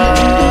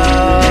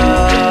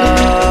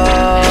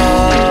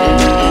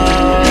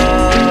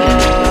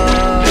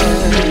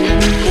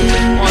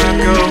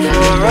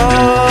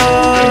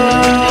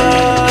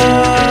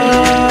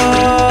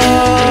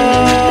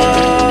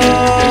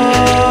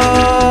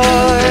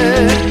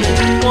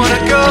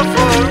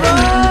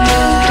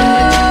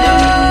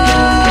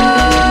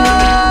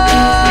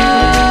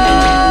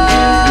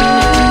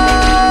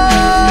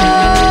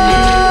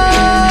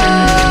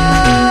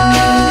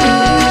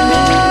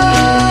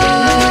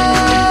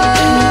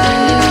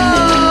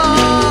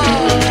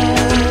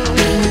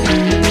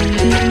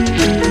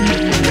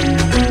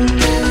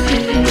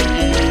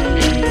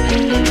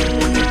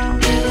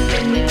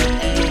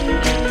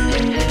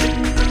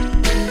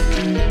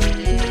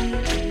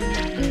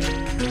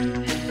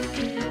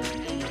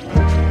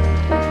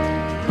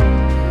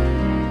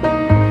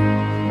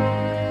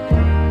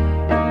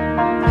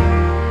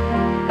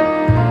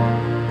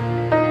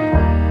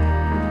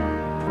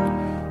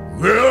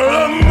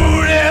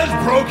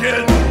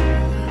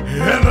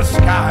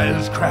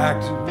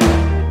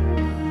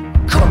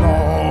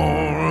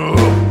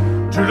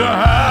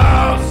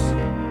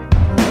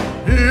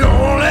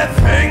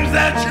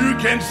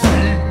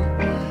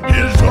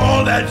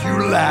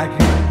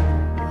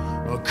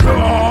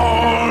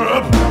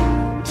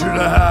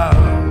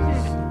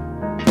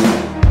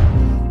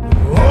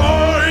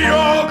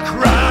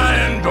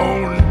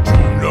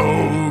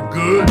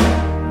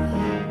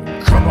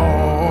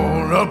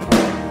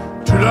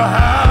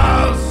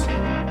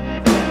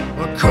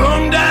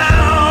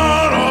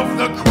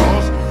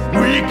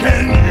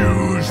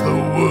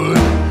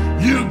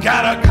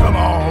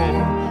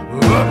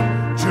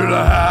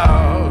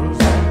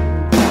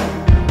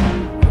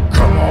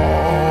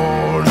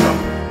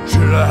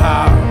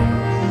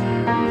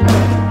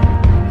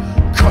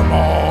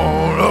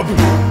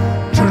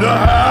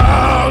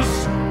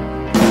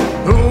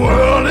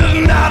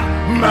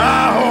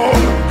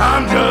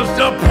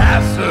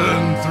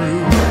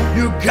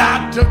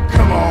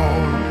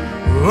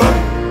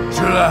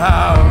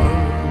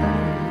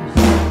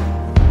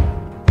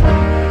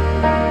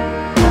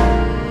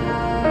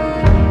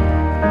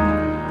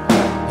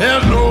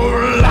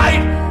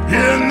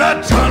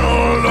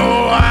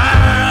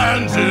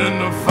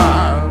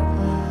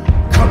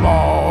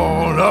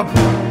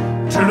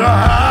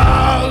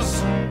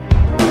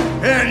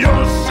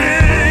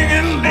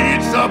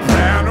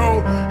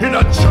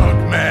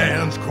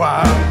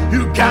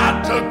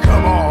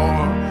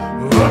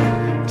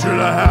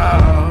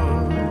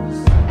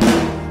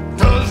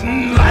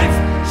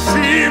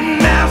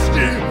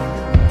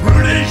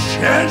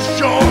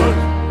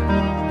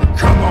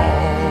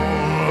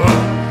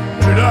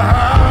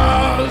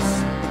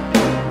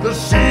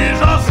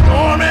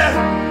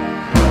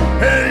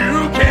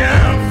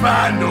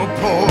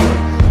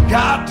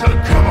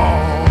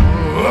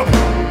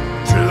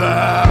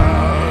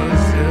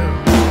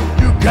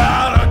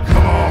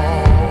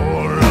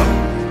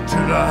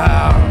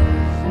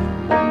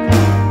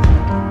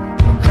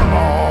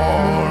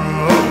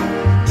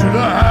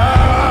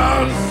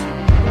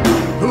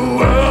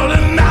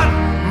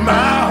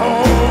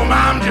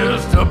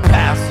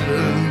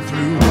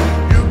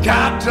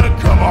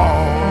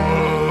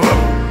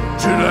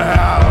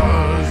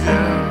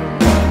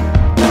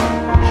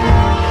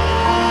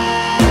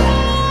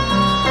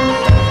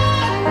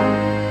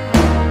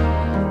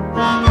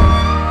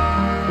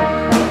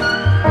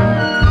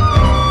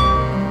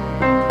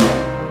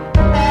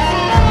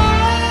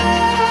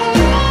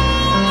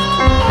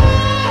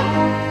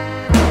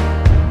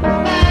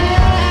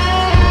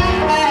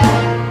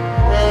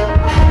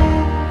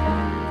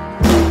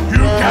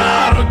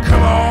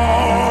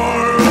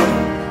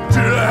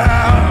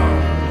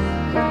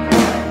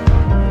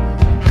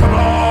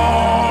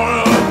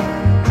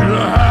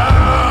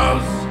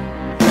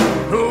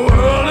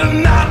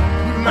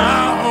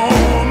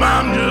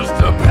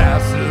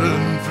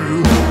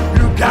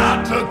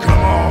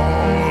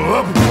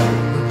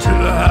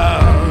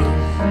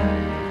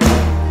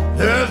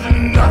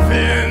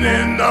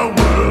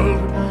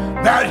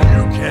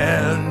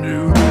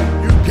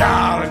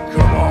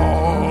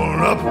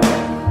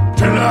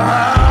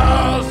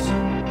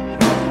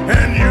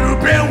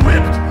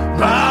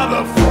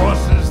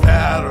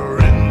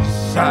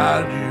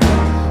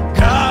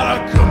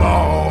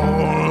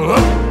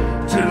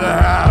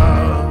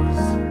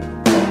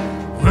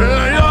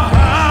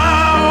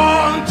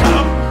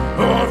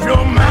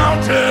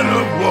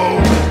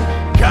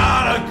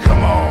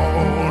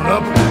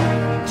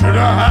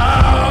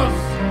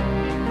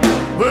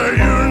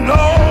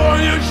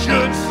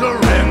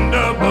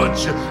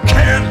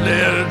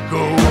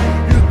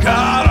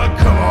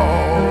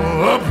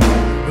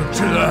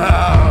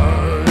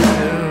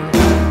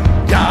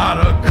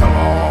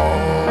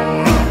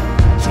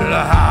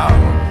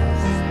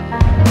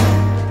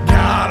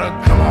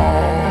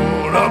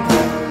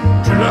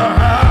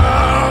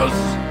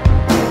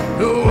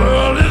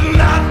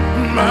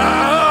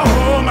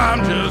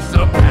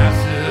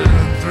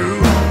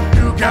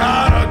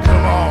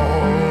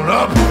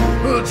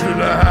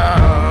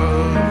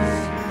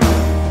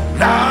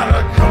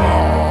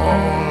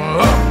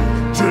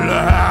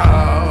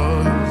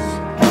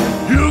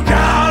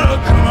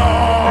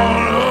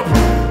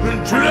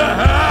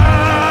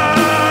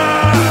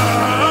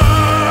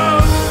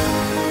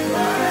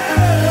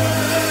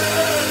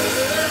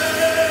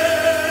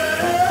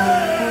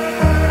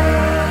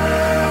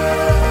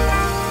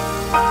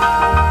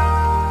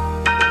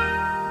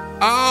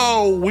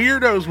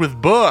 Weirdos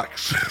with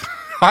Books.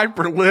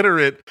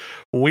 Hyperliterate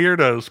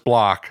Weirdos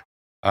block.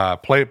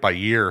 Play it by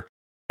year.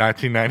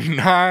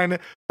 1999.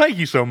 Thank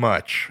you so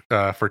much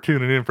for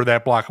tuning in for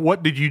that block.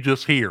 What did you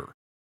just hear?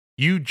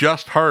 You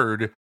just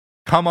heard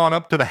Come On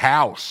Up to the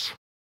House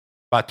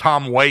by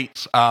Tom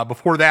Waits.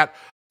 Before that,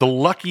 The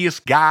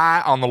Luckiest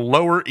Guy on the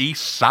Lower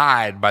East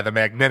Side by the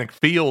Magnetic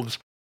Fields,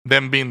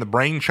 them being the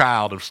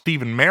brainchild of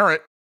Stephen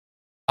Merritt.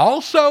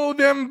 Also,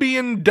 them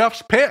being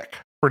Duff's pick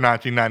for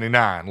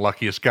 1999,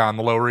 Luckiest Guy on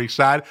the Lower East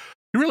Side.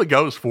 He really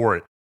goes for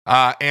it.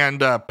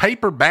 And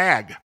Paper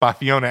Bag by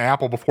Fiona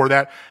Apple before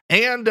that.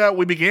 And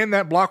we began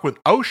that block with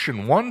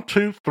Ocean 1,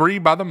 2, 3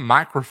 by the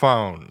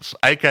Microphones,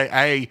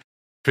 a.k.a.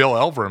 Phil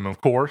Elverum,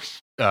 of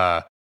course.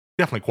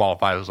 Definitely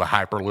qualifies as a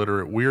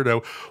hyperliterate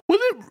weirdo.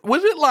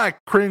 Was it like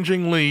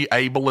cringingly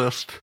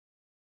ableist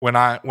when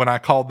I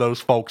called those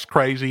folks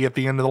crazy at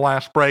the end of the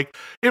last break?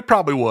 It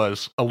probably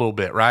was a little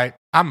bit, right?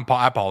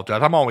 I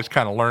apologize. I'm always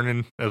kind of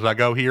learning as I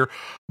go here.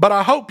 But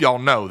I hope y'all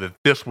know that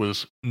this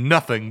was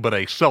nothing but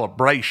a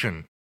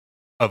celebration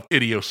of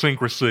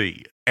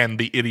idiosyncrasy and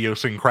the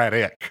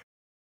idiosyncratic.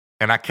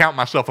 And I count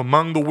myself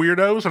among the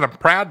weirdos, and I'm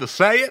proud to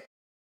say it.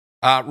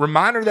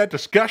 Reminder, that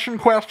discussion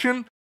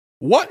question: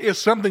 what is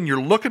something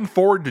you're looking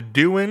forward to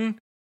doing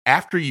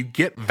after you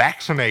get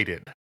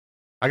vaccinated?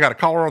 I got a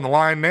caller on the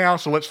line now,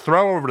 so let's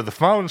throw over to the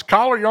phones.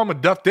 Caller, you're on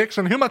with Duff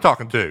Dixon. Who am I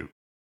talking to?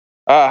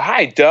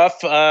 Hi, Duff.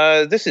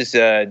 This is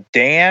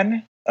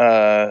Dan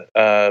from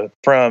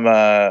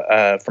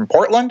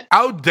Portland.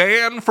 Oh,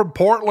 Dan from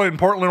Portland.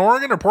 Portland,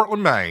 Oregon, or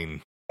Portland,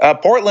 Maine?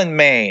 Portland,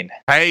 Maine.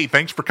 Hey,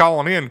 thanks for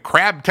calling in.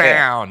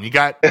 Crabtown. Yeah. You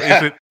got,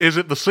 is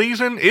it the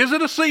season? Is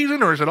it a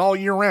season, or is it all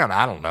year round?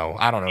 I don't know.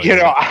 I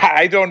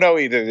I don't know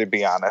either, to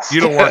be honest.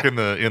 You don't work in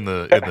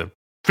the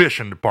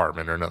fishing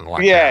department or nothing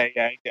like that.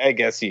 Yeah, I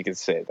guess you could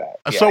say that.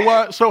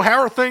 Yeah. So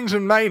how are things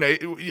in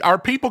Maine? Are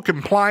people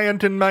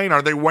compliant in Maine?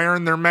 Are they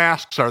wearing their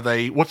masks?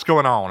 What's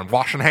going on?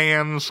 Washing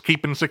hands,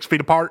 keeping 6 feet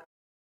apart?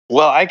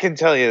 Well, I can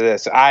tell you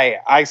this.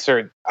 I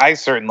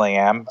certainly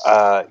am.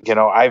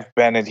 I've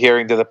been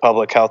adhering to the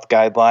public health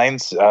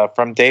guidelines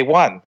from day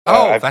one.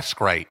 Oh, that's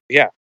great.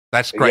 Yeah,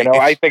 that's great.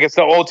 I think it's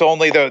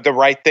only the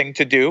right thing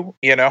to do.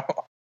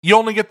 You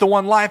only get the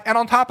one life, and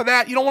on top of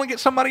that, you don't want to get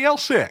somebody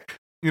else sick.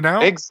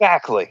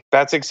 Exactly.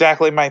 That's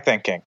exactly my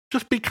thinking.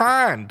 Just be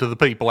kind to the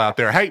people out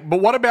there. Hey,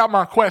 but what about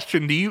my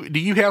question? Do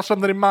you have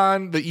something in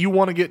mind that you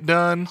want to get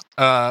done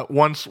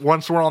once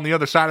we're on the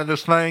other side of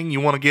this thing? You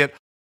want to get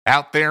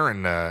out there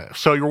and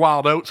sow your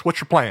wild oats?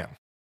 What's your plan?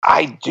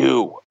 I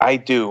do.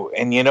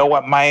 And you know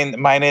what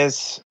mine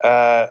is,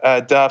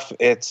 Duff?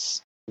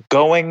 It's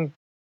going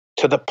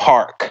to the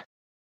park.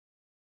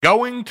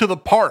 Going to the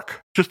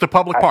park? Just a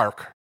public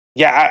park?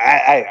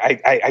 Yeah,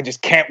 I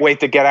just can't wait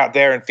to get out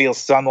there and feel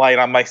sunlight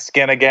on my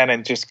skin again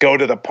and just go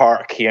to the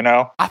park,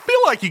 I feel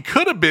like you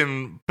could have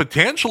been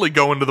potentially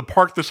going to the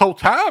park this whole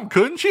time,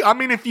 couldn't you? I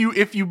mean, if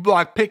you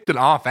like picked an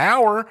off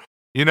hour,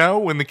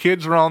 when the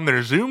kids are on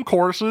their Zoom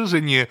courses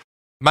and you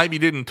maybe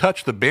didn't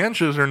touch the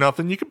benches or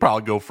nothing, you could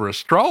probably go for a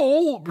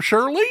stroll,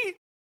 surely.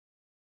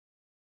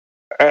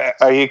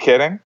 Are you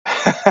kidding?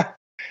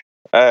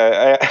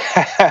 Are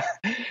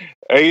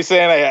you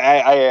saying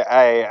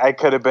I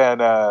could have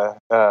been I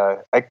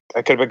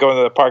could have been going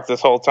to the park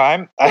this whole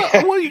time?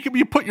 Well,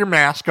 you put your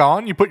mask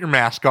on. You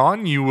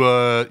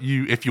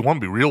if you want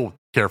to be real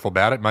careful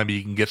about it, maybe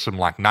you can get some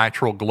like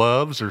nitrile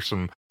gloves or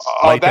some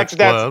latex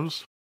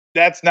gloves.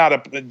 That's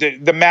not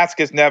the mask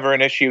is never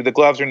an issue. The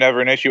gloves are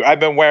never an issue. I've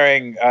been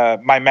wearing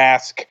my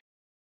mask,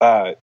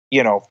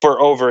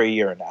 for over a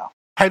year now.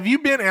 Have you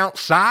been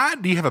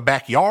outside? Do you have a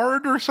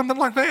backyard or something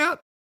like that?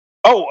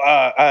 Oh,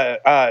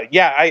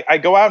 yeah, I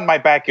go out in my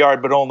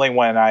backyard, but only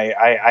when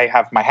I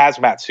have my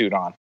hazmat suit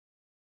on.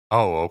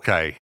 Oh,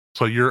 okay.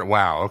 So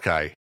wow,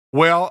 okay.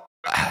 Well,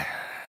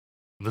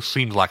 this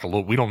seems like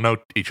we don't know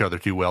each other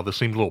too well. This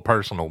seems a little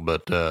personal,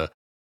 but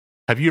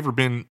have you ever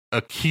been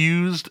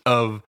accused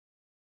of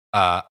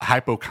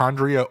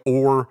hypochondria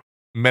or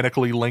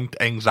medically linked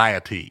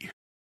anxiety?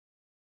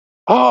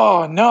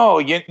 Oh, no,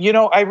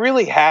 I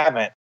really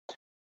haven't.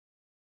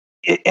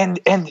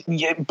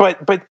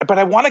 But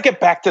I want to get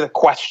back to the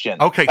question.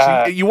 Okay,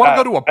 so you want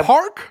to go to a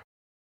park?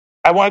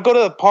 I want to go to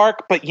the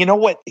park, but you know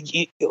what?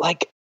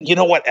 You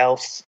know what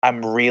else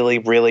I'm really,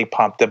 really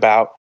pumped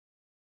about?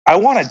 I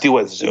want to do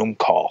a Zoom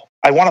call.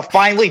 I want to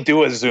finally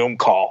do a Zoom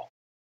call.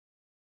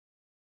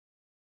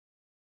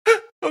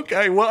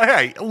 Okay, well,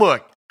 hey,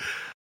 look.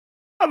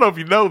 I don't know if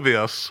you know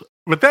this,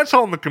 but that's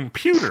on the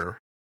computer,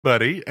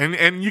 buddy,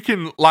 and you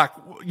can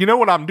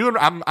what I'm doing.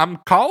 I'm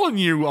calling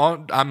you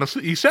on.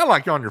 You sound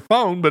like you're on your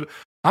phone, but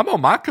I'm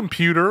on my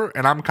computer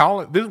and I'm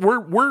calling.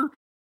 We're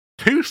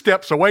 2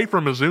 steps away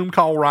from a Zoom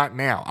call right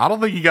now. I don't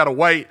think you got to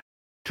wait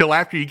till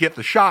after you get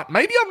the shot.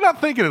 Maybe I'm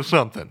not thinking of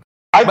something.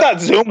 I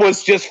thought Zoom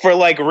was just for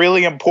like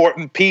really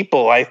important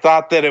people. I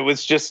thought that it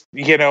was just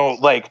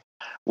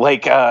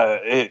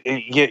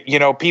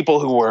people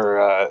who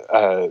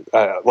were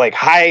like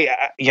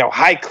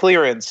high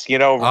clearance,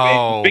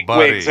 big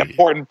wigs,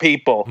 important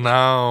people.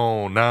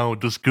 No,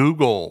 just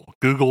Google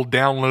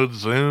download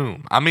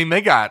Zoom. I mean,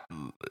 they got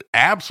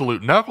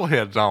absolute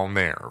knuckleheads on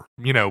there,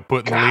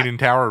 putting the Leaning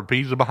Tower of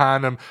Pisa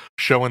behind them,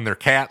 showing their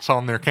cats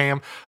on their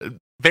cam.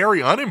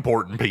 Very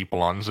unimportant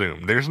people on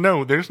Zoom. There's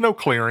no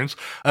clearance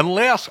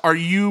unless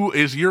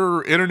is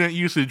your internet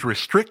usage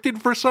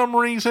restricted for some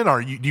reason?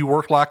 Do you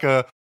work like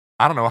a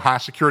high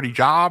security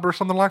job or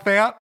something like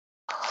that?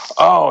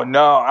 Oh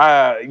no,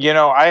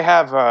 I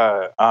have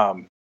I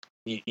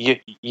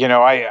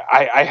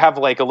have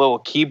like a little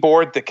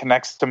keyboard that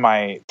connects to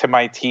my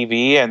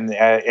TV, and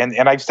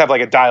I just have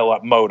like a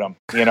dial-up modem.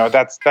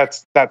 That's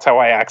how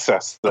I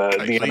access the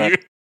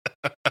internet.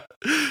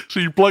 So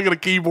you're plugging a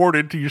keyboard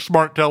into your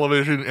smart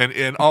television,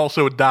 and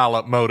also a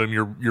dial-up modem.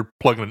 You're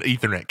plugging an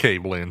Ethernet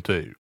cable in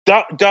too.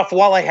 Duff,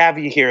 while I have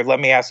you here, let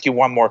me ask you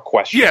one more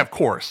question. Yeah, of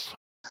course.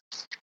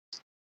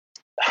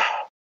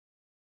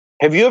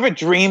 Have you ever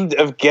dreamed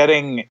of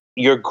getting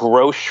your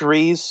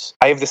groceries?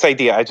 I have this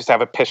idea. I just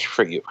have a pitch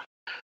for you.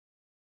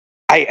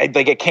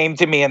 It came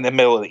to me in the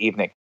middle of the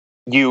evening.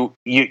 You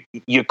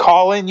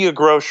call in your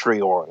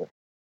grocery order,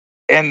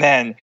 and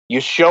then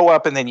you show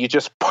up, and then you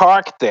just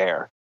park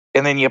there,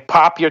 and then you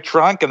pop your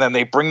trunk, and then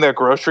they bring their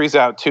groceries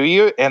out to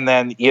you, and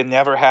then you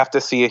never have to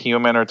see a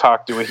human or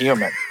talk to a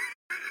human.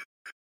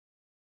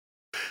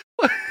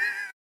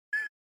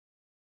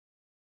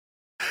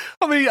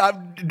 I mean,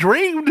 I've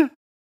dreamed,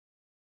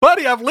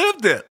 buddy. I've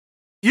lived it.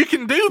 You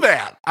can do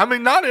that. I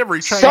mean, not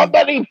every chain.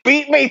 Somebody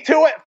beat me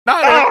to it.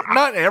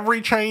 Not every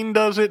chain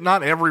does it.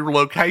 Not every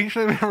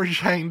location of every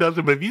chain does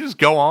it. But if you just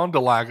go on to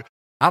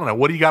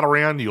what do you got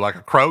around you, like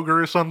a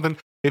Kroger or something?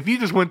 If you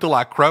just went to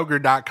like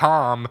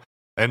Kroger.com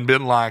and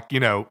been like,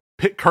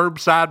 pick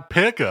curbside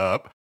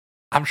pickup,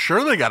 I'm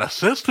sure they got a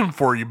system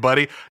for you,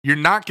 buddy. You're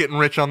not getting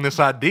rich on this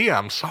idea.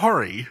 I'm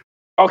sorry.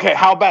 Okay,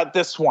 how about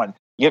this one?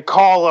 You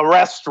call a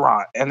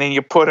restaurant and then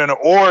you put an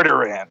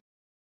order in.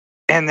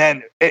 And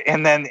then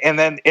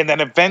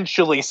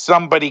eventually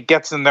somebody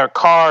gets in their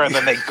car, and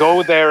then they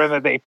go there, and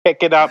then they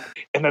pick it up,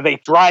 and then they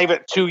drive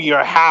it to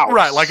your house.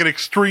 Right, like an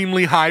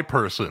extremely high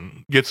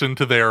person gets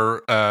into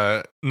their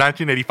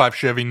 1985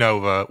 Chevy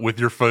Nova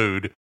with your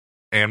food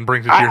and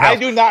brings it to your house. I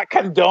do not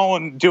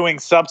condone doing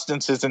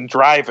substances and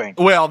driving.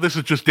 Well, this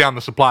is just down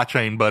the supply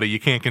chain, buddy.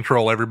 You can't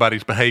control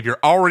everybody's behavior.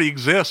 Already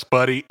exists,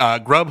 buddy.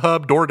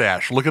 Grubhub,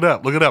 DoorDash. Look it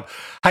up.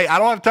 Hey, I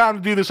don't have time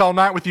to do this all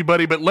night with you,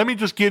 buddy, but let me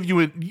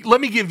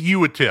give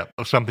you a tip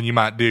of something you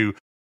might do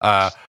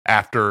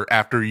after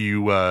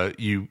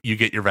you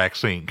get your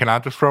vaccine. Can I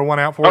just throw one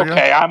out for you?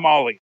 Okay, I'm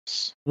all ears.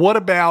 What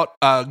about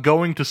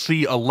going to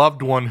see a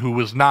loved one who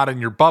was not in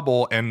your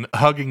bubble and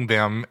hugging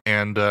them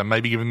and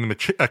maybe giving them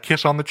a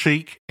kiss on the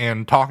cheek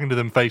and talking to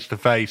them face to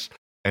face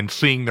and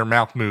seeing their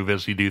mouth move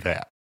as you do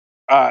that?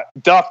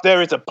 Duff,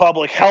 there is a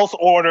public health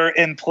order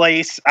in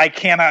place. I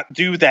cannot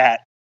do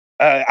that.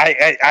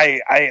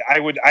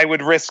 I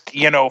would risk,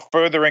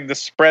 furthering the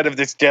spread of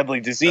this deadly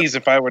disease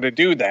if I were to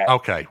do that.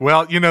 Okay.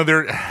 Well,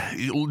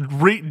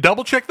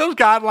 double check those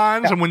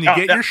guidelines, and when you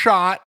get your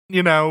shot,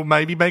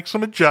 maybe make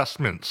some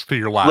adjustments to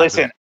your life.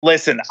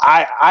 Listen,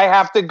 I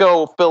have to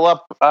go fill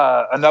up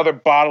another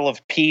bottle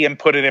of pee and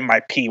put it in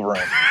my pee room.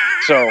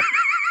 So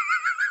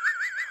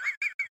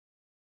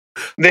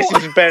this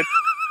has been...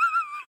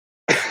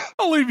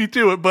 I'll leave you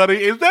to it,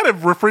 buddy. Is that a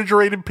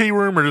refrigerated pee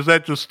room, or does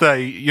that just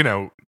stay,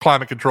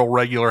 climate control,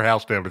 regular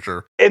house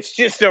temperature? It's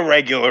just a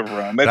regular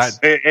room.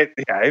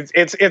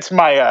 It's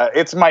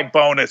my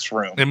bonus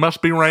room. It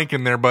must be rank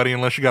in there, buddy,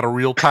 unless you got a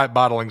real tight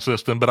bottling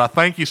system. But I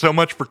thank you so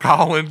much for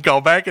calling.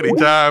 Call back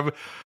anytime.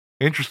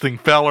 Interesting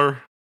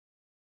feller.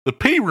 The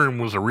pee room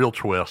was a real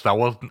twist.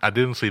 I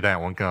didn't see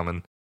that one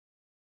coming.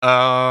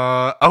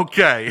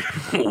 Okay.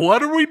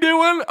 What are we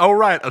doing? Oh,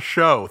 right, a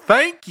show.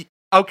 Thank you.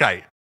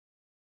 Okay.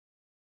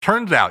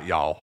 Turns out,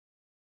 y'all,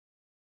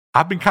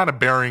 I've been kind of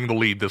burying the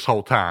lead this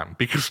whole time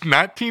because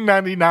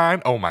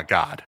 1999, oh my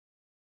God.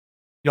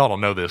 Y'all don't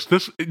know this.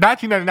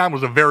 1999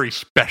 was a very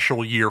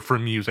special year for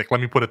music.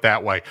 Let me put it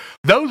that way.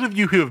 Those of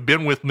you who have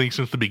been with me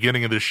since the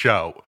beginning of this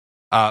show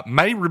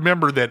may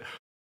remember that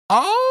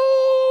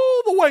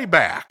all the way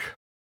back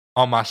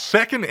on my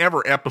second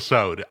ever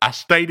episode, I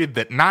stated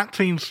that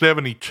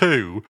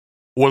 1972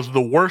 was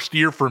the worst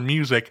year for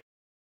music.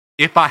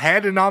 If I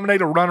had to nominate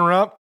a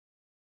runner-up,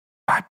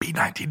 might be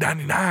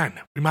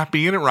 1999. We might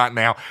be in it right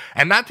now.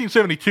 And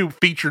 1972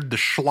 featured the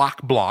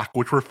Schlock Block,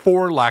 which were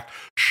 4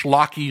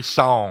 schlocky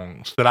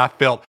songs that I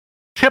felt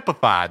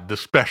typified the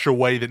special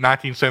way that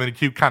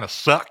 1972 kind of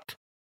sucked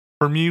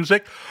for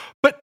music.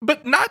 But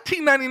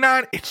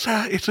 1999,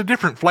 it's a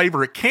different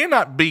flavor. It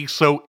cannot be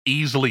so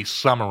easily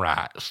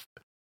summarized.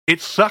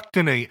 It sucked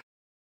in a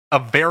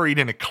varied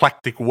and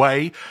eclectic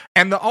way.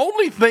 And the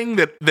only thing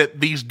that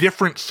these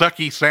different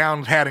sucky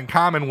sounds had in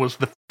common was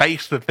the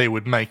face that they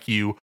would make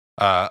you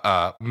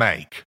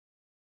make,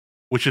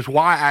 which is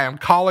why I am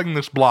calling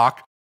this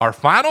block, our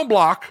final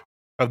block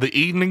of the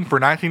evening for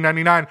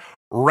 1999,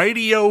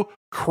 Radio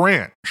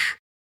Cringe.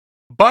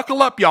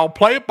 Buckle up, y'all.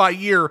 Play it by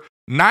ear.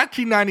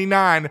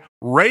 1999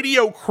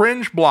 Radio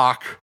Cringe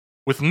Block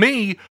with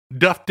me,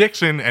 Duff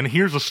Dixon, and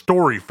here's a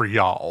story for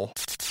y'all.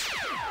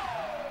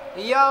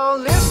 Yo,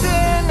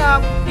 listen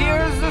up,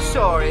 here's the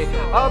story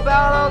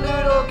about a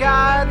little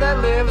guy that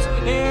lives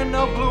in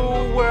a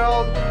blue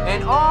world.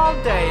 And all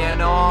day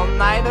and all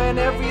night and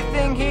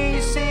everything he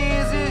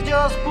sees is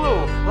just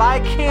blue.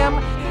 Like him,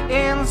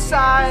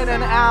 inside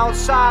and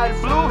outside.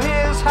 Blue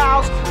his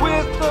house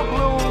with a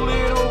blue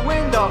little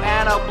window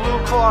and a blue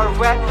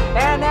Corvette.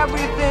 And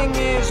everything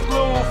is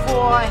blue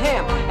for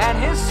him and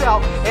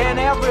himself and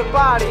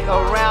everybody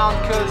around.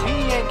 Cause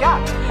he ain't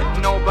got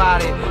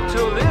nobody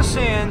to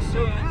listen.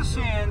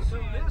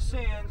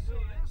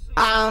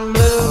 I'm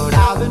blue,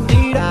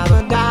 da-ba-dee,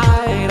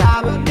 da-ba-die,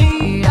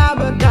 da-ba-dee,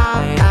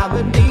 da-ba-die,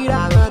 da-ba-dee,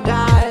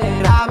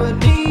 da-ba-die,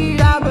 da-ba-dee,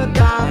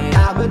 da-ba-die,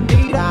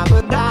 da-ba-dee,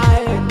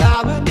 da-ba-die,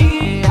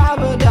 da-ba-dee,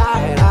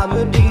 da-ba-die,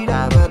 da-ba-dee,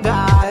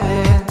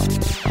 da-ba-die.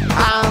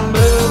 I'm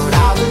blue,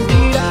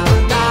 da-ba-dee,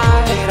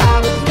 da-ba-die,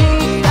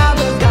 da-ba-dee,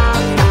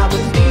 da-ba-die,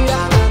 da-ba-dee,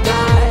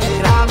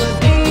 da-ba-die,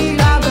 da-ba-dee,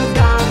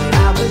 da-ba-die,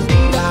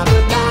 da-ba-dee,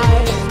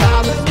 da-ba-die,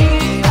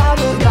 da-ba-dee,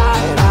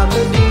 da-ba-die,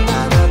 da-ba-dee,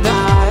 da-ba-die.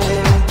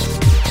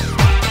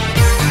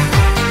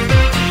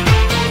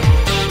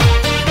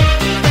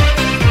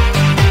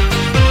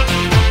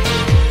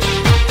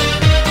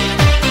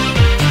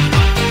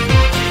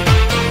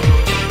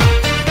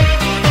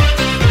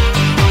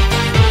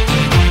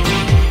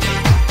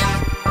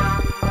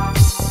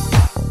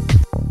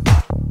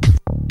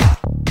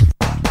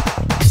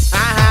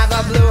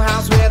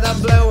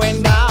 Blue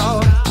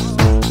window.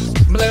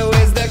 Blue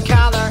is the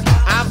color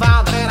of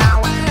all that I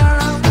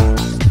wear.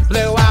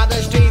 Blue are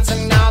the streets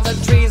and all the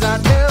trees are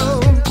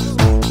blue.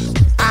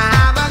 I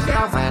have a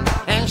girlfriend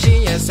and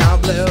she is so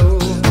blue.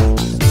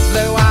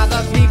 Blue are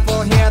the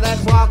people here that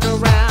walk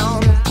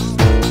around.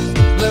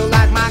 Blue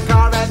like my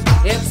Corvette,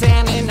 it's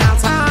in and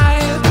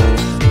outside.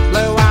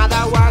 Blue are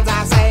the words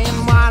I say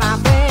and what I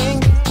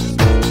think.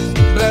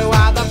 Blue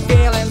are the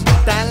feelings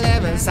that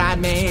live inside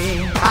me.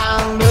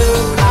 I'm blue.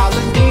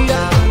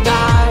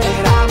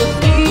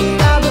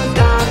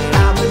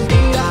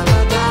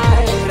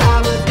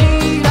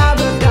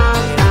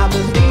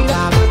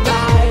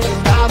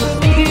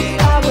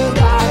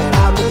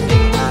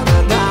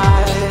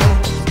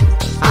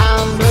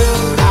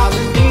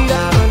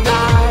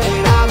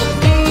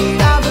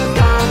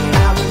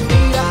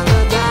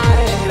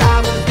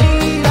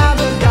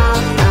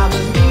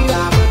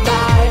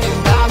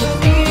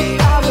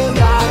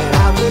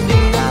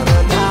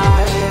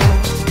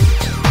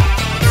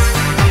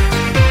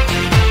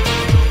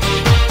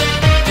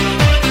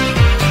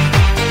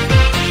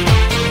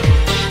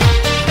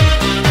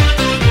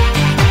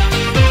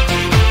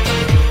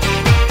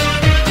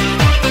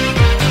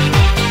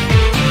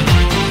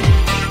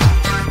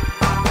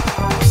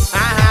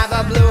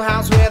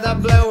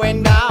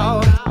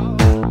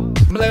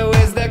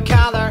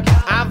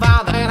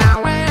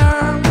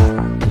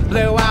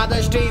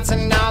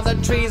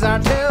 Trees are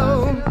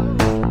blue.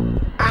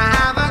 I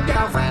have a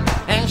girlfriend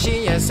and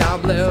she is so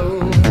blue.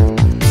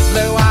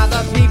 Blue are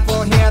the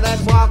people here that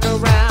walk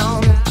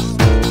around.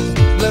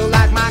 Blue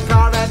like my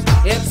Corvette,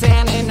 it's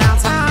in and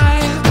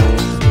outside.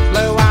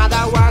 Blue are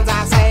the words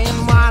I say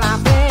and what I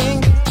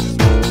think.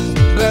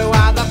 Blue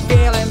are the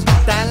feelings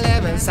that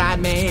live inside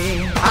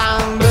me.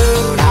 I'm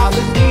blue,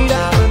 da-ba-dee,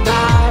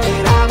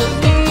 da-ba-die,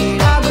 da-ba-dee,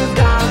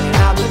 da-ba-die,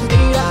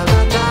 da-ba-dee,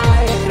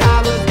 da-ba-die,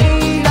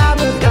 da-ba-dee,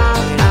 da-ba-die,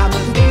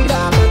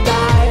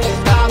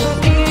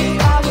 da-ba-dee,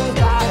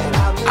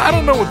 da-ba-die. I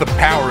don't know what the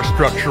power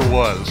structure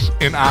was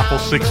in Eiffel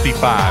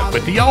 65,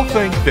 but do y'all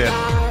think that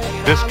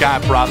this guy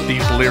brought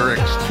these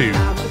lyrics to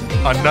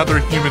another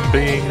human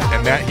being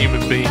and that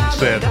human being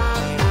said,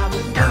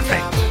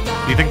 perfect?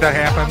 Do you think that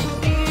happened?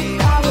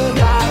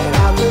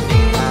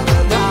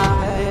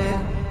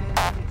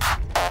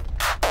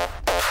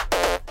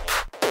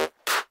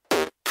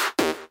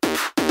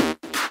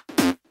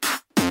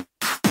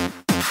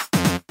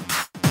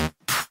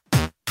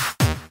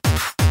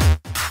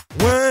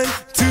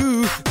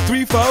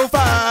 3, 4,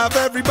 5,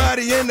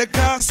 everybody in the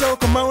car, so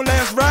come on,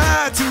 let's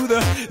ride to the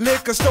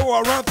liquor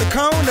store around the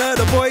corner.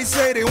 The boys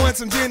say they want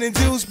some gin and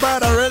juice,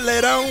 but I really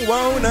don't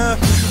wanna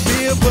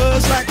be a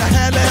buzz like I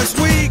had last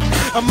week.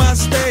 I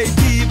must stay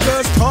deep,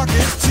 cause talk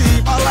is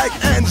cheap. I like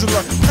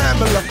Angela,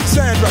 Pamela,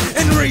 Sandra,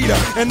 and Rita.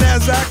 And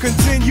as I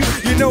continue,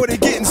 you know they're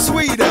getting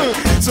sweeter.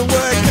 So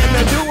what can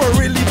I do? I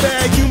really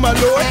bag you, my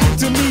lord.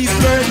 To me,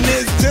 flirting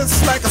is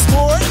just like a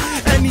sport.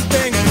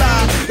 Anything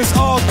fly, it's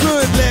all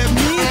good. Let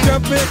me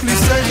jump in, please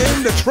sing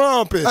in the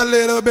trumpet. A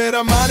little bit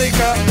of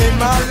Monica in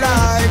my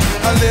life,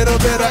 a little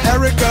bit of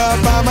Erica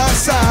by my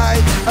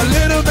side, a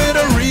little bit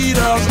of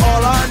Rita's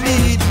all I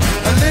need,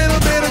 a little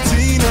bit of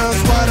Tina's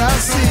what I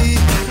see,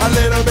 a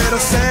little bit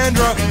of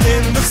Sandra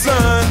in the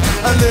sun,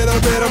 a little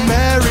bit of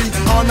Mary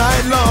all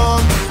night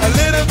long, a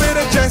little bit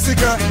of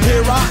Jessica,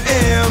 here I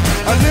am,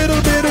 a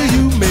little bit of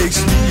you makes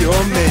me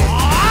your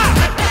man.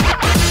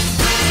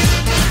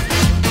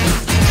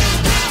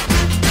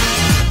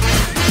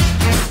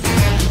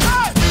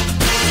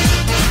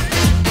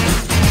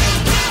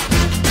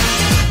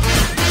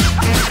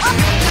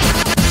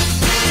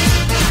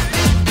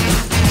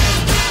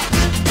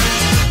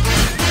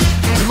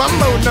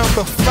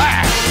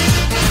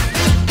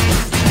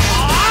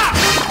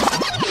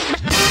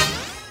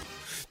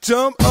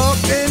 Jump up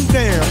and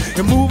down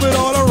and move it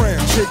all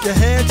around. Shake your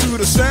hand to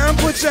the sound,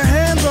 put your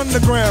hands on the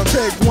ground.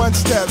 Take one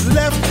step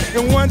left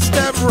and one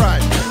step right.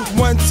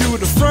 One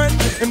to the front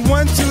and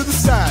one to the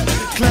side.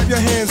 Clap your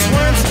hands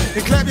once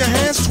and clap your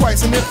hands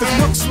twice. And if it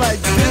looks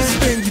like this,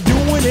 then you're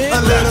doing it.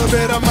 A little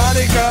bit of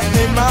Monica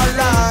in my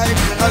life,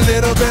 a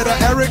little bit of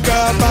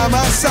Erica by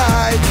my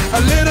side, a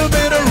little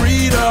bit of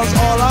Rita's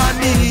all I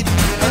need,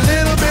 a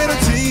little bit of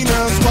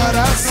Tina's what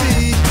I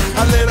see,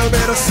 a little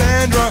bit of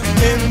Sandra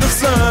in the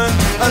sun,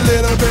 a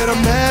little bit of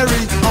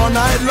Mary all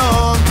night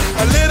long,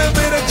 a little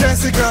bit of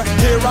Jessica,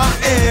 here I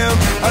am,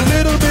 a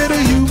little bit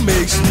of you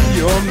makes me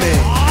your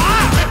man.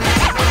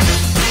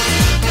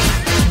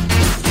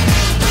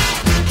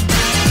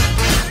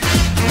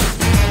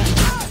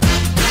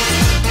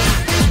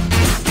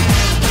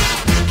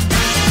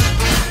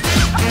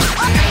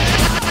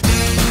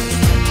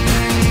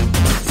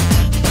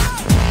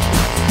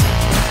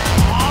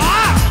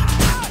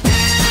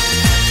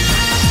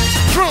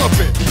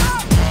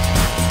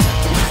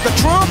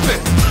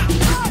 Trumpet.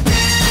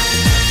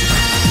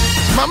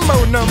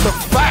 Mambo number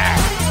 5.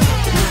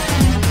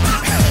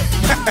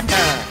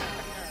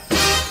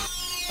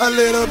 A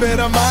little bit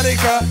of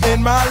Monica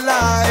in my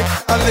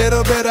life, a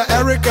little bit of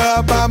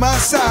Erica by my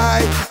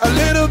side, a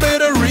little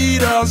bit of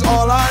Rita's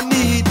all I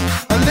need,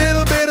 a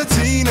little bit of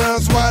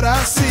Tina's what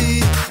I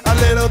see, a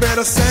little bit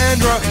of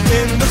Sandra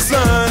in the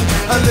sun,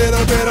 a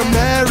little bit of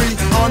Mary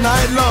all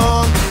night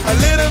long, a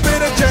little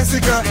bit of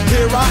Jessica,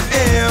 here I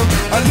am,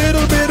 a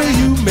little bit of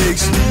you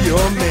makes me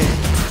your man.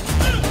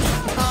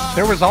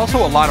 There was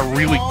also a lot of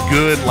really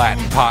good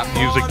Latin pop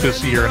music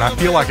this year, and I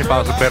feel like if I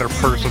was a better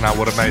person, I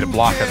would have made a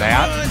block of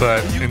that.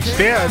 But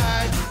instead,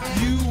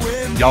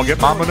 y'all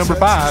get Mama number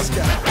 5.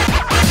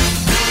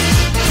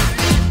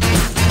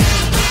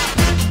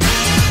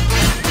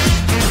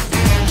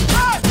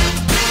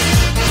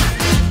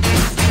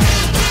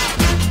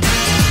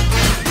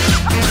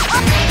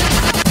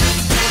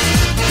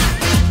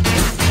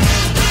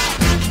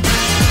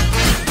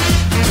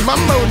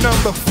 Mambo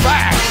number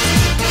 5.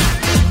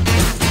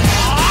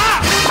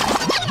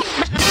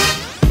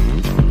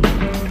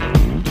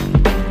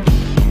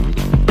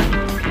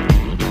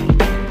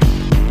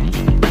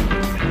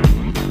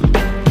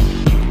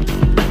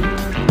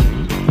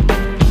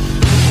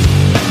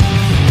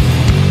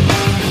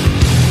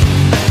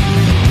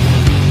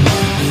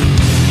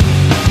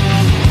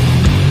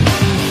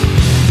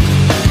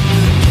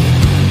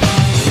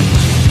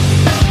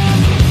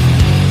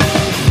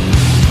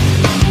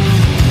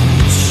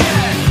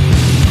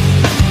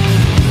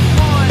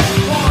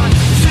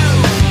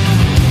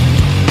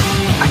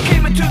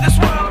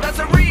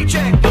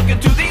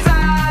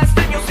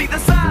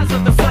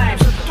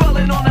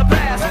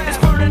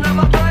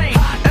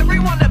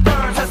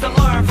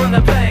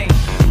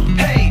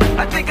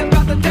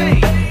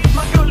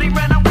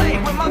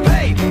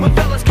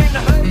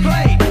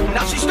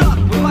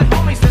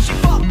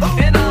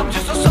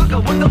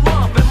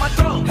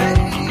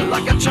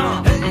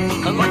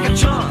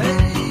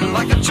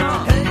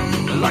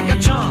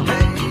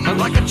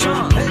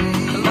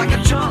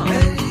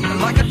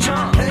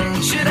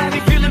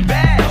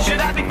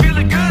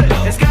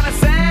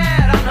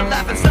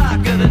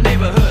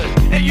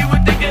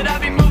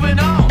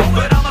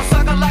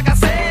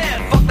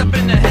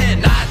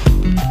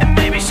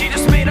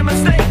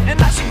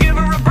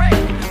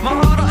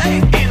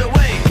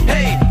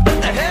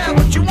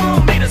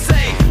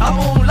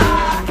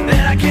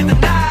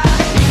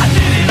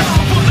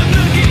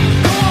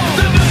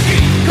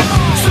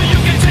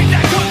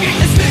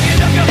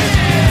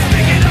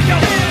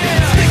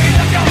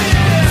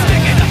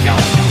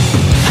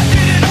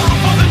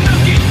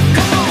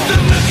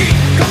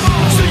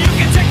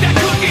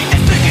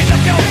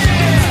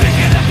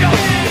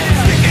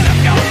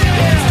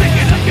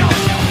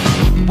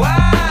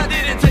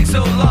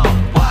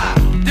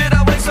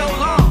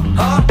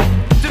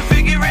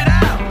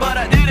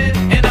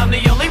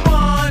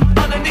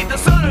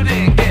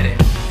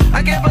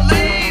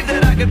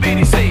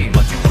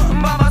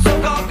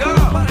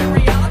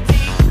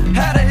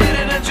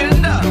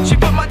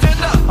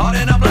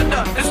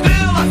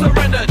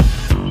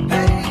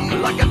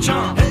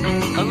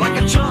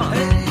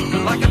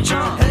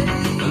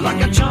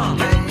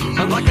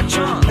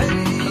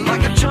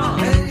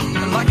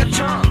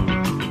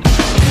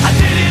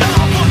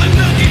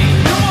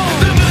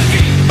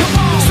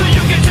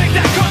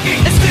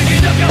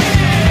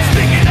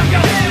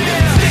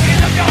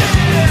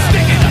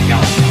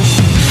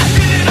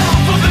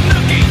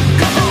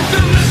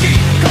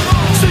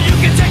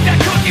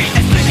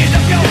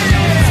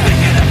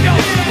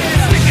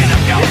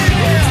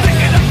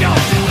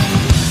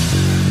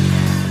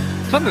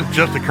 Something that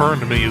just occurred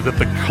to me is that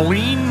the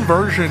clean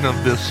version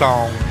of this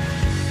song,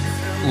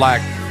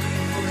 like,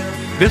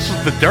 this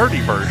is the dirty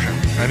version,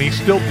 and he's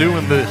still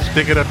doing the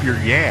stick it up your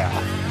yeah.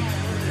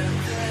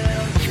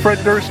 What's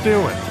Fred Durst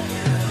doing?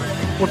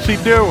 What's he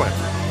doing?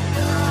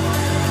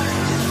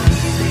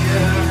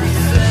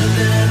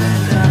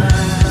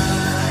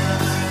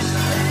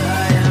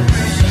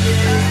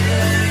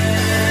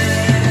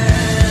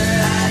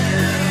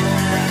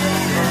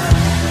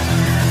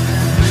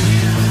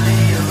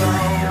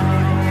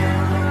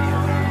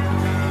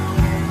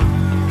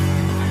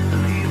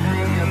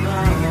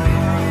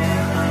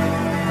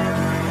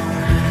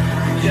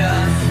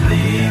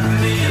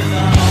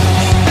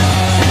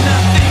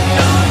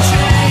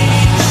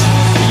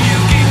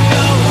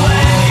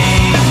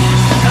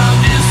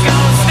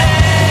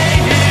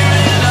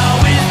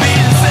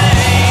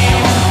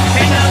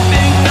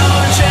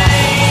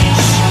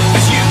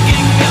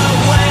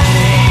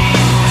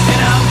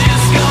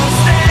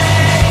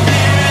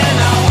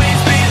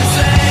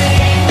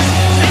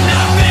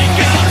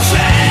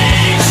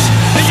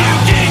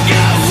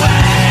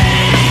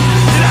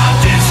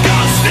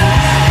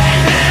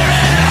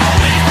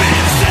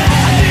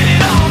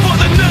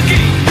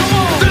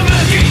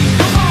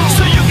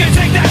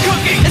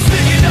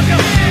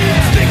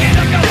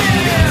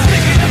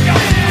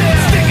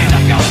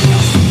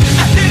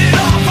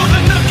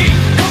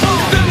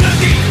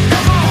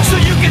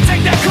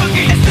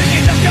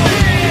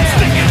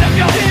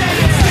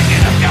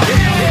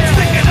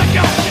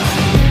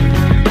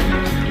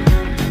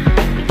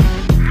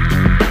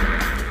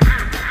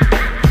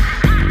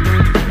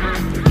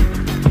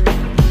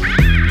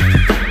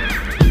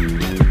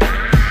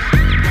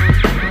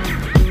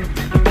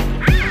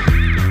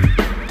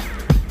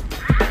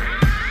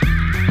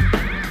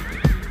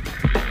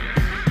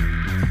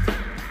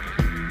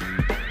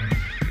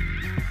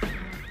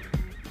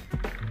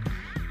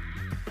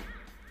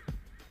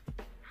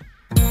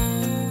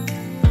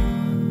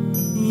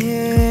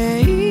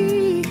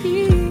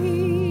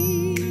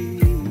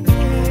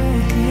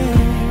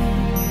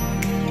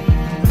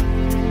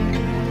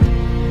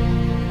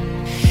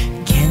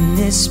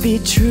 be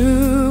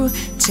true?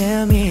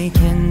 Tell me,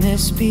 can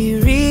this be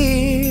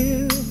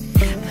real?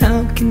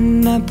 How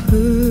can I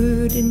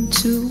put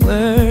into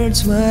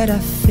words what I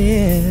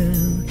feel?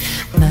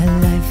 My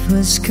life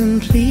was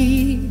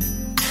complete,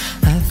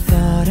 I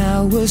thought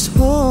I was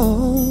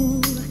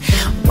whole.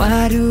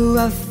 Why do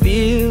I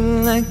feel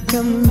like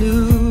I'm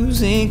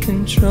losing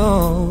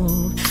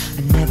control?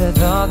 I never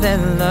thought that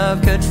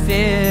love could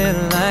feel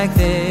like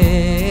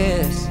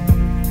this.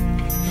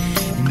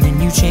 And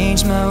then you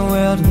changed my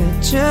world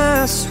with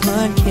just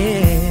one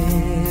kiss.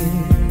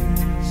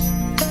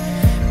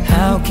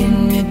 How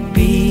can it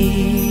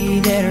be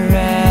that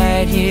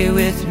right here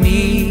with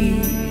me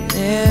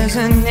there's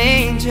an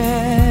angel?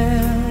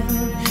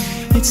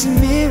 It's a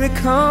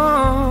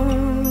miracle.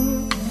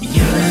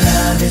 Your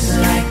love is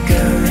like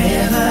a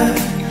river,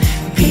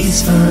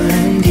 peaceful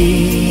and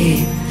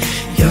deep.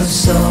 Your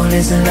soul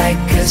is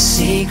like a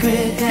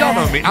secret. Y'all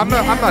know me. I'm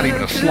not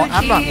even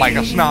I'm not like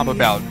a snob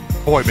about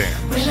boy bands.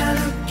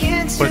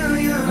 But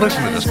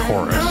listen to this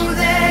chorus. Know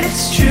that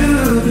it's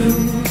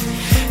true.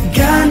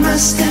 God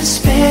must have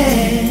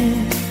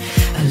spent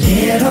a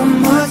little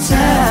more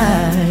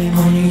time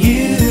on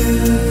you.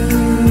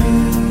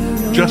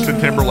 Justin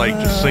Timberlake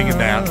just singing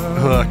that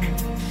hook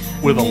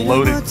with a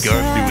loaded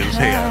gun to his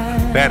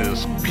head. That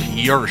is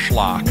pure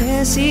schlock.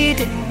 Yes, he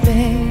did,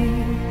 babe.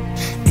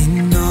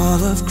 In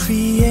all of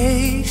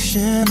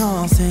creation,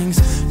 all things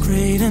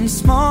great and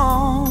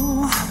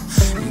small,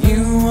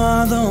 you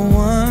are the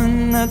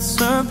one that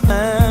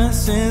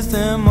surpasses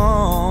them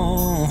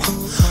all.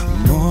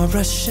 More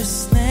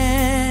precious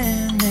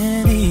than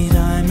any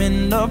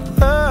diamond or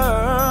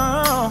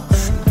pearl.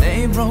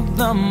 They broke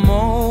the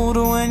mold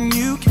when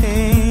you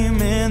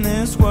came in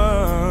this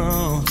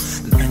world.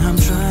 And I'm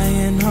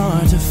trying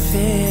hard to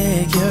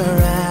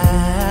figure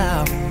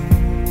out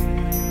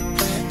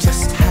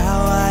just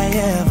how I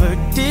ever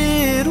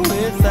did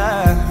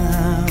without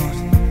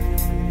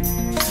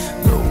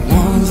the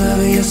warmth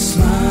of your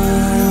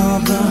smile,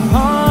 the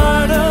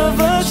heart of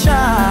a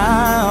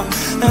child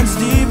that's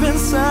deep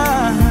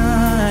inside.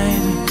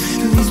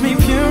 Leaves me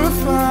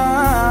purified.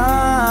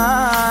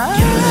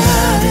 Your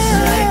love is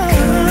like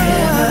a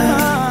river,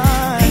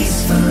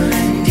 peaceful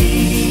and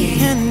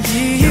deep.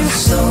 Your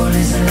soul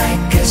is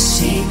like a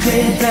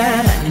secret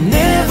that I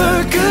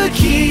never could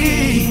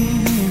keep.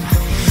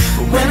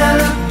 When I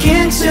look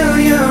into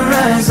your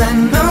eyes, I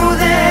know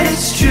that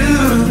it's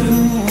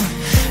true.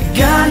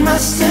 God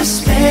must have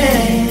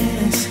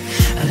spent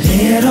a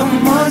little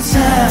more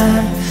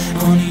time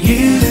on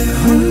you.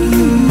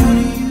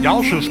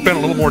 Y'all should have spent a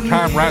little more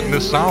time writing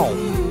this song,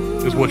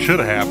 is what should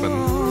have happened.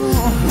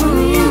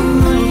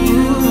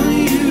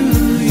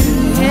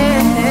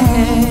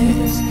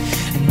 Yes.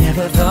 I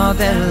never thought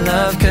that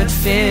love could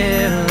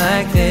feel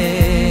like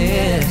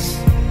this.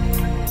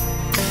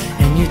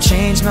 And you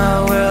changed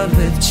my world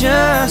with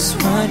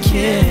just one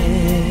kiss.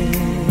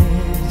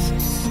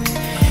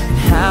 And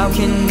how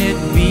can it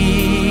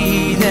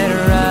be that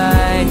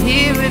right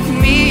here with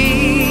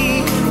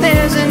me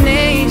there's an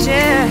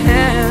angel?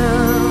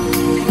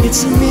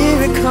 It's a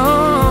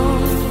miracle.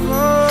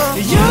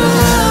 Your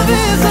love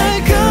is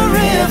like a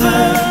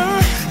river,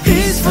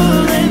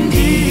 peaceful and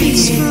deep.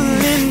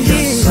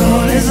 Your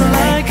soul is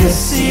like a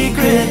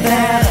secret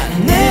that I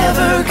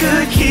never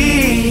could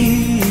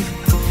keep.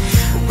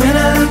 When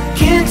I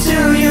look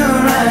into your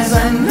eyes,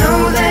 I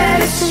know that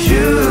it's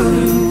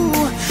true.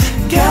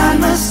 God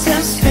must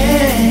have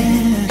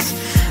spent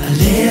a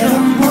little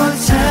more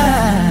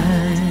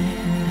time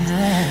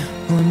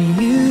on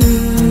you.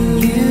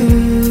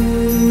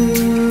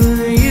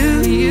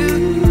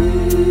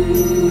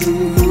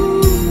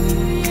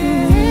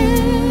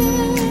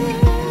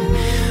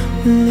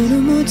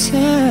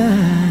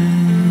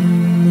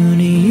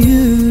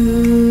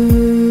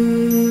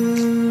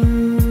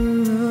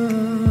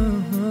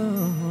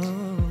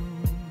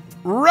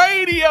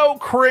 Radio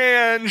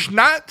Cringe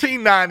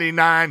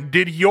 1999.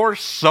 Did your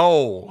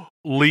soul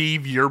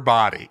leave your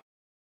body?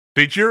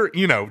 Did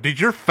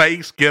your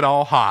face get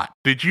all hot?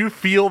 Did you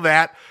feel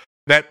that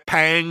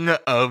pang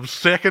of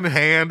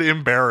secondhand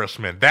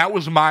embarrassment? That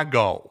was my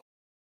goal.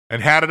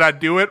 And how did I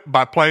do it?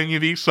 By playing you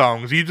these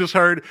songs. You just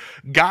heard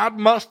God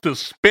Must Have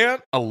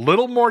Spent a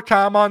Little More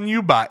Time on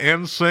You by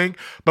NSYNC.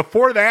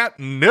 Before that,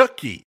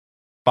 Nookie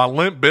by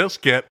Limp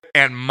Bizkit.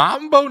 And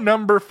Mambo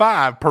Number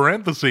 5,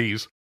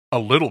 parentheses, a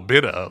little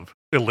bit of,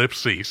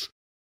 ellipses,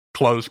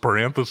 close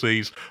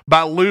parentheses,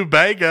 by Lou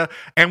Bega.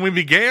 And we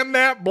began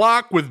that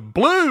block with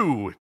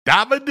Blue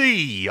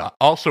Davide,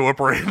 also a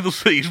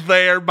parentheses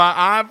there, by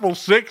Eiffel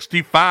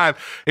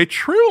 65. It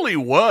truly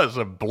was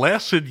a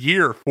blessed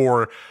year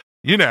for,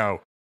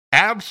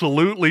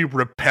 absolutely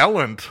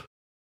repellent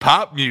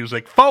pop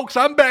music. Folks,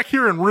 I'm back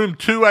here in room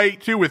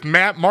 282 with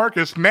Matt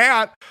Marcus.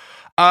 Matt,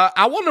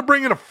 I want to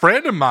bring in a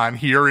friend of mine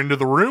here into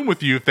the room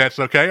with you, if that's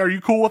okay. Are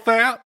you cool with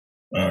that?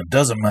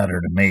 Doesn't matter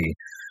to me.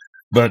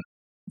 But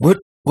what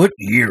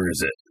year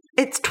is it?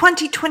 It's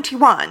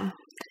 2021.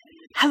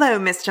 Hello,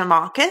 Mr.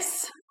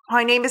 Marcus.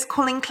 My name is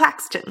Colleen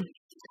Claxton.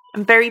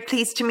 I'm very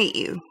pleased to meet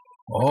you.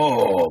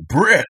 Oh,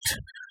 Britt.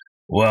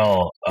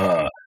 Well,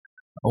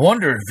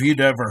 wonder if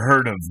you'd ever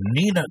heard of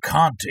Nina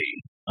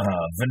Conti,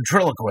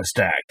 ventriloquist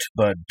act,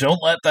 but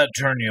don't let that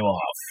turn you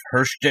off.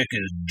 Her shtick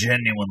is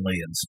genuinely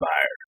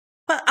inspired.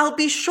 But I'll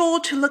be sure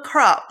to look her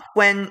up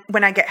when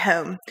I get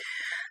home.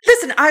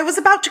 Listen, I was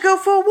about to go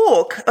for a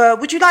walk.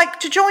 Would you like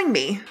to join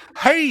me?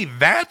 Hey,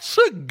 that's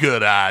a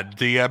good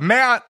idea.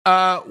 Matt,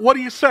 what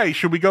do you say?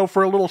 Should we go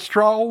for a little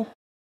stroll?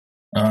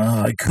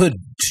 I could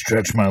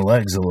stretch my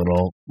legs a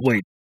little.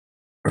 Wait,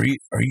 are you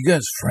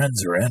guys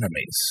friends or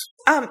enemies?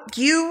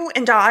 You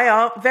and I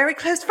are very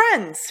close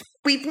friends.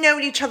 We've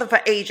known each other for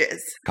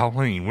ages.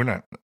 Colleen, we're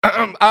not.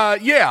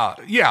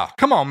 Yeah.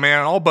 Come on,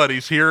 man. All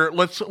buddies here.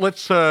 Let's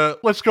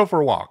go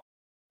for a walk.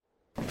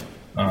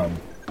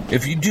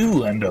 If you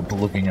do end up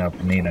looking up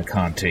Nina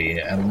Conti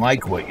and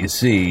like what you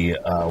see,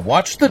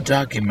 watch the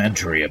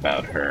documentary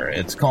about her.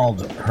 It's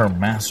called Her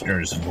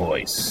Master's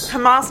Voice. Her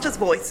Master's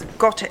Voice.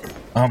 Got it.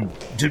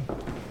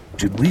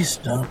 Did we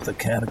stop the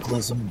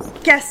cataclysm?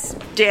 Yes,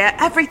 dear.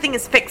 Everything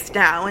is fixed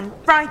now and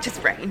right as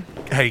rain.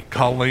 Hey,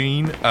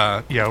 Colleen.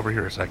 Over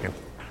here a second.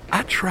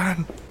 I try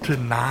to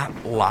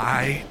not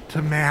lie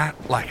to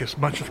Matt, like, as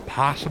much as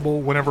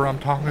possible whenever I'm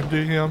talking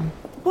to him.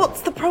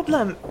 What's the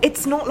problem?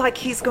 It's not like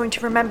he's going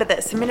to remember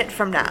this a minute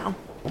from now.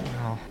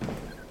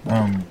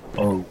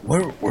 No.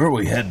 Where are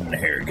we heading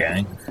here,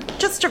 gang?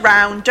 Just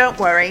around, don't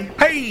worry.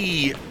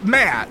 Hey,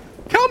 Matt,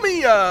 tell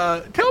me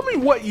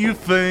what you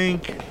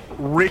think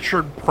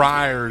Richard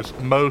Pryor's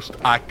most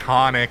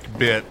iconic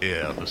bit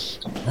is.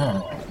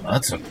 Oh,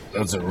 that's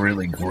a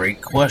really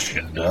great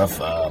question, Duff.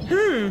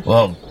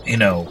 Well,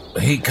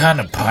 he kind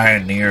of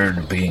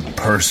pioneered being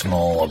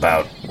personal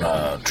about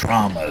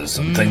traumas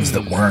and things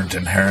that weren't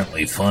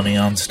inherently funny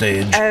on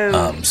stage.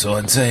 Oh. So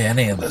I'd say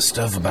any of the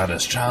stuff about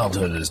his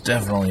childhood is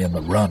definitely in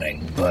the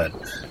running, but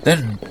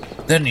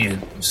then you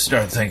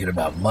start thinking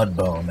about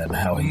Mudbone and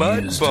how he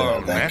used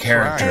that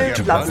character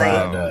to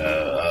provide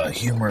a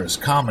humorous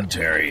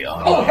commentary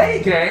on... Oh,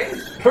 hey, gang!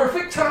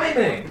 Perfect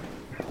timing!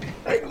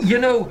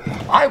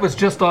 I was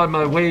just on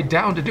my way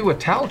down to do a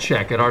towel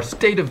check at our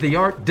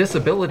state-of-the-art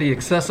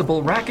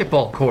disability-accessible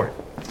racquetball court.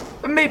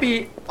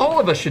 Maybe all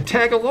of us should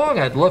tag along.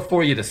 I'd love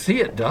for you to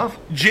see it, Duff.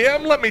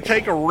 Jim, let me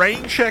take a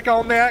rain check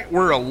on that.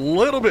 We're a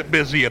little bit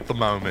busy at the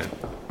moment.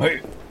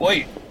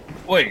 Wait,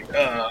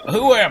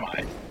 who am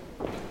I?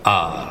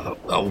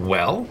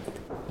 Well,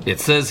 it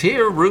says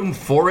here, room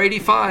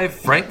 485,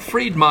 Frank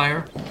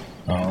Friedmeier.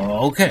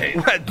 Oh, okay.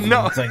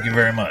 No. Thank you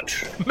very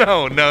much.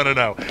 No.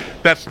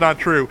 That's not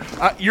true.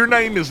 Your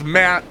name is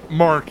Matt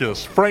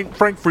Marcus. Frank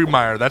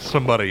Friedmeier, that's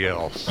somebody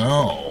else.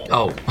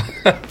 Oh.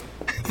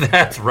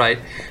 That's right.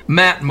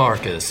 Matt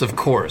Marcus, of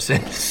course.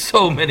 And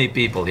so many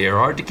people here.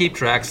 Hard to keep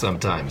track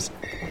sometimes.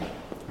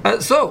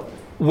 So,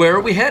 where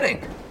are we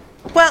heading?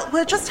 Well,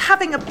 we're just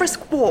having a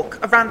brisk walk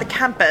around the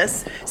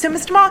campus so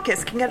Mr.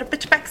 Marcus can get a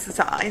bit of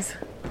exercise.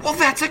 Well,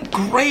 that's a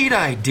great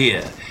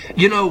idea.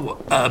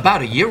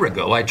 About a year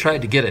ago, I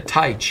tried to get a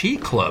Tai Chi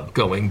club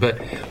going, but,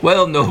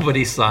 well,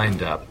 nobody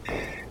signed up.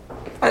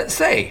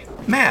 Say,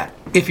 Matt,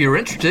 if you're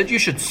interested, you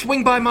should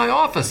swing by my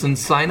office and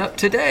sign up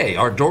today.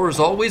 Our door's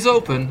always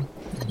open.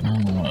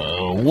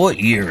 What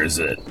year is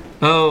it?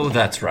 Oh,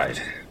 that's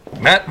right.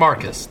 Matt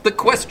Marcus, the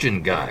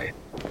question guy.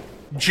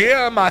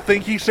 Jim, I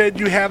think he said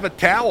you have a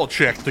towel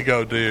check to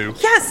go do.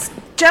 Yes,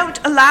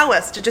 don't allow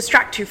us to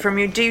distract you from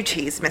your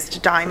duties,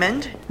 Mr.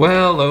 Diamond.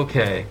 Well,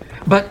 okay.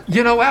 But,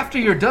 after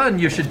you're done,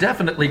 you should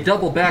definitely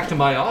double back to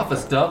my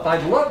office, Duff.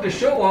 I'd love to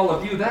show all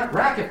of you that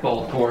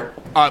racquetball court.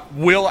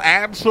 We'll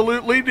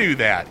absolutely do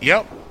that,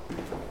 yep.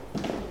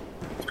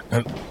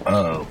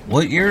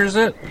 What year is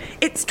it?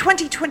 It's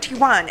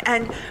 2021,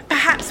 and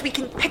perhaps we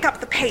can pick up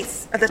the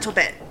pace a little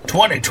bit.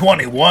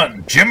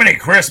 2021? Jiminy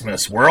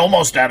Christmas, we're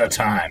almost out of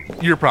time.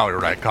 You're probably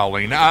right,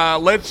 Colleen.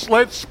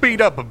 Let's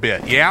speed up a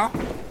bit, yeah?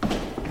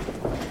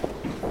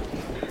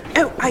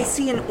 Oh, I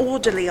see an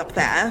orderly up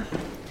there.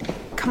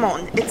 Come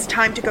on, it's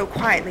time to go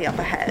quietly up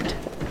ahead.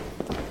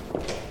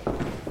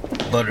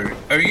 But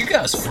are you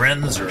guys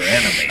friends or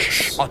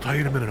enemies? I'll tell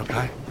you in a minute,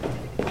 okay?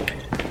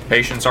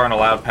 Patients aren't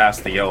allowed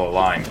past the yellow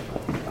line.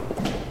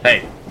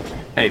 Hey,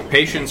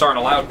 patients aren't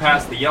allowed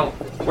past the yellow...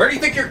 Where do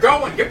you think you're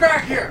going? Get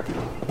back here!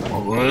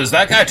 Is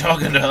that guy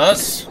talking to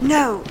us?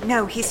 No,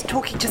 he's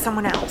talking to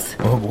someone else.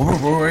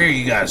 Where are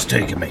you guys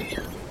taking me?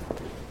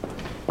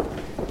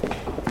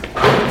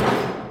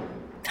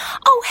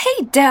 Oh,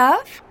 hey,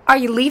 Duff. Are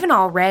you leaving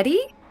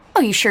already?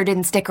 Oh, you sure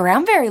didn't stick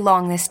around very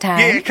long this time.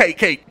 Yeah,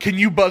 Kate, can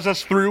you buzz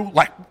us through?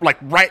 Like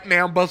right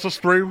now, buzz us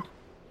through?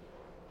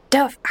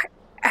 Duff,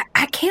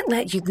 I can't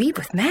let you leave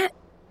with Matt.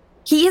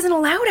 He isn't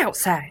allowed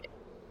outside.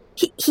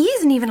 He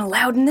isn't even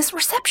allowed in this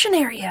reception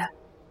area.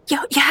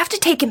 You have to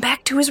take him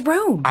back to his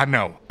room. I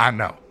know.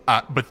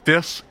 But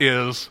this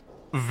is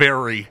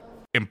very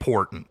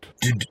important.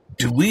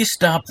 Do we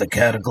stop the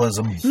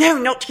cataclysm? No,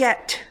 not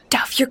yet.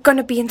 Duff, you're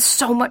gonna be in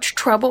so much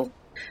trouble.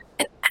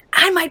 And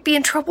I might be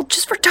in trouble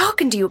just for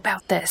talking to you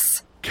about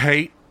this.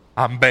 Kate,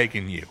 I'm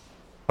begging you.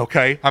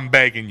 Okay? I'm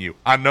begging you.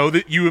 I know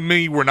that you and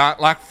me, we're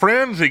not like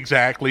friends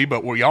exactly,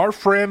 but we are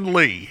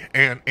friendly.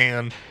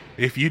 And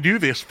if you do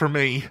this for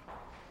me,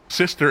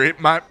 Sister, it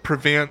might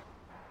prevent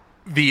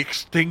the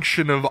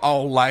extinction of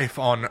all life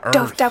on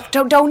Earth.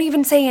 Don't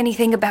even say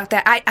anything about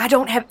that. I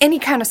don't have any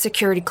kind of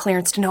security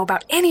clearance to know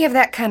about any of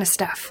that kind of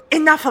stuff.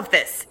 Enough of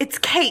this. It's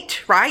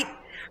Kate, right?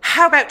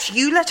 How about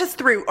you let us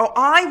through, or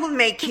I will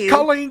make you...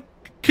 Colleen,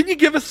 can you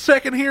give us a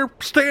second here?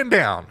 Stand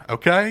down,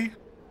 okay?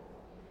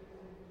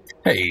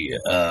 Hey,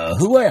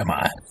 who am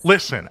I?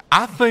 Listen,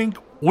 I think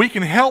we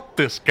can help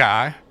this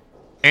guy,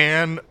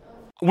 and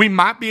we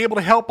might be able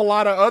to help a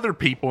lot of other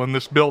people in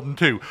this building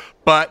too,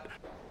 but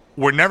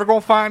we're never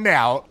going to find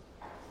out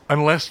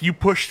unless you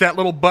push that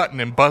little button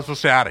and buzz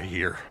us out of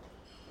here.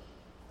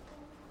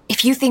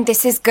 If you think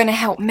this is gonna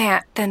help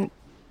Matt, then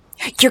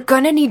you're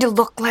gonna need to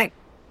look like...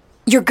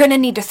 You're gonna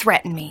need to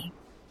threaten me.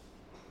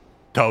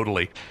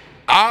 Totally.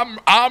 I'm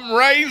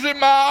raising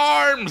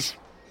my arms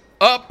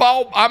up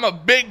all... I'm a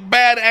big,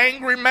 bad,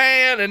 angry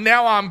man, and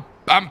now I'm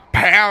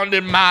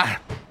pounding my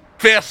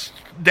fist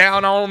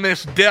down on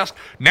this desk.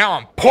 Now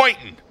I'm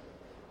pointing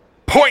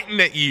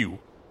at you.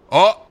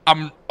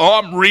 I'm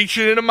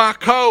reaching into my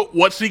coat.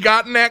 What's he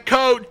got in that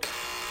coat?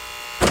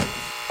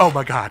 Oh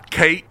my God,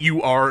 Kate,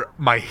 you are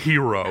my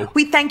hero.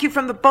 We thank you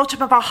from the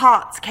bottom of our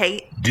hearts,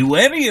 Kate. Do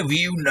any of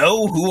you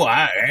know who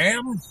I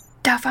am?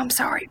 Duff, I'm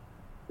sorry,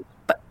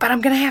 but I'm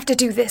gonna have to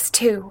do this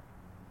too.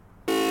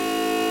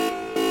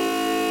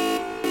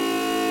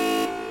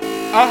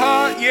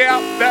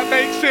 Yeah, that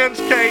makes sense,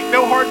 Kate.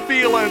 No hard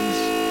feelings.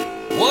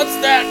 What's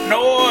that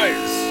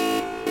noise?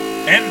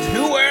 And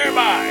who am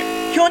I?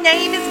 Your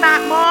name is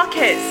Matt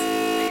Marcus,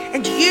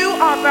 and you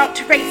are about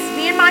to race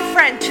me and my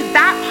friend to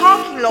that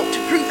parking lot to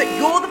prove that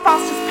you're the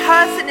fastest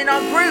person in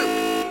our group.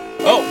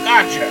 Oh,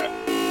 gotcha.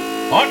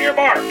 On your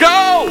mark.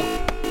 Go!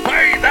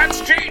 Hey, that's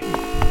cheating.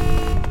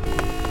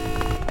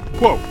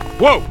 Whoa.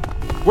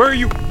 Where are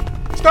you?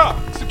 Stop.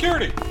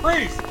 Security.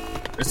 Freeze.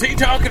 Is he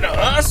talking to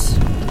us?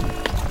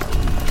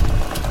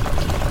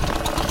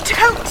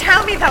 Don't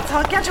tell me that's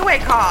our getaway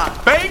car.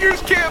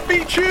 Beggars can't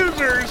be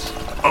choosers.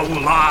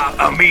 Hola,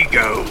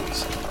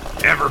 amigos.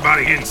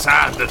 Everybody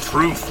inside the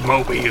Truth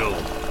Mobile.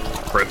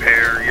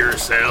 Prepare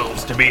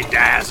yourselves to be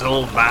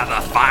dazzled by the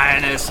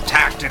finest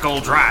tactical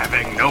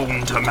driving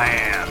known to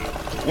man.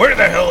 Where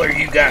the hell are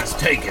you guys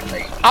taking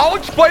me? I'll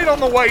explain on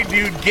the way,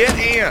 dude. Get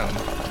in.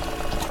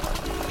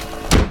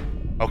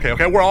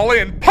 Okay, we're all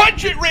in.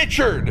 Punch it,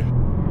 Richard!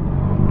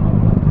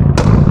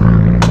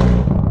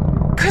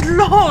 Good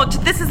Lord,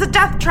 this is a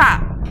death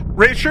trap.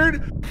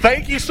 Richard,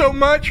 thank you so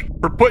much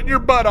for putting your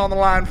butt on the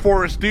line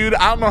for us, dude.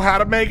 I don't know how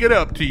to make it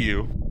up to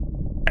you.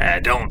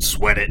 Don't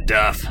sweat it,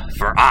 Duff,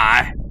 for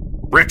I,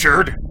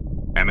 Richard,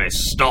 am a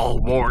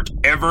stalwart,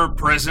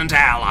 ever-present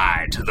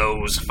ally to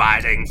those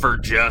fighting for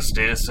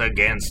justice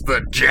against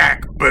the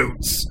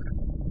jackboots.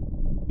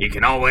 You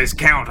can always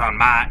count on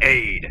my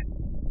aid.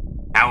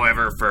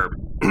 However, for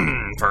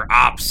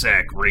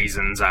OPSEC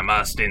reasons, I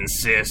must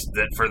insist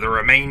that for the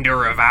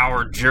remainder of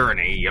our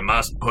journey, you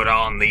must put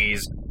on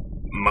these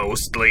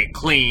mostly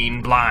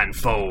clean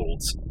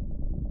blindfolds.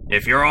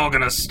 If you're all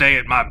gonna stay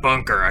at my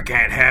bunker, I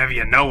can't have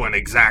you knowing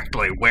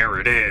exactly where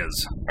it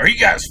is. Are you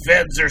guys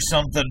feds or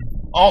something?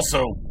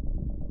 Also,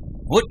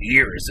 what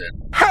year is it?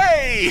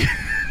 Hey!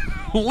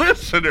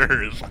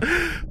 Listeners,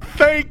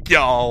 thank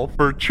y'all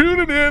for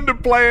tuning in to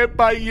Play It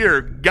By Ear.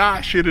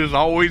 Gosh, it is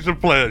always a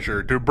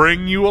pleasure to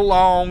bring you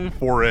along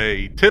for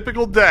a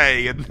typical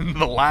day in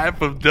the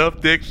life of Duff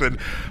Dixon.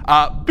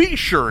 Be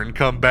sure and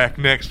come back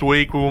next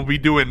week when we'll be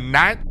doing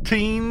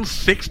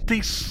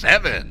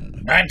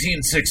 1967.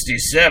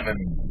 1967?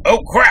 Oh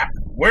crap!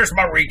 Where's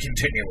my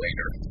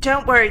recontinuator?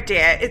 Don't worry,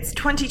 dear. It's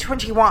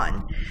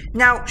 2021.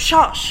 Now,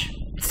 shush,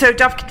 so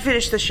Duff can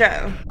finish the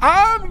show.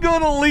 I'm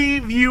gonna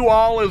leave you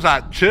all as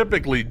I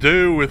typically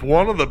do with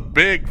one of the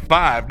big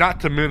five.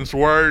 Not to mince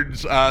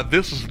words,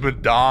 this is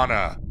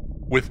Madonna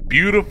with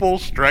Beautiful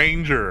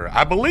Stranger.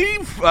 I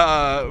believe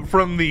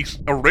from the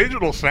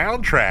original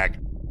soundtrack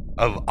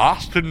of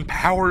Austin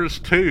Powers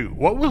 2.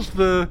 What was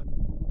the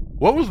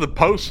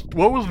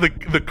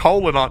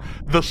colon on?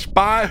 The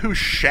Spy Who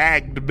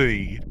Shagged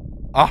Me.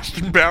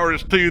 Austin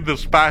Powers 2, The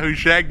Spy Who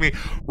Shagged Me.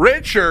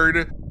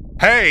 Richard,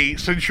 hey,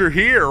 since you're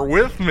here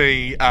with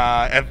me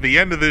at the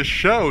end of this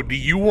show, do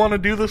you want to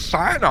do the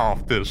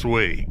sign-off this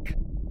week?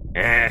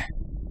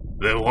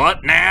 The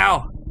what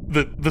now?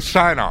 The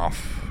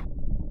sign-off.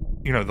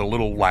 You know, the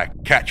little,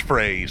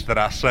 catchphrase that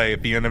I say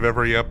at the end of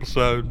every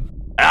episode.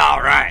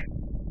 All right.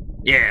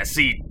 Yeah,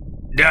 see,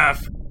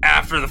 Duff,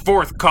 after the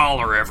fourth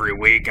caller every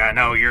week, I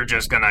know you're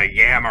just gonna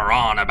yammer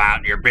on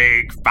about your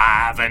big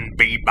five and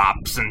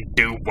bebops and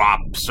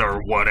doo-wops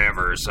or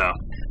whatever, so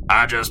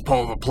I just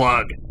pull the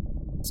plug.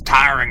 It's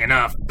tiring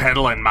enough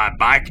pedaling my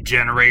bike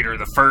generator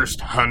the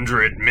first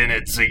 100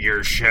 minutes of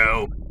your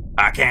show.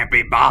 I can't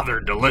be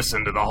bothered to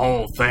listen to the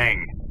whole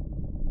thing.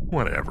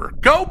 Whatever.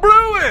 Go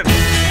Bruin!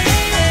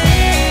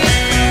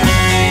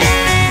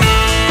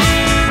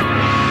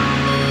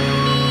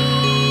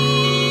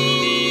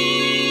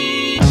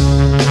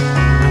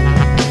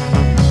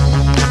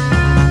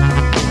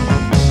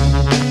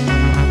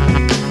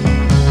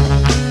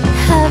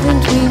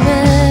 Haven't we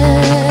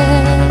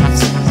met?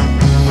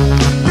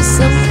 You're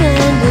something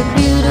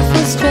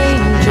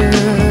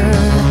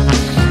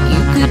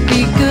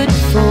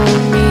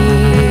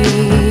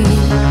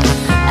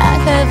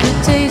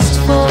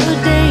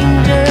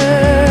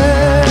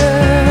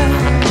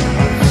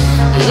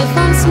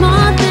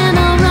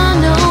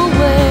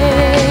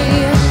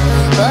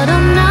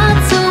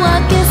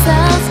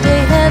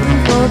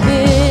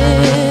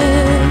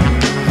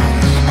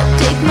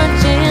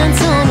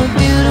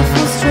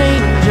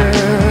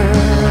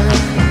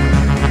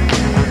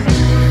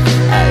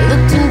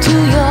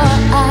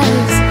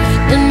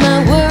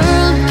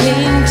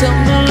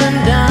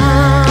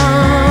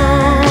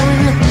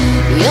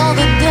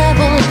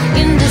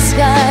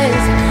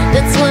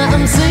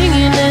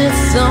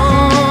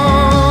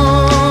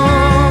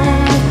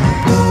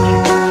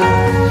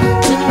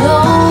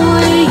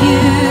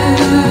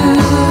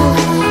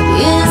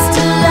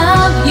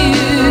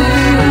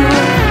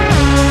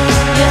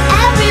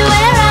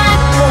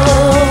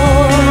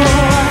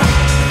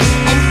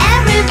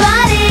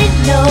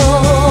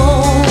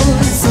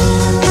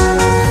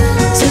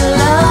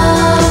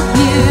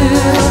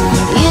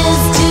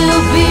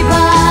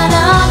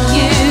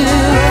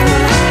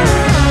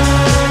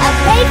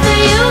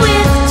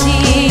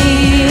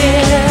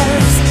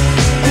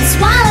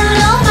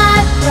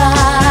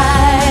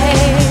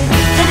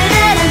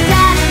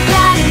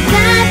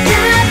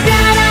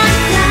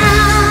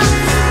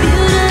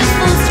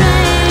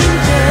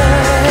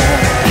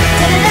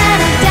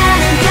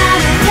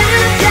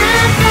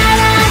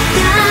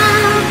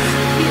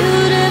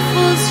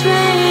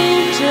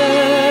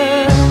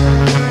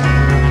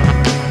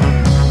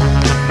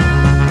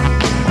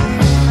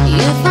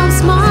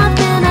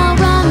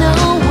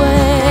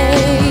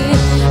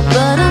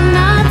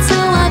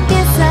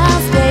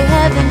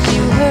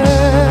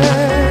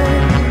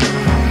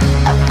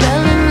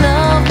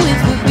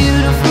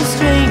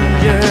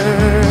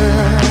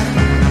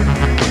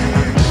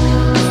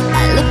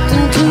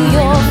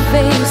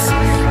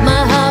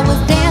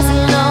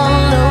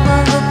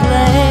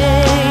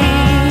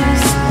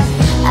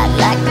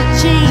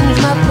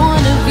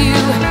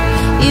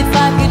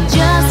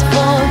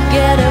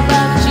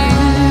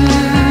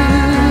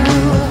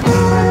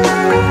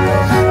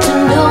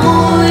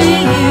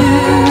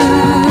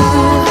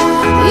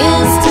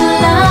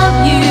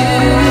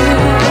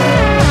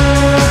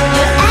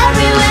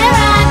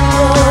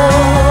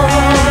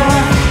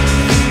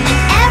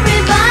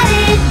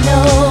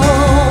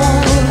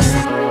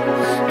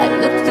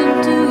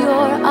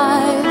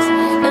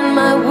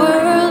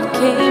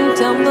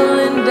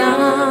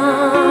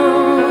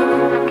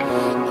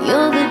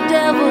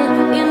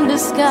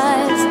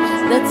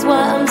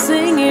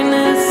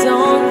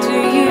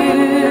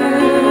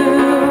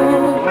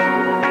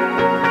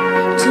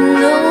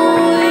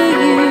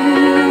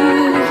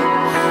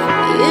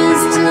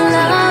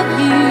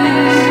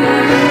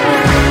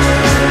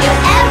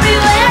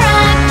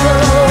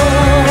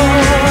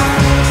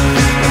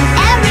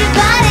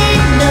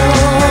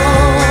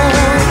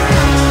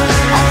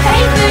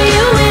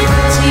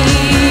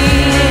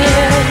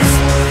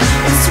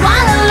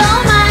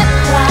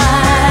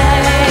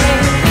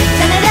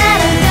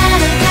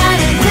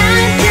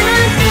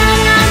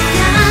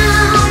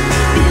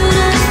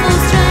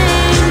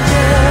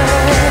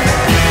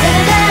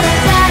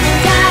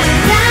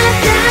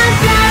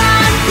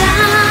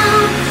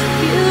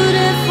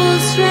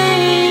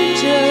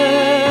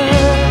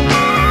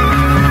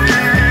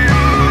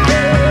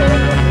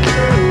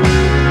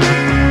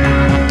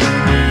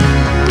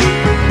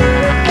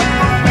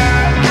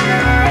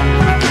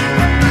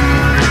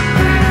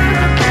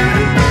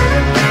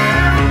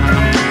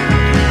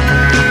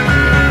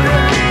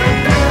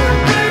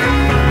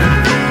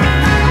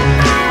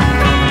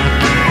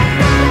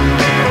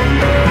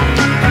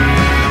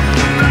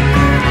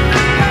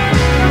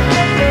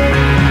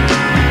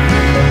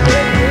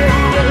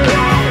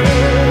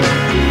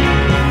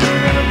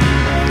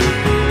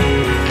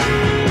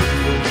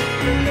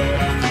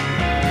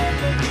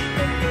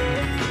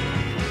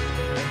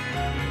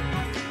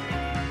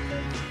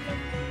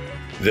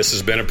This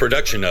has been a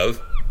production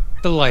of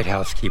The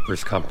Lighthouse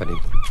Keepers Company.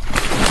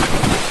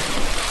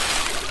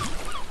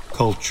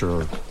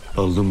 Culture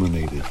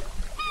illuminated.